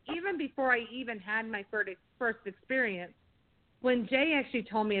is even before I even had my first experience, when Jay actually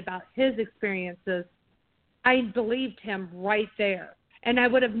told me about his experiences, I believed him right there. And I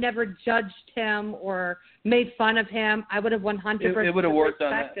would have never judged him or made fun of him. I would have 100%. It would have worked on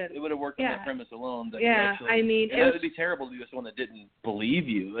that. respected. It would have worked on that premise alone. That it would be terrible to be with someone that didn't believe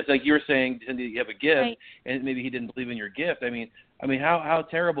you. It's like you were saying, Cindy, you have a gift, and maybe he didn't believe in your gift. How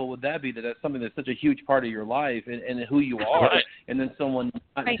terrible would that be? That's something that's such a huge part of your life and who you are, and then someone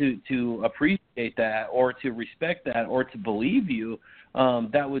not to appreciate that or to respect that or to believe you.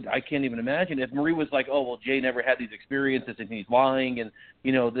 I can't even imagine if Marie was like, oh, well, Jay never had these experiences and he's lying and,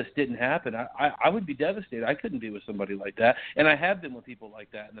 this didn't happen. I would be devastated. I couldn't be with somebody like that. And I have been with people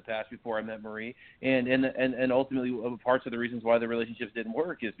like that in the past before I met Marie. And ultimately parts of the reasons why the relationships didn't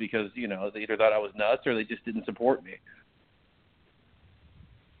work is because, they either thought I was nuts or they just didn't support me.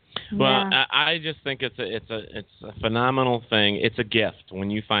 Well, I just think it's a phenomenal thing. It's a gift when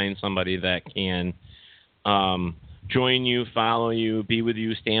you find somebody that can join you, follow you, be with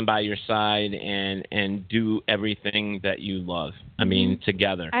you, stand by your side, and do everything that you love.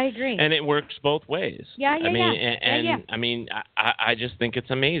 Together. I agree. And it works both ways. I just think it's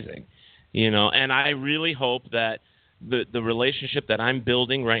amazing, And I really hope that the relationship that I'm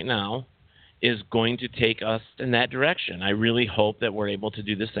building right now is going to take us in that direction. I really hope that we're able to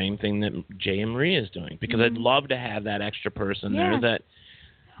do the same thing that Jay and Marie is doing, because I'd love to have that extra person there that.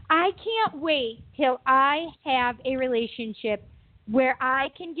 I can't wait till I have a relationship where I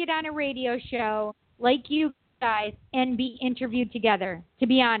can get on a radio show like you guys and be interviewed together, to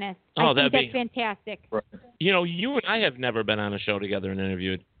be honest. I think that's fantastic. Right. You and I have never been on a show together and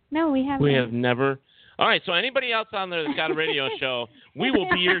interviewed. No, we haven't. We have never. All right, so anybody else on there that's got a radio show, we will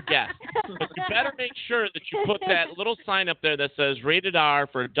be your guest. But you better make sure that you put that little sign up there that says rated R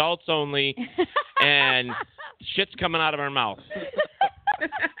for adults only and shit's coming out of our mouth.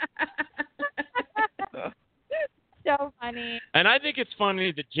 So funny. And I think it's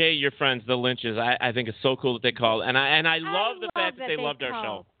funny that Jay, your friends, the Lynches, I think it's so cool that they called. And I love the fact that they loved our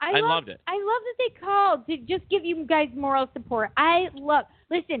show. I loved it. I love that they called to just give you guys moral support.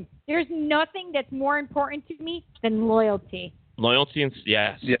 Listen, there's nothing that's more important to me than loyalty. Loyalty and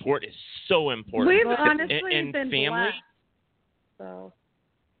support is so important. We've honestly been family. Blessed. So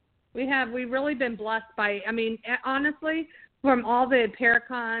we've really been blessed by, honestly, from all the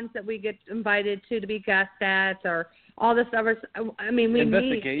Paracons that we get invited to be guests at, or all this other,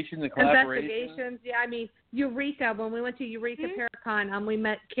 investigations and collaborations. Investigations, Eureka. When we went to Eureka Paracon, we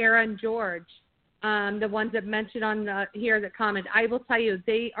met Kara and George, the ones that mentioned on here that comment. I will tell you,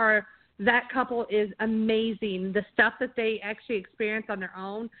 that couple is amazing. The stuff that they actually experience on their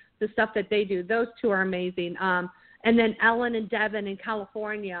own, the stuff that they do, those two are amazing. And then Ellen and Devin in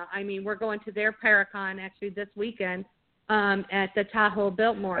California. We're going to their Paracon actually this weekend. At the Tahoe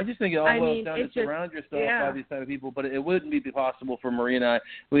Biltmore. I just think it all boils down to surround yourself by these type of people, but it wouldn't be possible for Marie and I.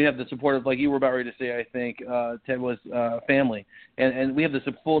 We have the support of, like you were about ready to say, I think, Ted, was family. And we have the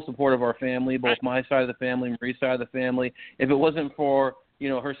full support of our family, both my side of the family, Marie's side of the family. If it wasn't for,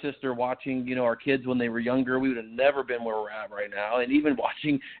 her sister watching, our kids when they were younger, we would have never been where we're at right now. And even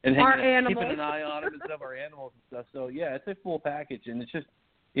watching and keeping an eye on them and stuff, our animals and stuff. So, yeah, it's a full package. And it's just,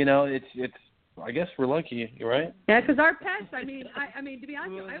 I guess we're lucky, right? Yeah, because our pets. I mean, to be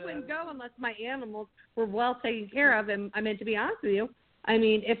honest, with you, I wouldn't go unless my animals were well taken care of. And I mean, to be honest with you, I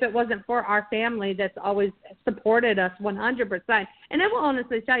mean, if it wasn't for our family that's always supported us 100%, and I will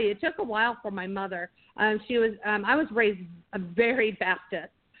honestly tell you, it took a while for my mother. I was raised a very Baptist.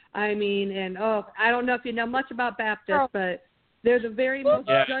 I mean, and I don't know if you know much about Baptists, but they're the very most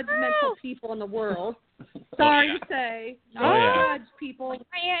judgmental people in the world. Sorry to say, judge people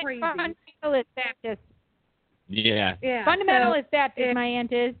crazy. Fundamentalist Baptist. Yeah. Fundamentalist Baptist, my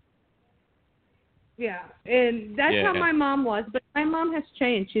aunt is. Yeah, and that's how my mom was, but my mom has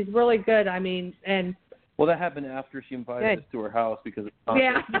changed. She's really good. I mean, and well, that happened after she invited us to her house because of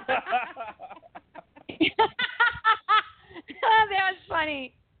that was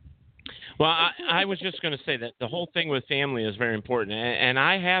funny. Well, I was just going to say that the whole thing with family is very important, and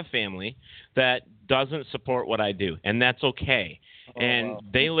I have family that doesn't support what I do, and that's okay.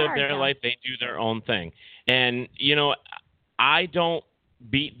 They live their life, they do their own thing, and I don't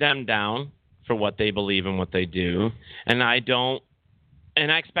beat them down for what they believe and what they do, and I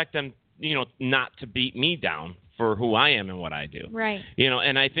expect them, not to beat me down for who I am and what I do. Right.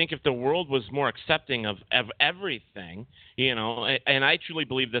 And I think if the world was more accepting of everything, and I truly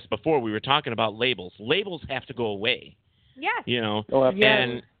believe this before, we were talking about labels. Labels have to go away. Yes.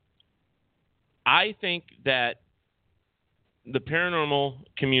 And I think that the paranormal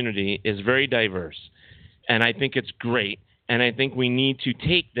community is very diverse, and I think it's great. And I think we need to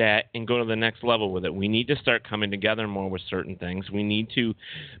take that and go to the next level with it. We need to start coming together more with certain things. We need to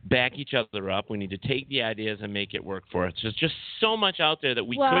back each other up. We need to take the ideas and make it work for us. There's just so much out there that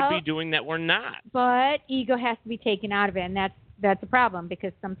we could be doing that we're not. But ego has to be taken out of it, and that's a problem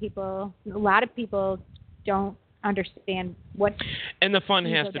because a lot of people don't understand what. And the fun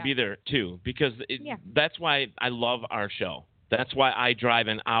has to be there too, because that's why I love our show. That's why I drive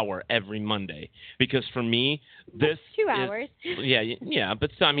an hour every Monday, because for me, this 2 hours. Yeah,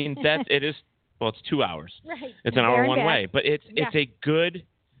 but I mean it is. Well, it's 2 hours. Right. It's an hour one way, but it's a good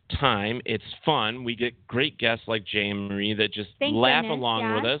time. It's fun. We get great guests like Jay and Marie that just laugh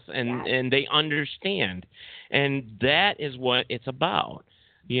along with us, and they understand, and that is what it's about.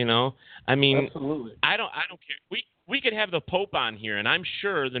 I mean, absolutely. I don't care. We could have the Pope on here, and I'm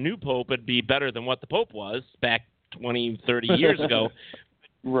sure the new Pope would be better than what the Pope was back 20, 30 years ago.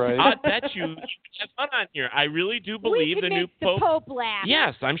 Right. I bet you could have fun on here. I really do believe the new Pope. The Pope laugh.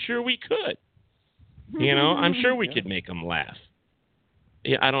 Yes, I'm sure we could. I'm sure we could make him laugh.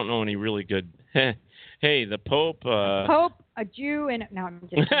 Yeah, I don't know any really good. Hey, the Pope. Pope, a Jew, and no, I'm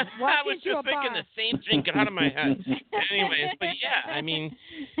just. I was just thinking the same thing. Get out of my head. Anyways, but yeah, I mean,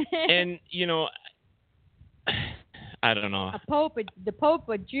 and I don't know. The Pope,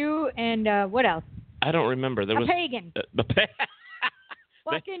 a Jew, and what else? I don't remember. There was pagan.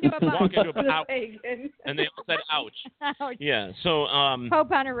 Walk into a ouch. And they all said ouch. Ouch. Yeah. So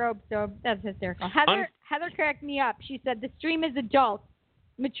Pope on a rope, so that's hysterical. Heather cracked me up. She said the stream is adult.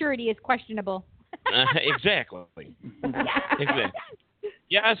 Maturity is questionable. Exactly. Exactly.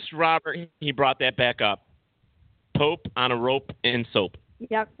 Yes, Robert, he brought that back up. Pope on a rope and soap.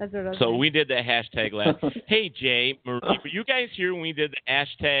 Yep, that's what I was So saying. we did the hashtag last. Hey, Jay, Marie, were you guys here when we did the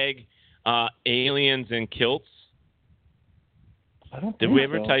hashtag aliens and kilts? I don't. Did we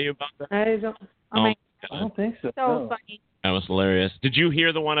ever tell you about that? I don't. I don't think so. So funny. That was hilarious. Did you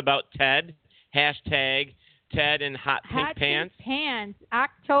hear the one about Ted? Hashtag Ted and hot pink pants. Hot pink pants.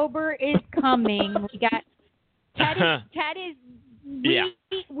 October is coming. We got Ted is.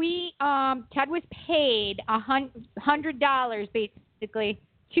 Ted was paid $100 basically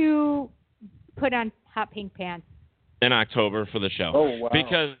to put on hot pink pants in October for the show. Oh, wow.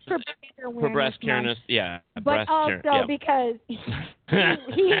 Because for breast awareness, but also because he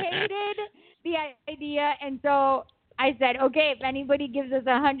hated the idea, and so I said, okay, if anybody gives us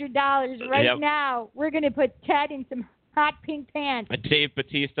 $100 right now, we're going to put Ted in some hot pink pants. Dave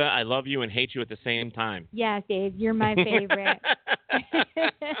Bautista, I love you and hate you at the same time. Yes, Dave, you're my favorite.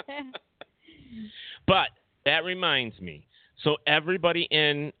 But that reminds me. So everybody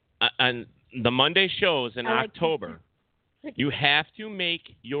on the Monday shows in October, you have to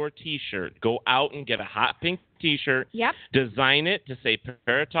make your T-shirt. Go out and get a hot pink T-shirt. Yep. Design it to say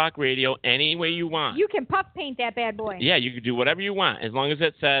Paratalk Radio any way you want. You can puff paint that bad boy. Yeah, you can do whatever you want as long as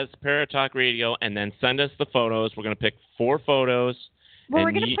it says Paratalk Radio, and then send us the photos. We're going to pick 4 photos. Well,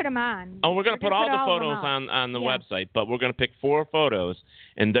 we're going to put them on. Oh, we're going to put all the photos on the website, but we're going to pick 4 photos,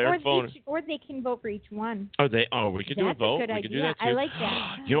 and their photos. Or they can vote for each one. We could do a vote. We could do that too. I like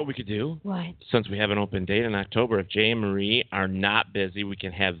that. You know what we could do? What? Since we have an open date in October, if Jay and Marie are not busy, we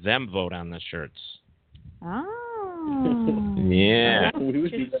can have them vote on the shirts. Oh. Yeah.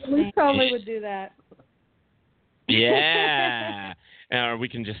 We probably would do that. Yeah. Or we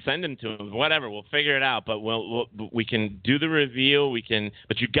can just send them to him. Whatever. We'll figure it out. But we can do the reveal.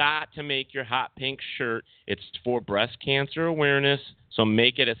 But you got to make your hot pink shirt. It's for breast cancer awareness. So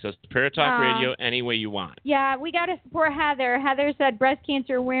make it. It says Paratalk Radio any way you want. Yeah, we got to support Heather. Heather said breast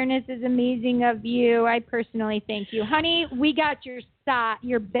cancer awareness is amazing of you. I personally thank you. Honey, we got your side,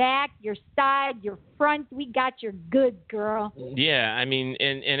 your back, your side, your front. We got your goods, girl. Yeah, I mean,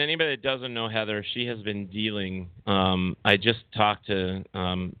 and anybody that doesn't know Heather, she has been dealing. I just talked to,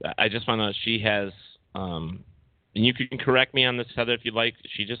 I just found out she has, and you can correct me on this, Heather, if you'd like.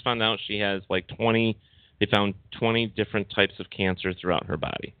 She just found out she has like 20. They found 20 different types of cancer throughout her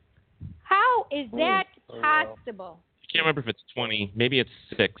body. How is that possible? I can't remember if it's 20. Maybe it's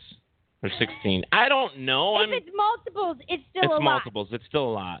 6 or 16. I don't know. If it's multiples, it's still a lot. It's multiples. It's still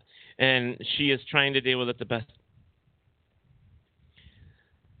a lot. And she is trying to deal with it the best.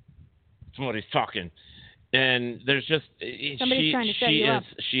 Somebody's talking. And there's just somebody's trying to set you up.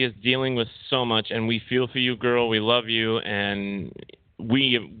 She is dealing with so much, and we feel for you, girl. We love you, and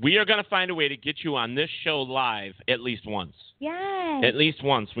we are going to find a way to get you on this show live at least once. Yes. At least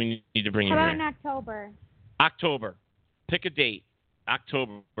once. We need to bring you here. How about in October? October. Pick a date.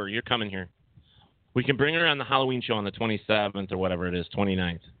 October. You're coming here. We can bring her on the Halloween show on the 27th or whatever it is,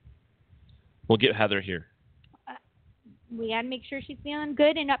 29th. We'll get Heather here. We got to make sure she's feeling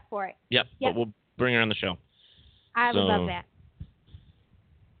good and up for it. Yep. But we'll bring her on the show. I would love that.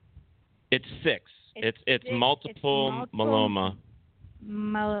 It's 6. It's multiple myeloma.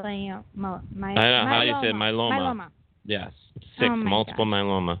 Myeloma. I don't know how you say it. Myeloma. Yes. 6, multiple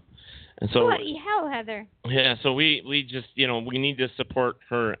myeloma. And so, bloody hell, Heather. Yeah, so we just, we need to support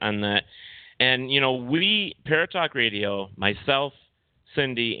her on that. And, we, Paratalk Radio, myself,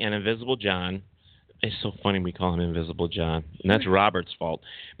 Cindy, and Invisible John, it's so funny we call him Invisible John, and that's Robert's fault.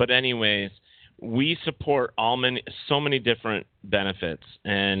 But anyways, we support so many different benefits.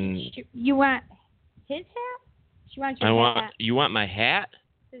 And you want his hat? She wants your hat. You want my hat?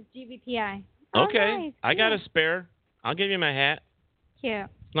 It says GVPI. Okay, nice. I got a spare. I'll give you my hat. Cute.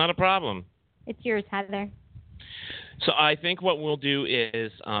 It's not a problem. It's yours, Heather. So I think what we'll do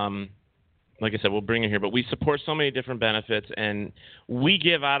is, like I said, we'll bring her here, but we support so many different benefits, and we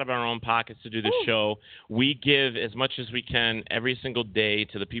give out of our own pockets to do the show. We give as much as we can every single day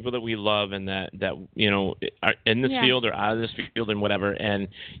to the people that we love and that are in this field or out of this field and whatever. And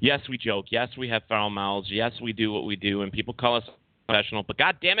yes, we joke. Yes, we have foul mouths. Yes, we do what we do, and people call us professional. But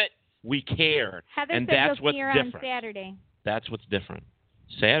God damn it, we care. Heather and said that's you'll what's see her different. on Saturday. That's what's different.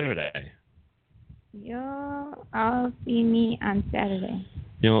 Saturday. I'll see me on Saturday.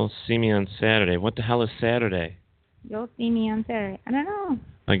 You'll see me on Saturday. What the hell is Saturday? You'll see me on Saturday. I don't know.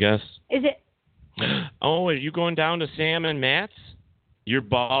 I guess. Is it? Oh, are you going down to Sam and Matt's? You're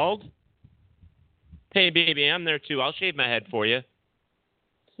bald? Hey, baby, I'm there too. I'll shave my head for you.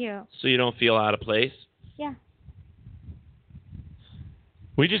 Cute. So you don't feel out of place. Yeah.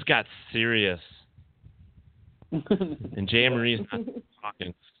 We just got serious. And Jay and Marie's not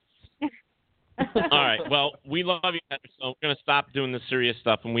talking. All right. Well, we love you, so we're going to stop doing the serious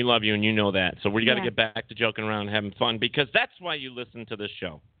stuff, and we love you, and you know that. So we got to get back to joking around and having fun, because that's why you listen to this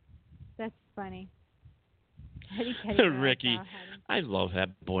show. That's funny. Ricky, I love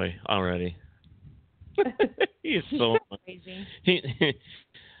that boy already. He is so crazy.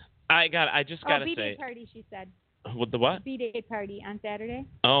 I just got to say. B-Day party, she said. With the what? B-Day party on Saturday.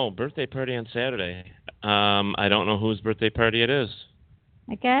 Oh, birthday party on Saturday. I don't know whose birthday party it is.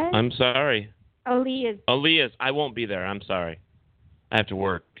 I guess. I'm sorry. Aaliyah's. I won't be there. I'm sorry. I have to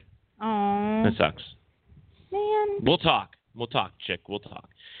work. Oh. That sucks. Man. We'll talk, chick. We'll talk.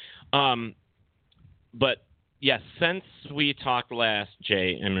 But, yes, since we talked last,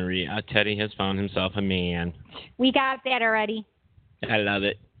 Jay and Marie, Teddy has found himself a man. We got that already. I love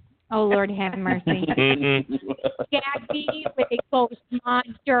it. Oh, Lord have mercy. Gabby with a ghost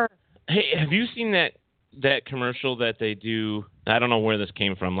monster. Hey, have you seen that commercial that they do? I don't know where this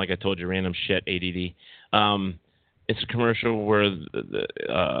came from. Like I told you, random shit, ADD. It's a commercial where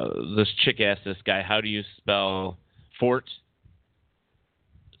this chick asked this guy, how do you spell fort?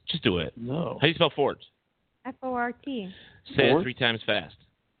 Just do it. No. How do you spell fort? F-O-R-T. Say it 3 times fast.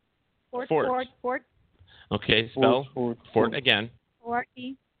 Fort. Okay, spell fort again.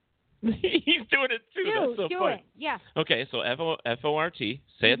 F-O-R-T. He's doing it too. That's so funny. It. Yeah. Okay, so F-O-R-T.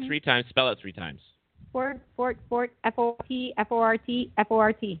 Say it 3 times. Spell it 3 times. Fort, F-O-T, F-O-R-T,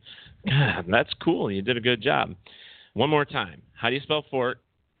 F-O-R-T. God, that's cool. You did a good job. One more time. How do you spell fort?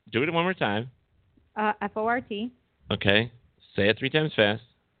 Do it one more time. F-O-R-T. Okay. Say it 3 times fast.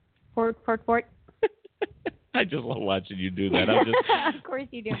 Fort. I just love watching you do that. I'm just... Of course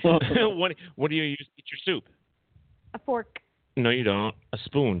you do. What do you use to eat your soup? A fork. No, you don't. A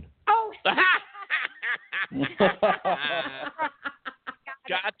spoon. Oh.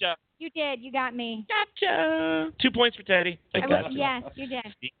 Gotcha. You did. You got me. Gotcha. 2 points for Teddy. I got you. Yes, you did.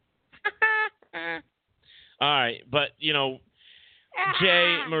 All right, but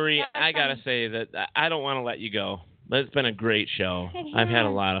Jay, Marie, I gotta say that I don't want to let you go. It's been a great show. I've had a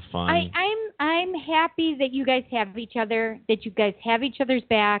lot of fun. I'm happy that you guys have each other, that you guys have each other's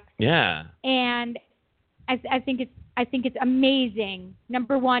backs. Yeah. And I think it's amazing.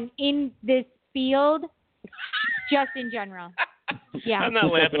 Number one in this field, just in general. Yeah. I'm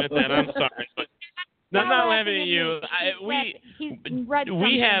not laughing at that. I'm sorry, but I'm not laughing at you.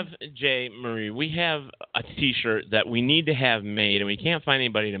 We have, Jay, Marie, we have a T-shirt that we need to have made, and we can't find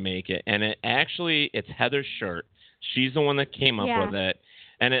anybody to make it. And it's Heather's shirt. She's the one that came up with it,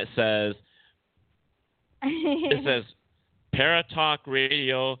 and it says Paratalk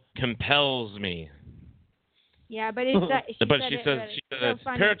Radio compels me. Yeah, but it's she says so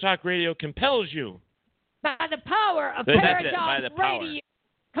Paratalk Radio compels you. By the power of Paratalk Radio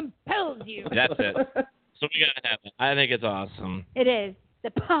compels you. That's it. So we gotta have it. I think it's awesome. It is.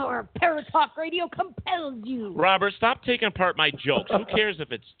 The power of Paratalk Radio compels you. Robert, stop taking apart my jokes. Who cares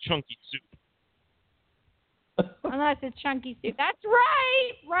if it's chunky soup? Unless it's chunky soup. That's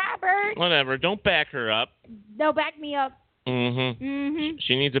right, Robert. Whatever. Don't back her up. No, back me up. Mm-hmm. Mm-hmm.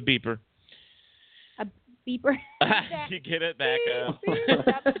 She needs a beeper. A beeper? You get it back up.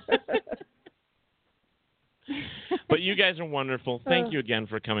 But you guys are wonderful. Thank you again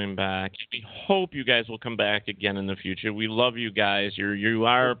for coming back. We hope you guys will come back again in the future. We love you guys. You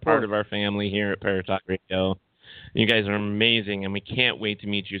are part of our family here at Paratalk Radio. You guys are amazing, and we can't wait to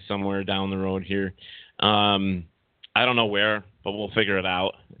meet you somewhere down the road here. I don't know where, but we'll figure it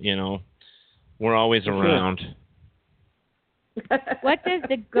out. We're always around. What does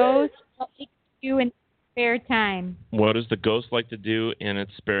the ghost like to do in spare time? What does the ghost like to do in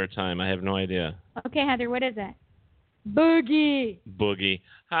its spare time? I have no idea. Okay, Heather, what is it? Boogie. Boogie.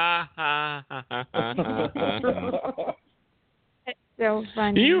 Ha, ha, ha, ha, ha, ha. That's so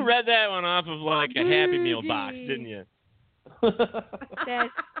funny. You read that one off of like a Happy Meal box, didn't you?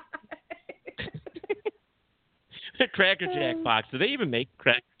 Cracker Jack box. Do they even make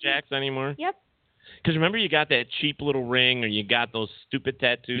Cracker Jacks anymore? Yep. Because remember, you got that cheap little ring, or you got those stupid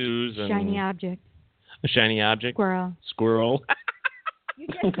tattoos. And shiny object. A shiny object? Squirrel. Squirrel. You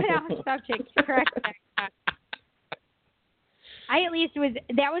just put out subject. Correct.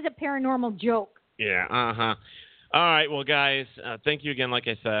 That was a paranormal joke. Yeah. Uh-huh. All right. Well, guys, thank you again. Like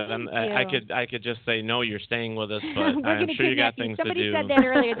I said, I could just say no. You're staying with us, but I'm sure you got things to do. Somebody said that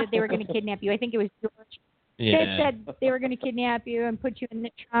earlier that they were going to kidnap you. I think it was George. Yeah. They said they were going to kidnap you and put you in the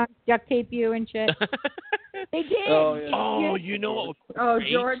trunk, duct tape you and shit. They did. Oh, yeah. Oh, you know what?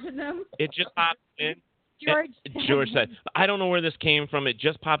 George and them. It just popped in. George said, I don't know where this came from. It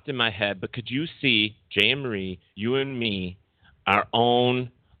just popped in my head. But could you see, Jay and Marie, you and me, our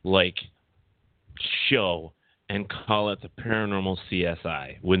own show, and call it the Paranormal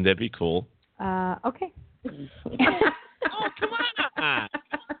CSI? Wouldn't that be cool? Okay. Oh, come on!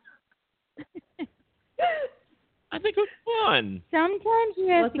 I think it was fun. Sometimes you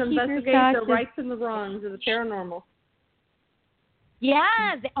have Let's to keep investigate your the rights and the wrongs of the paranormal.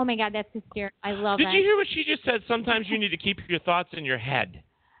 Yes. Oh my God, that's hysterical. I love it. Did you hear what she just said? Sometimes you need to keep your thoughts in your head.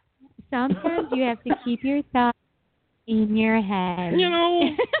 Sometimes you have to keep your thoughts in your head.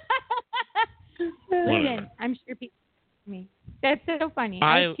 Listen, I'm sure people me. That's so funny.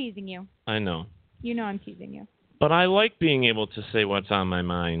 I'm teasing you. I know. You know I'm teasing you. But I like being able to say what's on my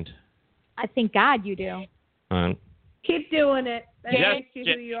mind. I thank God you do. Keep doing it. That Yes, makes you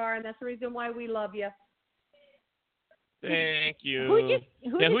who you are, and that's the reason why we love you. Thank you.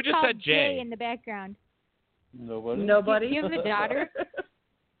 Who just said Jay in the background? Nobody. Nobody. Do you have a daughter?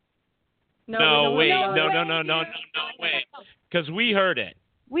 No, wait. No, wait. Because we heard it.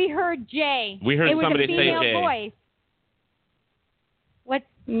 We heard Jay. We heard somebody say Jay. Jay. Voice. What?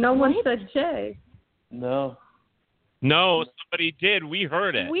 No one said Jay. No. No, somebody did. We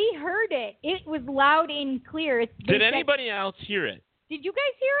heard it. We heard it. It was loud and clear. Did anybody else hear it? Did you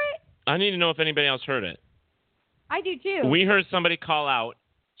guys hear it? I need to know if anybody else heard it. I do too. We heard somebody call out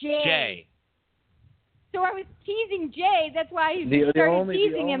Jay. So I was teasing Jay. That's why I started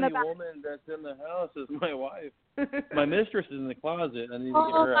teasing him about. The only woman that's in the house is my wife. My mistress is in the closet. I need to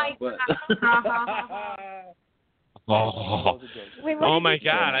get her out. Oh my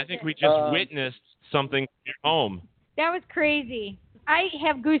God! I think we just witnessed something in your home. That was crazy. I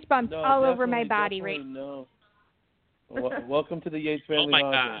have goosebumps all over my body right now. Welcome to the Yates family. Oh my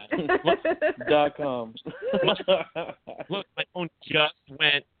God! .com. Look, my phone just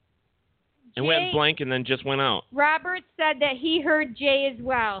went. It went blank and then just went out. Robert said that he heard Jay as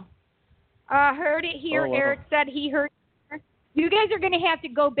well. Heard it here. Oh, wow. Eric said he heard her. You guys are going to have to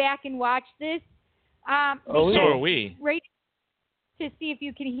go back and watch this. So are we. Right to see if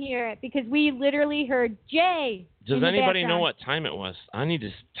you can hear it, because we literally heard Jay. Does anybody know what time it was? I need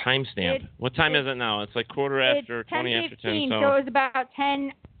to timestamp. What time is it now? It's like quarter after, 20 after 10. So it was about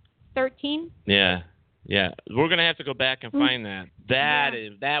 10:13. Yeah. We're gonna have to go back and find that.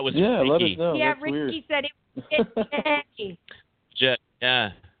 That was freaky. Let us know. Yeah, That's Ricky weird. said it was Yeah.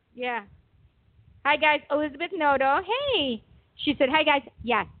 Yeah. Hi guys, Elizabeth Noto. Hey. She said, "Hi guys."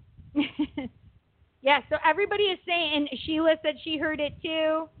 Yes. Yeah, so everybody is saying, and Sheila said she heard it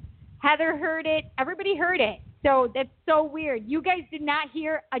too. Heather heard it. Everybody heard it. So that's so weird. You guys did not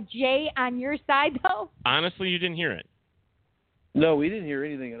hear a J on your side, though? Honestly, you didn't hear it. No, we didn't hear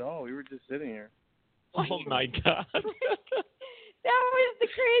anything at all. We were just sitting here. Oh, my God. That was the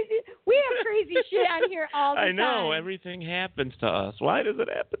crazy. We have crazy shit on here all the time. I know. Everything happens to us. Why does it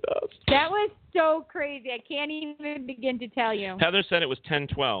happen to us? That was so crazy. I can't even begin to tell you. Heather said it was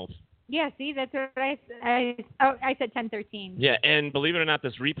 10:12. Yeah, see, that's what I said 10:13. Yeah, and believe it or not,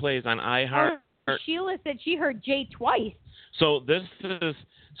 this replay is on iHeart. Sheila said she heard Jay twice. So this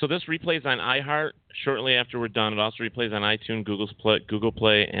replay is on iHeart. Shortly after we're done, it also replays on iTunes, Google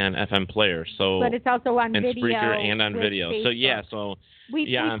Play, and FM Player. So but it's also on and video Spreaker and on with video. Facebook. So yeah,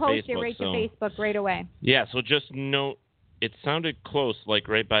 we on post Facebook, it right to Facebook right away. Yeah, so just note it sounded close, like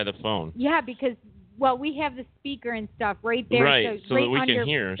right by the phone. Yeah, because we have the speaker and stuff right there, right? So right that we under can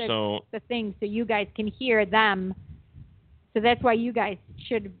hear. the thing, so you guys can hear them. So that's why you guys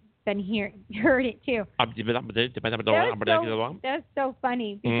should have been heard it too. That's so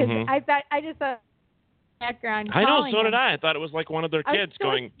funny because I just thought background. I know, so did I. I thought it was like one of their kids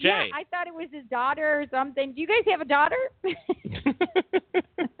going, Jay. Yeah, I thought it was his daughter or something. Do you guys have a daughter?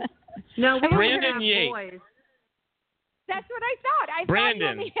 No, we Brandon have Yates. boys. That's what I thought. Brandon.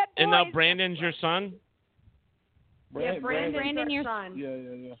 Thought you only had boys. And now Brandon's your son? Yeah, Brandon's your son.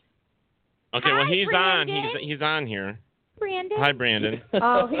 Yeah. Okay, Hi, well he's Brandon. on. He's on here. Brandon. Hi, Brandon.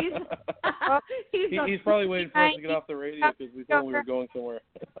 Oh, he's probably waiting for us to get off the radio because we told him we were going somewhere.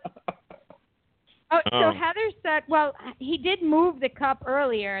 So Heather said, well, he did move the cup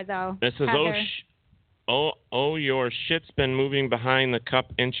earlier, though. This is Heather. your shit's been moving behind the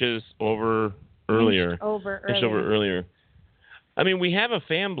cup inches over earlier. Inch over earlier. I mean, we have a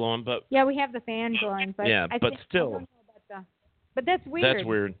fan blowing, but yeah, we have the fan blowing, but yeah, but still. But that's weird. That's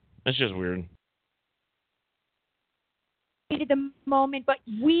weird. That's just weird. At the moment, but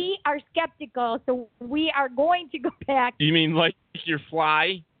we are skeptical, so we are going to go back. You mean like your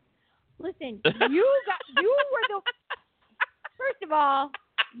fly? Listen, you were the first of all,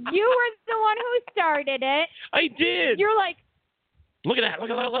 you were the one who started it. I did. You're like, look at that! Look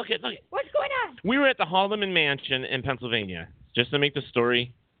at! What's going on? We were at the Haldeman Mansion in Pennsylvania, just to make the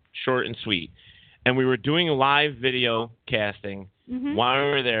story short and sweet, and we were doing live video casting while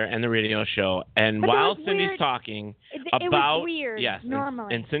we were there and the radio show. And while Cindy's weird. Talking it about was weird, yes,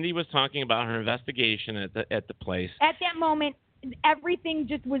 normally, and Cindy was talking about her investigation at the place. At that moment, everything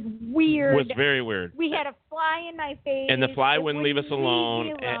just was weird. Was very weird. We had a fly in my face. And the fly wouldn't leave us me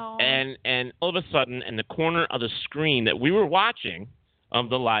alone. And all of a sudden, in the corner of the screen that we were watching of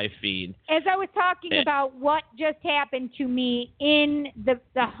the live feed, as I was talking about what just happened to me in the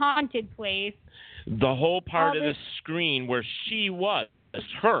haunted place, the whole part of the screen where she was,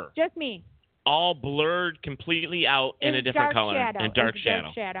 her, just me, all blurred completely out in a different color, in dark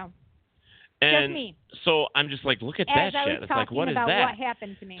shadow. And just me. So I'm just like, look at that shit. It's like, what is that? What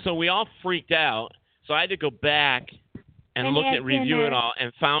happened to me? So we all freaked out. So I had to go back and review it all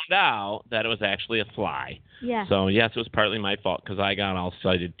and found out that it was actually a fly. Yeah. So, yes, it was partly my fault because I got all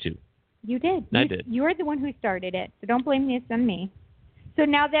excited too. You did. I did. You were the one who started it. So don't blame this on me. So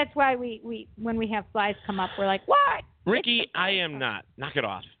now that's why we when we have flies come up, we're like, what? Ricky, I am not. Knock it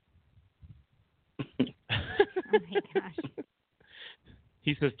off. Oh, my gosh.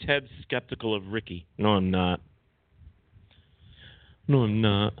 He says Ted's skeptical of Ricky. No, I'm not.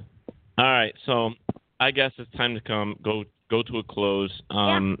 All right, so I guess it's time to go to a close.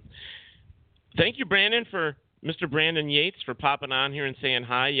 Thank you, Brandon, Mr. Brandon Yates, for popping on here and saying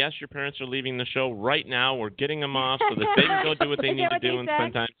hi. Yes, your parents are leaving the show right now. We're getting them off so that they can go do what they need to do and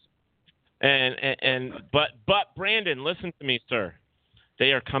spend time. But Brandon, listen to me, sir.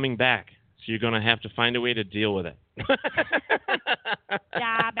 They are coming back, so you're going to have to find a way to deal with it.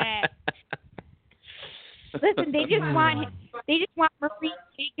 Stop it. Listen, they just want Marie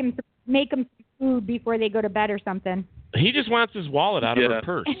to make him some food before they go to bed or something. He just wants his wallet out of her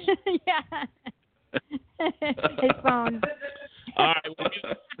purse. Yeah. His phone. All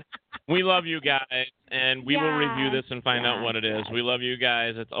right. We love you guys, and we will review this and find out what it is. We love you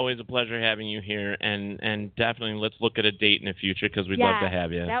guys. It's always a pleasure having you here, and definitely let's look at a date in the future because we'd love to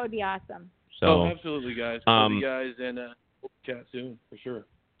have you. That would be awesome. So, absolutely, guys. Love you guys, and we'll chat soon for sure.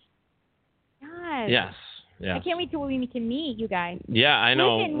 Yes. Yes. I can't wait till we can meet you guys. Yeah, I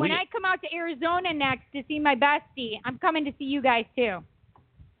know. Listen, when I come out to Arizona next to see my bestie, I'm coming to see you guys too.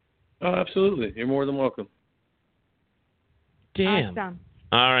 Oh, absolutely. You're more than welcome. Damn. Awesome.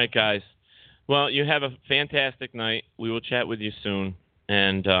 All right, guys. Well, you have a fantastic night. We will chat with you soon,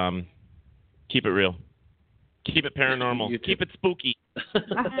 and keep it real. Keep it paranormal. Keep it spooky.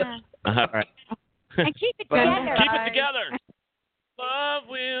 All right. And keep it together. Keep it together. Love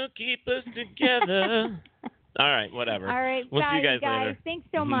will keep us together. All right, whatever. All right, we'll see you guys later. Thanks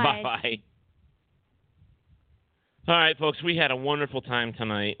so much. Bye-bye. All right, folks, we had a wonderful time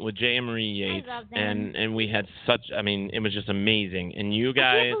tonight with Jay and Marie Yates, and we had it was just amazing. And you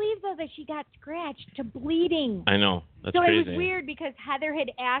guys, I can't believe though that she got scratched to bleeding. I know, that's so crazy. It was weird because Heather had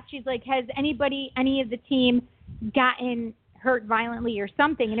asked, she's like, has any of the team gotten hurt violently or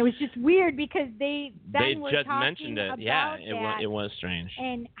something? And it was just weird because they were just talking mentioned it. about Yeah, it was strange.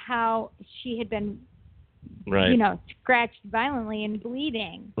 And how she had been, right, scratched violently and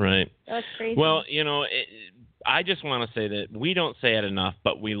bleeding. Right. That was crazy. Well, I just want to say that we don't say it enough,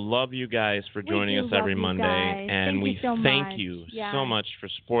 but we love you guys for joining us every Monday, and we thank you so much for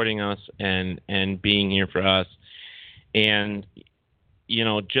supporting us and being here for us. And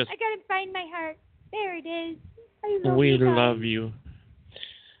just I gotta find my heart. There it is. We love you.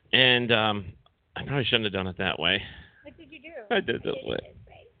 And I probably shouldn't have done it that way. What did you do? I did this way.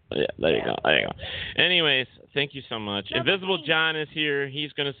 Yeah, there you go. Anyways, thank you so much. Invisible John is here.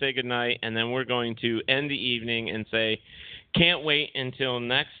 He's going to say goodnight, and then we're going to end the evening and say, can't wait until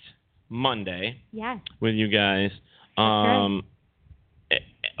next Monday with you guys.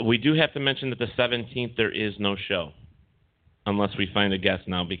 We do have to mention that the 17th there is no show, unless we find a guest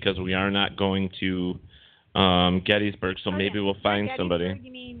now, because we are not going to Gettysburg, so maybe we'll find somebody.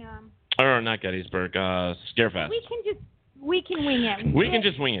 You mean, or not Gettysburg, Scarefest. We can wing it. We can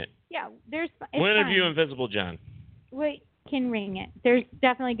just wing it. Yeah, we'll interview Invisible John. We can ring it. There's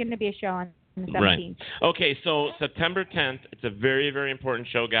definitely going to be a show on the 17th. Right. Okay, so September 10th, it's a very, very important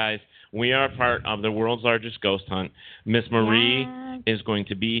show, guys. We are part of the world's largest ghost hunt. Miss Marie is going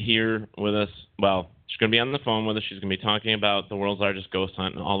to be here with us. Well, she's going to be on the phone with us. She's going to be talking about the world's largest ghost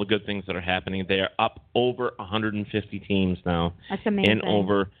hunt and all the good things that are happening. They are up over 150 teams now. That's amazing. In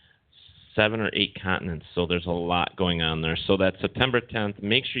over 7 or 8 continents, so there's a lot going on there. So that's September 10th.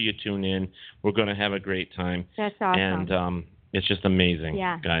 Make sure you tune in. We're going to have a great time. That's awesome. And it's just amazing,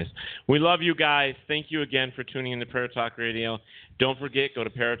 guys. We love you guys. Thank you again for tuning in to Paratalk Radio. Don't forget, go to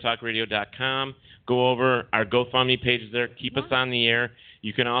paratalkradio.com. Go over our GoFundMe page there. Keep us on the air.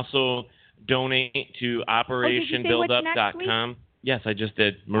 You can also donate to OperationBuildup.com. Yes, I just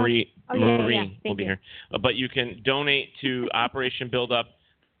did. Marie will be here. But you can donate to Operation Buildup.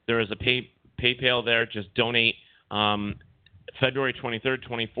 There is a PayPal there. Just donate February 23rd,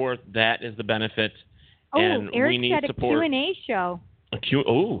 24th. That is the benefit. And Eric we need said support. A Q&A show.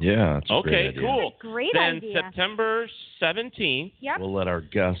 Yeah, that's a great idea. Cool. Great then idea. September 17th we'll let our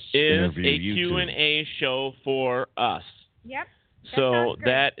guests is interview a you Q&A show for us. Yep. So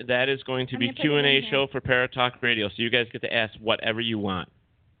that is going to be Q&A show for Paratalk Radio. So you guys get to ask whatever you want.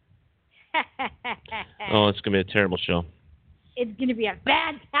 Oh, it's going to be a terrible show. It's going to be a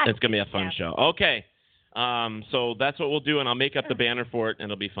fantastic It's going to be a fun show. Okay. So that's what we'll do, and I'll make up the banner for it, and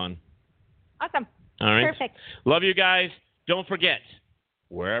it'll be fun. Awesome. All right. Perfect. Love you guys. Don't forget,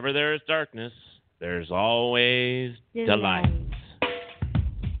 wherever there is darkness, there's always the light.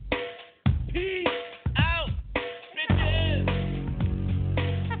 Peace out, bitches.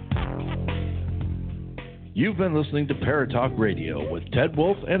 You've been listening to Paratalk Radio with Ted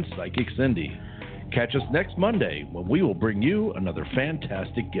Wolf and Psychic Cindy. Catch us next Monday when we will bring you another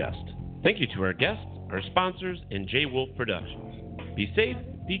fantastic guest. Thank you to our guests, our sponsors, and J. Wolf Productions. Be safe,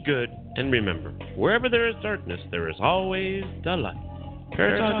 be good, and remember, wherever there is darkness, there is always the light.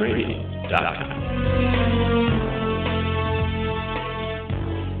 ParatalkRadio.com.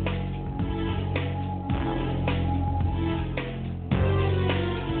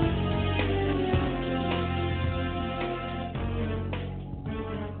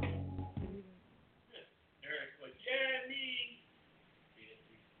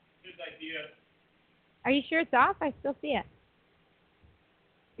 Are you sure it's off? I still see it.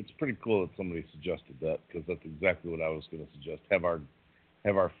 It's pretty cool that somebody suggested that, because that's exactly what I was going to suggest. Have our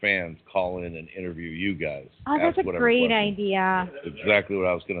have our fans call in and interview you guys. Oh, that's a great idea. Exactly what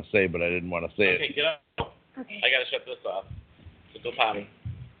I was going to say, but I didn't want to say it. Okay, get up. Okay. I got to shut this off. So go potty.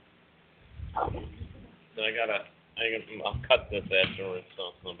 Then I'll cut this afterwards, so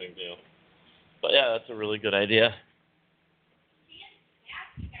it's no big deal. But yeah, that's a really good idea.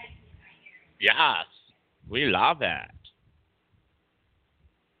 Yes, we love it.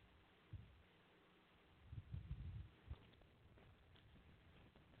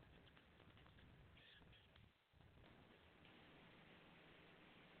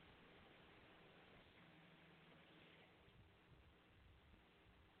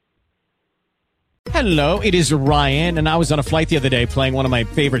 Hello, it is Ryan, and I was on a flight the other day playing one of my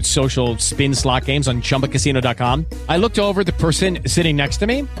favorite social spin slot games on ChumbaCasino.com. I looked over at the person sitting next to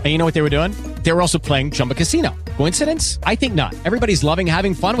me, and you know what they were doing? They were also playing Chumba Casino. Coincidence? I think not. Everybody's loving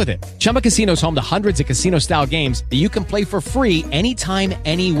having fun with it. Chumba Casino is home to hundreds of casino-style games that you can play for free anytime,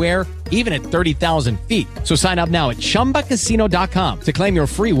 anywhere, even at 30,000 feet. So sign up now at ChumbaCasino.com to claim your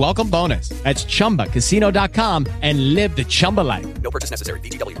free welcome bonus. That's ChumbaCasino.com and live the Chumba life. No purchase necessary.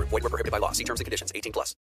 VGW. Void where prohibited by law. See terms and conditions. 18+.